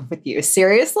is wrong with you?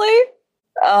 Seriously?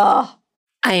 Oh.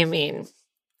 I mean,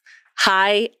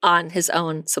 high on his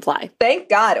own supply. Thank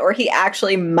God. Or he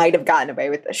actually might have gotten away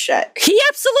with this shit. He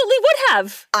absolutely would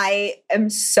have. I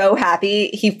am so happy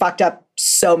he fucked up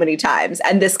so many times.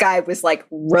 And this guy was like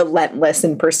relentless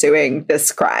in pursuing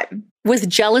this crime. With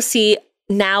jealousy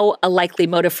now a likely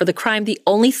motive for the crime, the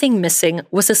only thing missing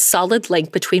was a solid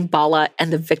link between Bala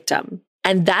and the victim.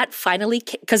 And that finally,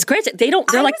 because granted, they're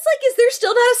like, is there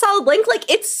still not a solid link? Like,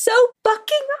 it's so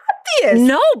fucking obvious.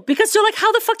 No, because they're like,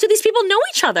 how the fuck do these people know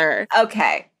each other?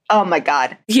 Okay. Oh my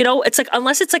God. You know, it's like,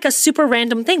 unless it's like a super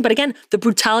random thing. But again, the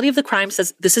brutality of the crime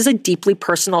says this is a deeply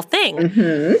personal thing.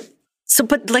 Mm-hmm. So,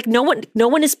 but like no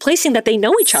one is placing that they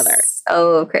know each other.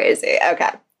 Oh, crazy. Okay.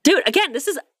 Dude, again, this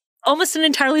is almost an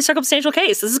entirely circumstantial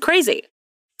case. This is crazy.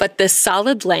 But this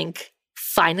solid link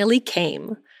finally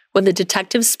came when the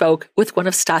detective spoke with one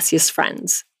of Stasia's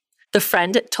friends. The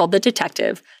friend told the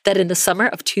detective that in the summer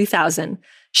of 2000,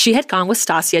 she had gone with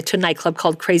Stasia to a nightclub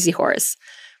called Crazy Horse.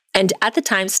 And at the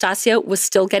time, Stasia was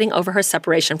still getting over her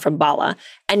separation from Bala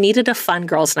and needed a fun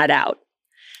girls' night out.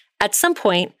 At some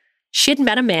point, she had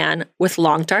met a man with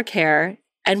long dark hair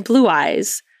and blue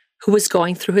eyes who was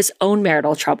going through his own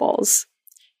marital troubles.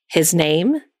 His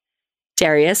name?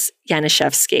 Darius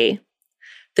Yaniszewski.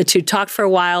 The two talked for a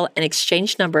while and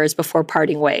exchanged numbers before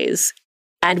parting ways.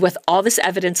 And with all this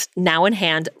evidence now in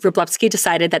hand, Wroblewski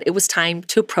decided that it was time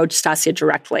to approach Stasia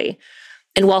directly.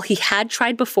 And while he had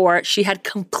tried before, she had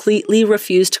completely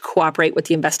refused to cooperate with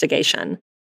the investigation.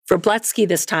 Wroblewski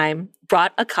this time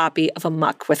brought a copy of a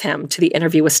muck with him to the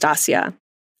interview with Stasia.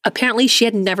 Apparently, she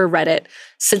had never read it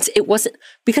since it wasn't,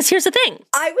 because here's the thing.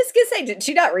 I was going to say, did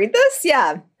she not read this?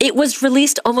 Yeah. It was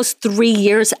released almost 3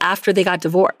 years after they got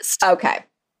divorced. Okay.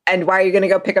 And why are you going to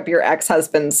go pick up your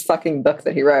ex-husband's fucking book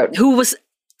that he wrote? Who was,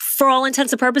 for all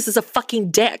intents and purposes, a fucking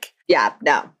dick. Yeah,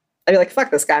 no. I'd be like, fuck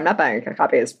this guy. I'm not buying a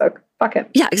copy of his book. Fuck him.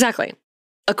 Yeah, exactly.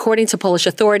 According to Polish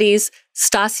authorities,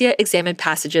 Stasia examined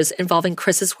passages involving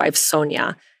Chris's wife,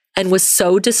 Sonia, and was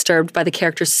so disturbed by the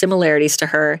character's similarities to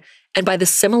her and by the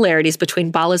similarities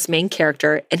between Bala's main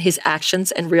character and his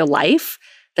actions in real life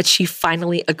that she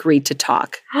finally agreed to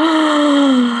talk.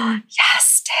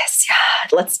 Yes,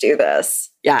 Stasia. Let's do this.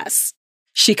 Yes.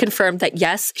 She confirmed that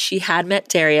yes, she had met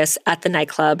Darius at the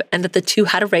nightclub and that the two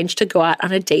had arranged to go out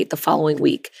on a date the following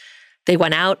week. They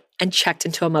went out and checked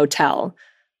into a motel.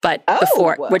 But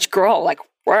before, which girl, like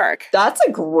work. That's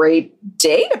a great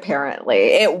date, apparently.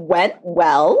 It went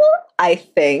well, I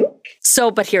think.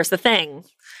 So, but here's the thing.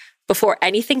 Before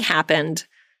anything happened,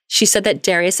 she said that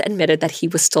Darius admitted that he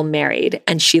was still married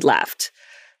and she left.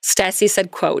 Stassia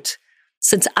said, quote,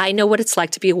 "Since I know what it's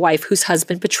like to be a wife whose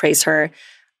husband betrays her,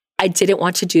 I didn't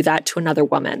want to do that to another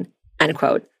woman," end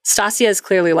quote. Stassia is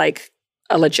clearly like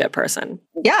a legit person.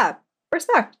 Yeah,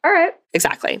 respect. All right.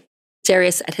 Exactly.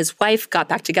 Darius and his wife got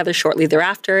back together shortly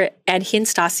thereafter, and he and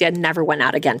Stassia never went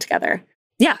out again together.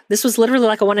 Yeah, this was literally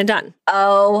like a one and done.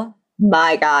 Oh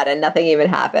my God. And nothing even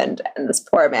happened. And this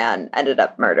poor man ended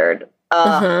up murdered.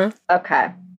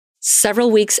 Okay.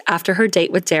 Several weeks after her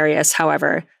date with Darius,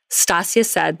 however, Stassia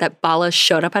said that Bala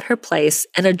showed up at her place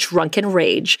in a drunken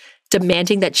rage,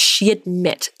 demanding that she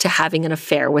admit to having an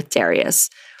affair with Darius.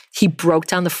 He broke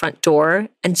down the front door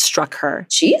and struck her.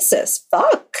 Jesus,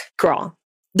 fuck. Girl,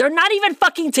 they're not even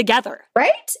fucking together.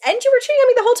 Right? And you were cheating on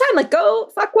me the whole time. Like,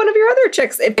 go fuck one of your other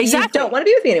chicks if you don't want to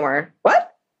be with me anymore.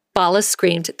 What? Bala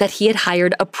screamed that he had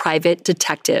hired a private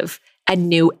detective and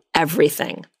knew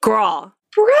everything. Girl.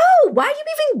 Bro, why do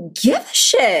you even give a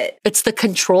shit? It's the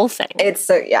control thing. It's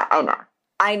so, yeah, oh no.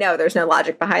 I know there's no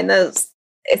logic behind this.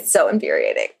 It's so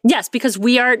infuriating. Yes, because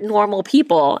we are normal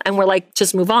people and we're like,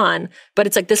 just move on. But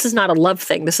it's like, this is not a love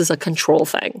thing. This is a control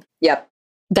thing. Yep.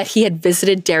 That he had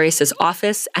visited Darius's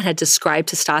office and had described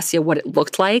to Stassia what it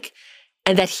looked like,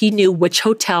 and that he knew which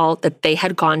hotel that they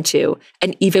had gone to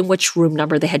and even which room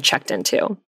number they had checked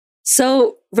into.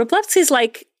 So Wroblewski's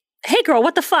like, "Hey girl,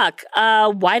 what the fuck?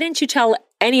 Why didn't you tell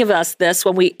any of us this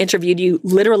when we interviewed you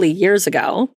literally years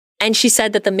ago?" And she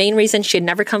said that the main reason she had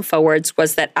never come forwards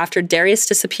was that after Darius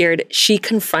disappeared, she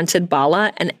confronted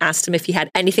Bala and asked him if he had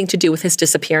anything to do with his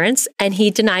disappearance, and he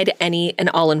denied any and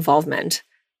all involvement.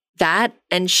 That,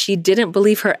 and she didn't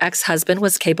believe her ex-husband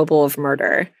was capable of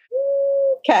murder.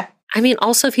 Okay. I mean,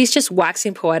 also, if he's just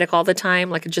waxing poetic all the time,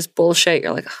 like just bullshit,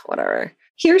 you're like, oh, whatever.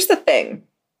 Here's the thing.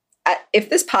 If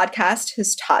this podcast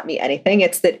has taught me anything,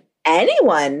 it's that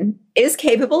anyone is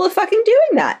capable of fucking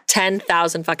doing that.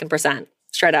 10,000 fucking %.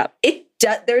 Straight up.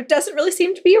 There doesn't really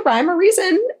seem to be a rhyme or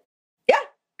reason. Yeah,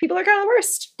 people are kind of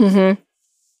the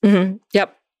worst.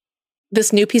 Yep.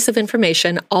 This new piece of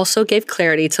information also gave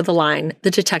clarity to the line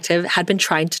the detective had been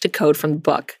trying to decode from the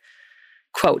book.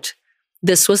 Quote,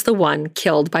 "This was the one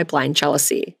killed by blind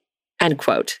jealousy." End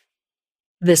quote.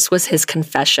 This was his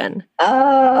confession.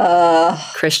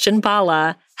 Christian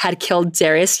Bala had killed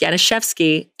Darius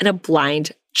Yaniszewski in a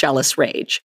blind, jealous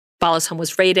rage. Bala's home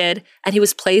was raided, and he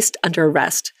was placed under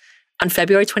arrest. On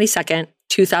February 22nd,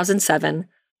 2007,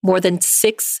 more than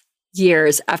 6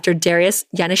 years after Darius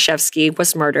Yaniszewski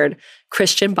was murdered,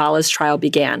 Christian Bala's trial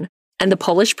began, and the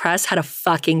Polish press had a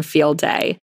fucking field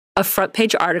day. A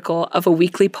front-page article of a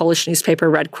weekly Polish newspaper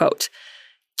read, quote,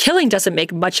 "Killing doesn't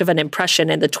make much of an impression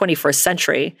in the 21st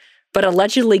century, but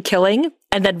allegedly killing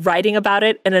and then writing about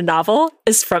it in a novel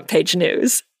is front-page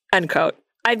news," end quote.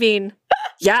 I mean,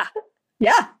 yeah.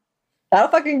 Yeah, that'll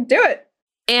fucking do it.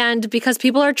 And because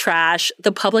people are trash,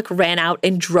 the public ran out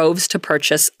in droves to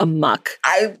purchase Amok.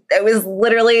 It was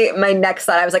literally my next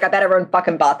thought. I was like, I bet everyone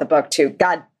fucking bought the book too.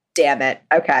 God damn it.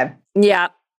 Okay. Yeah.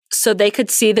 So they could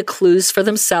see the clues for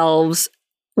themselves,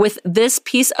 with this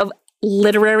piece of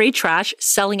literary trash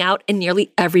selling out in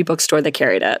nearly every bookstore that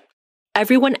carried it.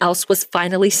 Everyone else was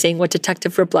finally seeing what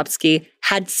Detective Wroblewski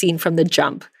had seen from the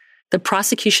jump. The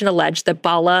prosecution alleged that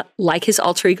Bala, like his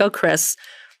alter ego Chris,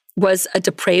 was a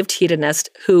depraved hedonist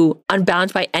who,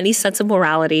 unbound by any sense of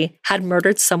morality, had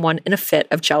murdered someone in a fit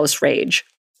of jealous rage.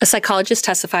 A psychologist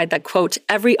testified that, quote,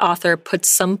 "Every author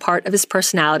puts some part of his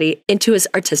personality into his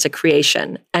artistic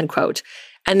creation," end quote,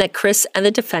 and that Chris and the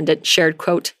defendant shared,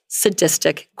 quote,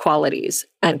 "sadistic qualities,"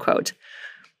 end quote.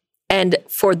 And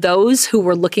for those who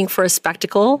were looking for a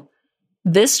spectacle,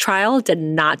 this trial did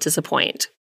not disappoint.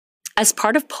 As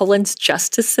part of Poland's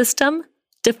justice system,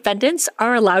 defendants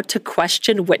are allowed to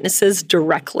question witnesses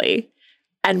directly.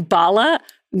 And Bala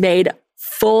made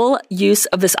full use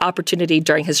of this opportunity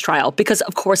during his trial because,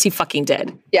 of course, he fucking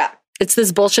did. Yeah. It's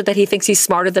this bullshit that he thinks he's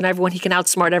smarter than everyone. He can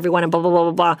outsmart everyone and blah, blah,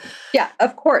 blah, blah, blah. Yeah,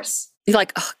 of course. He's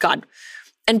like, oh, God.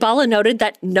 And Bala noted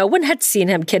that no one had seen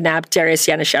him kidnap Darius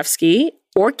Yaniszewski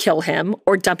or kill him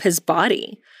or dump his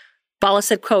body. Bala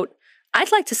said, quote,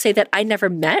 "I'd like to say that I never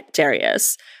met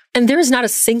Darius, and there is not a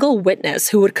single witness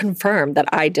who would confirm that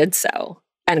I did so,"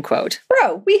 end quote.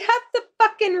 Bro, we have the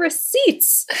fucking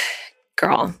receipts.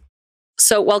 Girl.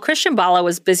 So while Christian Bala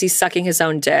was busy sucking his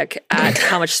own dick at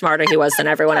how much smarter he was than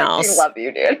everyone else. I love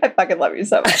you, dude. I fucking love you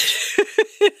so much.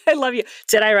 I love you.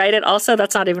 Did I write it also?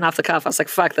 That's not even off the cuff. I was like,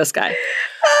 fuck this guy.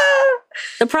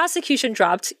 The prosecution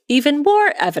dropped even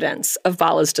more evidence of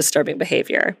Bala's disturbing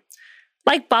behavior,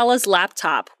 like Bala's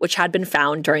laptop, which had been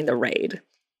found during the raid,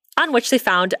 on which they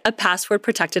found a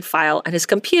password-protected file on his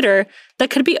computer that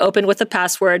could be opened with a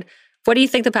password. What do you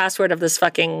think the password of this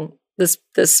fucking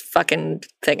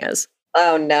thing is?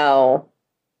 Oh no.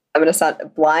 I'm going to sound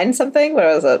blind something? What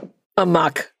was it?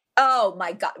 Amok. Oh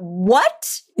my God.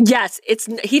 What? Yes,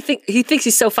 he thinks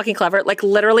he's so fucking clever. Like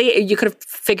literally, you could have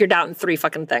figured out in 3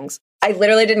 fucking things. I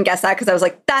literally didn't guess that because I was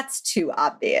like, that's too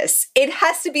obvious. It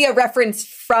has to be a reference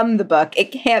from the book.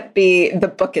 It can't be the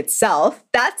book itself.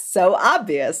 That's so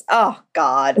obvious. Oh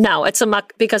God. No, it's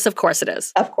Amok because of course it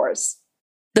is. Of course.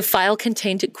 The file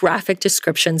contained graphic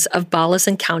descriptions of Bala's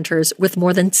encounters with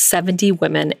more than 70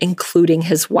 women, including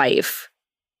his wife,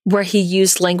 where he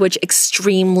used language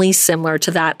extremely similar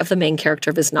to that of the main character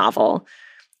of his novel.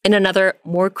 In another,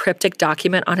 more cryptic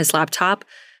document on his laptop,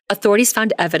 authorities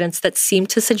found evidence that seemed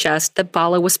to suggest that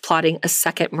Bala was plotting a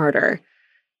second murder,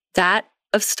 that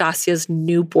of Stasia's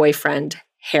new boyfriend,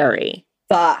 Harry.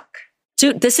 Fuck.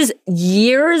 Dude, this is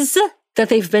years that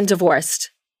they've been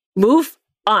divorced. Move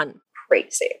on.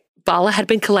 Crazy. Bala had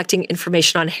been collecting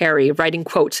information on Harry, writing,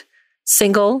 quote,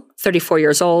 single, 34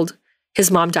 years old. His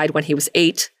mom died when he was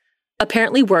 8.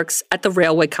 Apparently works at the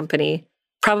railway company,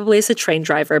 probably as a train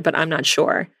driver, but I'm not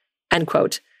sure, end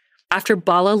quote. After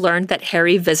Bala learned that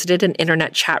Harry visited an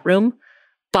internet chat room,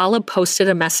 Bala posted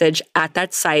a message at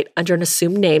that site under an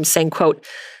assumed name saying, quote,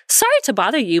 sorry to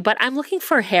bother you, but I'm looking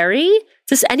for Harry.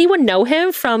 Does anyone know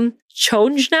him from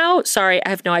Chongnao? Sorry, I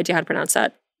have no idea how to pronounce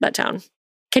that town.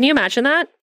 Can you imagine that?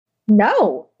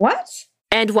 No. What?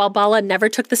 And while Bala never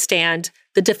took the stand,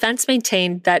 the defense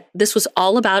maintained that this was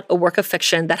all about a work of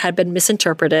fiction that had been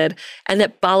misinterpreted and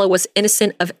that Bala was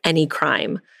innocent of any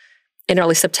crime. In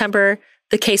early September,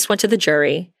 the case went to the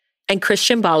jury, and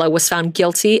Christian Bala was found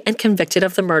guilty and convicted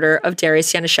of the murder of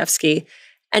Dariusz Janiszewski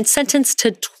and sentenced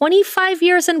to 25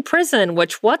 years in prison,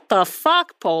 which, what the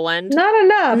fuck, Poland? Not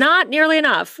enough. Not nearly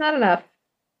enough. Not enough.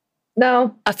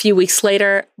 No. A few weeks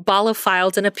later, Bala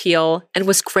filed an appeal and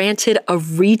was granted a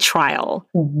retrial.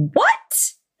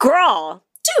 What? Girl!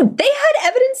 Dude, they had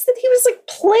evidence that he was like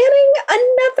planning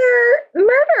another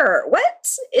murder. What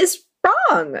is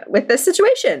wrong with this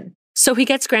situation? So he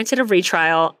gets granted a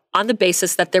retrial on the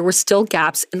basis that there were still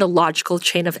gaps in the logical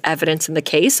chain of evidence in the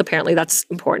case. Apparently that's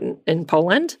important in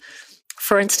Poland.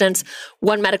 For instance,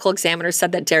 one medical examiner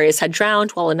said that Dariusz had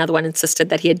drowned, while another one insisted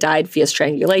that he had died via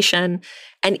strangulation.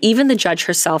 And even the judge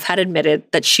herself had admitted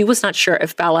that she was not sure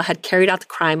if Bala had carried out the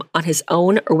crime on his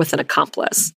own or with an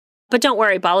accomplice. But don't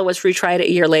worry, Bala was retried a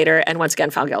year later and once again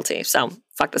found guilty. So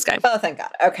fuck this guy. Oh, thank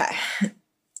God. Okay. I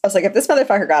was like, if this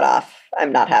motherfucker got off,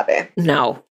 I'm not happy.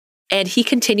 No. And he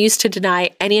continues to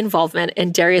deny any involvement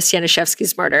in Dariusz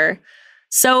Janiszewski's murder.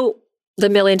 So the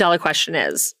 $1 million question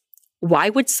is, why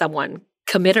would someone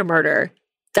commit a murder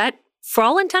that, for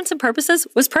all intents and purposes,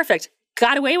 was perfect,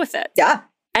 got away with it? Yeah.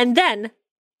 And then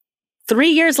 3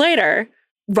 years later,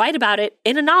 write about it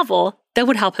in a novel that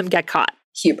would help him get caught.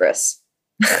 Hubris.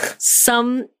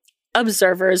 Some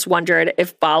observers wondered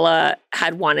if Bala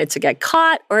had wanted to get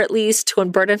caught, or at least to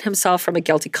unburden himself from a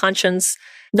guilty conscience,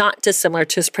 not dissimilar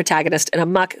to his protagonist in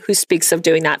Amok, who speaks of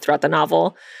doing that throughout the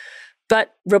novel.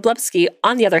 But Wróblewski,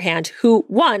 on the other hand, who,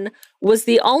 one, was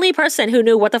the only person who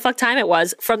knew what the fuck time it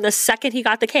was from the second he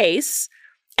got the case,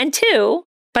 and two,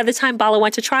 by the time Bala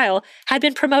went to trial, had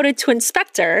been promoted to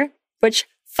inspector, which,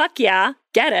 fuck yeah,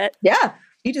 get it. Yeah,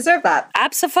 you deserve that.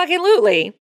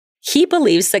 Abso-fucking-lutely. He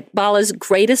believes that Bala's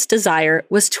greatest desire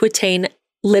was to attain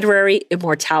literary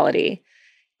immortality,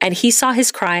 and he saw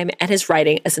his crime and his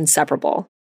writing as inseparable.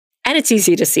 And it's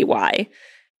easy to see why.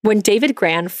 When David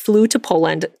Grann flew to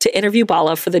Poland to interview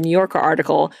Bala for the New Yorker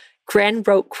article, Grann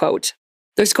wrote, quote,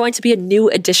 "There's going to be a new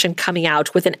edition coming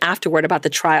out with an afterword about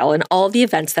the trial and all the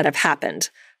events that have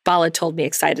happened," Bala told me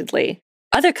excitedly.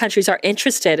 Other countries are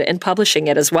interested in publishing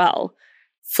it as well.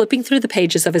 Flipping through the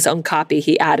pages of his own copy,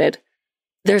 he added,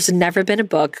 "There's never been a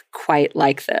book quite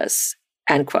like this,"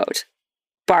 end quote.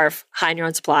 Barf, high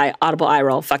neuron supply, audible eye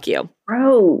roll, fuck you.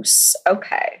 Gross.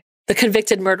 Okay. The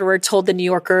convicted murderer told the New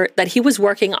Yorker that he was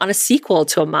working on a sequel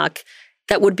to Amok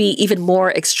that would be even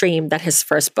more extreme than his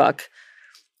first book.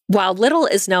 While little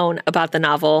is known about the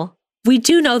novel, we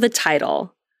do know the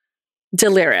title,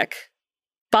 Deliric.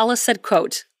 Bala said,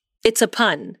 quote, "It's a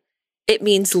pun. It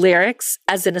means lyrics,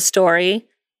 as in a story,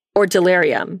 or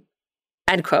delirium,"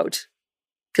 end quote.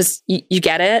 Because you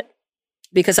get it?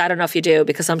 Because I don't know if you do,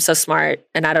 because I'm so smart,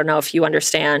 and I don't know if you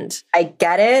understand. I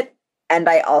get it, and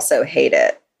I also hate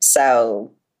it.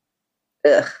 So,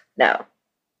 no.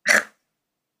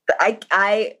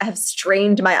 I have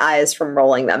strained my eyes from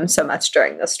rolling them so much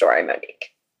during this story, Monique.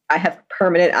 I have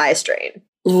permanent eye strain.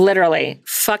 Literally,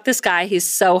 fuck this guy. He's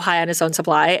so high on his own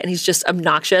supply and he's just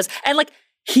obnoxious. And like,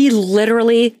 he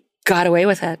literally got away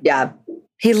with it. Yeah.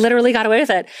 He literally got away with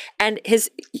it. And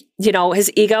his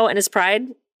ego and his pride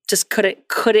just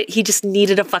couldn't, he just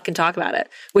needed to fucking talk about it,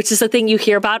 which is the thing you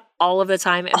hear about all of the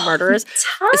time in murderers,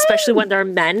 especially when they're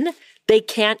men. They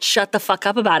can't shut the fuck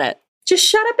up about it. Just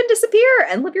shut up and disappear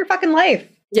and live your fucking life.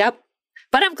 Yep.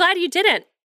 But I'm glad you didn't.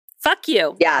 Fuck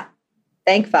you. Yeah.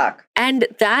 Thank fuck. And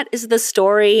that is the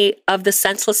story of the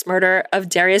senseless murder of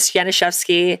Dariusz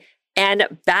Janiszewski and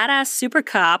badass super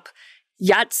cop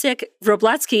Jacek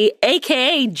Wroblewski,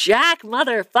 a.k.a. Jack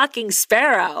motherfucking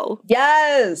Sparrow.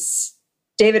 Yes.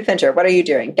 David Fincher, what are you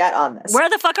doing? Get on this. Where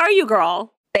the fuck are you,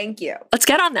 girl? Thank you. Let's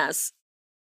get on this.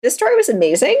 This story was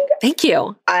amazing. Thank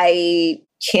you. I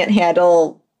can't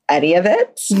handle any of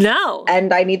it. No.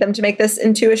 And I need them to make this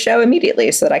into a show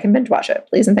immediately so that I can binge watch it.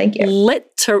 Please and thank you.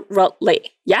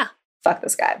 Literally. Yeah. Fuck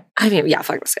this guy. I mean, yeah,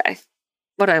 fuck this guy.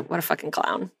 What a fucking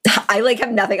clown. I like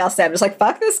have nothing else to say. I'm just like,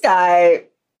 fuck this guy.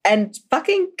 And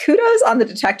fucking kudos on the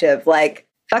detective. Like,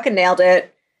 fucking nailed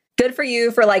it. Good for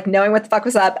you for like knowing what the fuck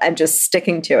was up and just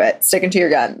sticking to it. Sticking to your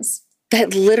guns.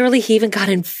 That literally he even got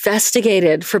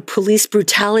investigated for police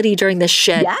brutality during this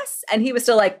shit. Yes. And he was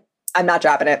still like, I'm not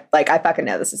dropping it. Like, I fucking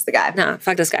know this is the guy. Nah,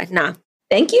 fuck this guy. Nah.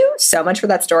 Thank you so much for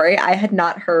that story. I had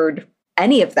not heard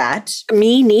any of that.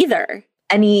 Me neither.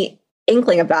 Any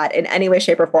inkling of that in any way,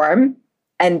 shape, or form.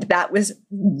 And that was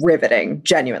riveting,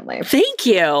 genuinely. Thank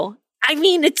you. I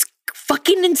mean, it's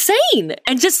fucking insane.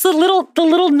 And just the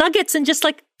little nuggets and just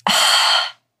like...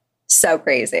 So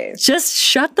crazy. Just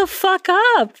shut the fuck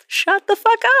up. Shut the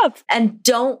fuck up. And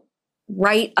don't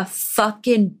write a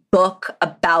fucking book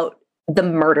about the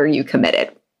murder you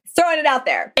committed. Throwing it out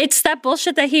there. It's that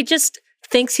bullshit that he just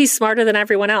thinks he's smarter than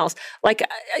everyone else. Like,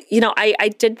 I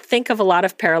did think of a lot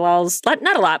of parallels, not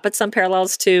a lot, but some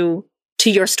parallels to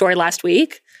your story last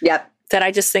week. Yep. That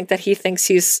I just think that he thinks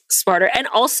he's smarter. And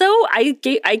also, I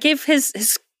gave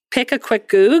his pick a quick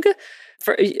goog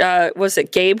for, was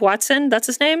it Gabe Watson? That's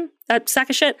his name? That sack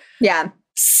of shit? Yeah.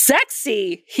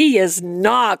 Sexy. He is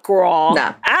not, girl.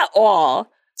 No. At all.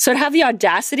 So to have the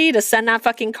audacity to send that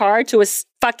fucking card to his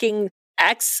fucking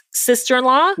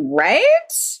ex-sister-in-law? Right?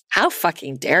 How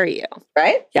fucking dare you?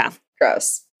 Right? Yeah.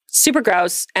 Gross. Super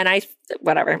gross. And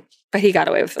whatever. But he got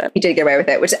away with it. He did get away with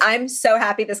it, which I'm so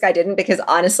happy this guy didn't, because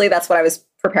honestly, that's what I was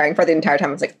preparing for the entire time.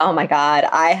 I was like, oh my God,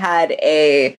 I had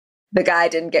the guy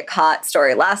didn't get caught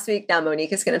story last week. Now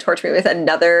Monique is going to torture me with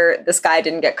another this guy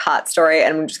didn't get caught story.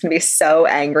 And I'm just going to be so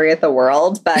angry at the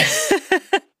world. But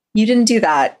you didn't do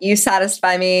that. You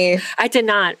satisfy me. I did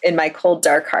not. In my cold,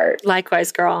 dark heart.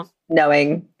 Likewise, girl.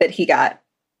 Knowing that he got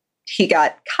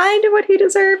kind of what he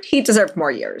deserved. He deserved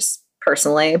more years,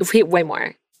 personally. Way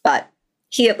more. But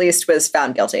he at least was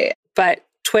found guilty. But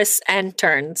twists and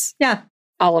turns. Yeah.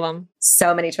 All of them.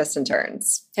 So many twists and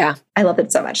turns. Yeah. I love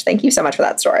it so much. Thank you so much for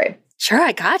that story. Sure,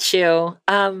 I got you.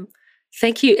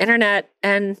 Thank you, Internet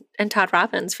and Todd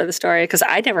Robbins, for the story, because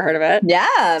I never heard of it.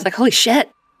 Yeah. It's like, holy shit.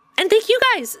 And thank you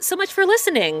guys so much for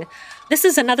listening. This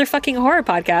is another fucking horror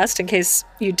podcast, in case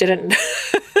you didn't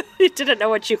know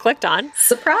what you clicked on.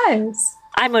 Surprise.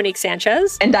 I'm Monique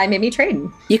Sanchez. And I'm Amy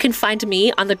Traden. You can find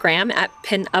me on the gram at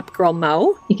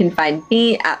PinUpGirlMo. You can find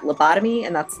me at Lobotomy,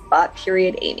 and that's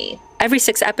 _Amy. Every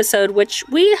 6 episode, which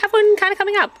we have one kind of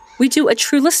coming up, we do a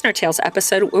True Listener Tales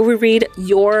episode where we read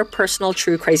your personal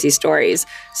true crazy stories.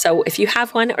 So if you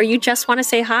have one or you just want to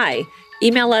say hi,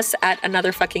 email us at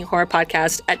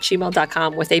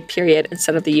anotherfuckinghorrorpodcast@gmail.com with a period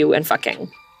instead of the U and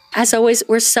fucking. As always,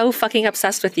 we're so fucking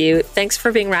obsessed with you. Thanks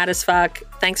for being rad as fuck.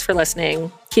 Thanks for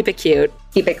listening. Keep it cute.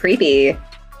 Keep it creepy.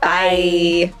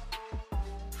 Bye.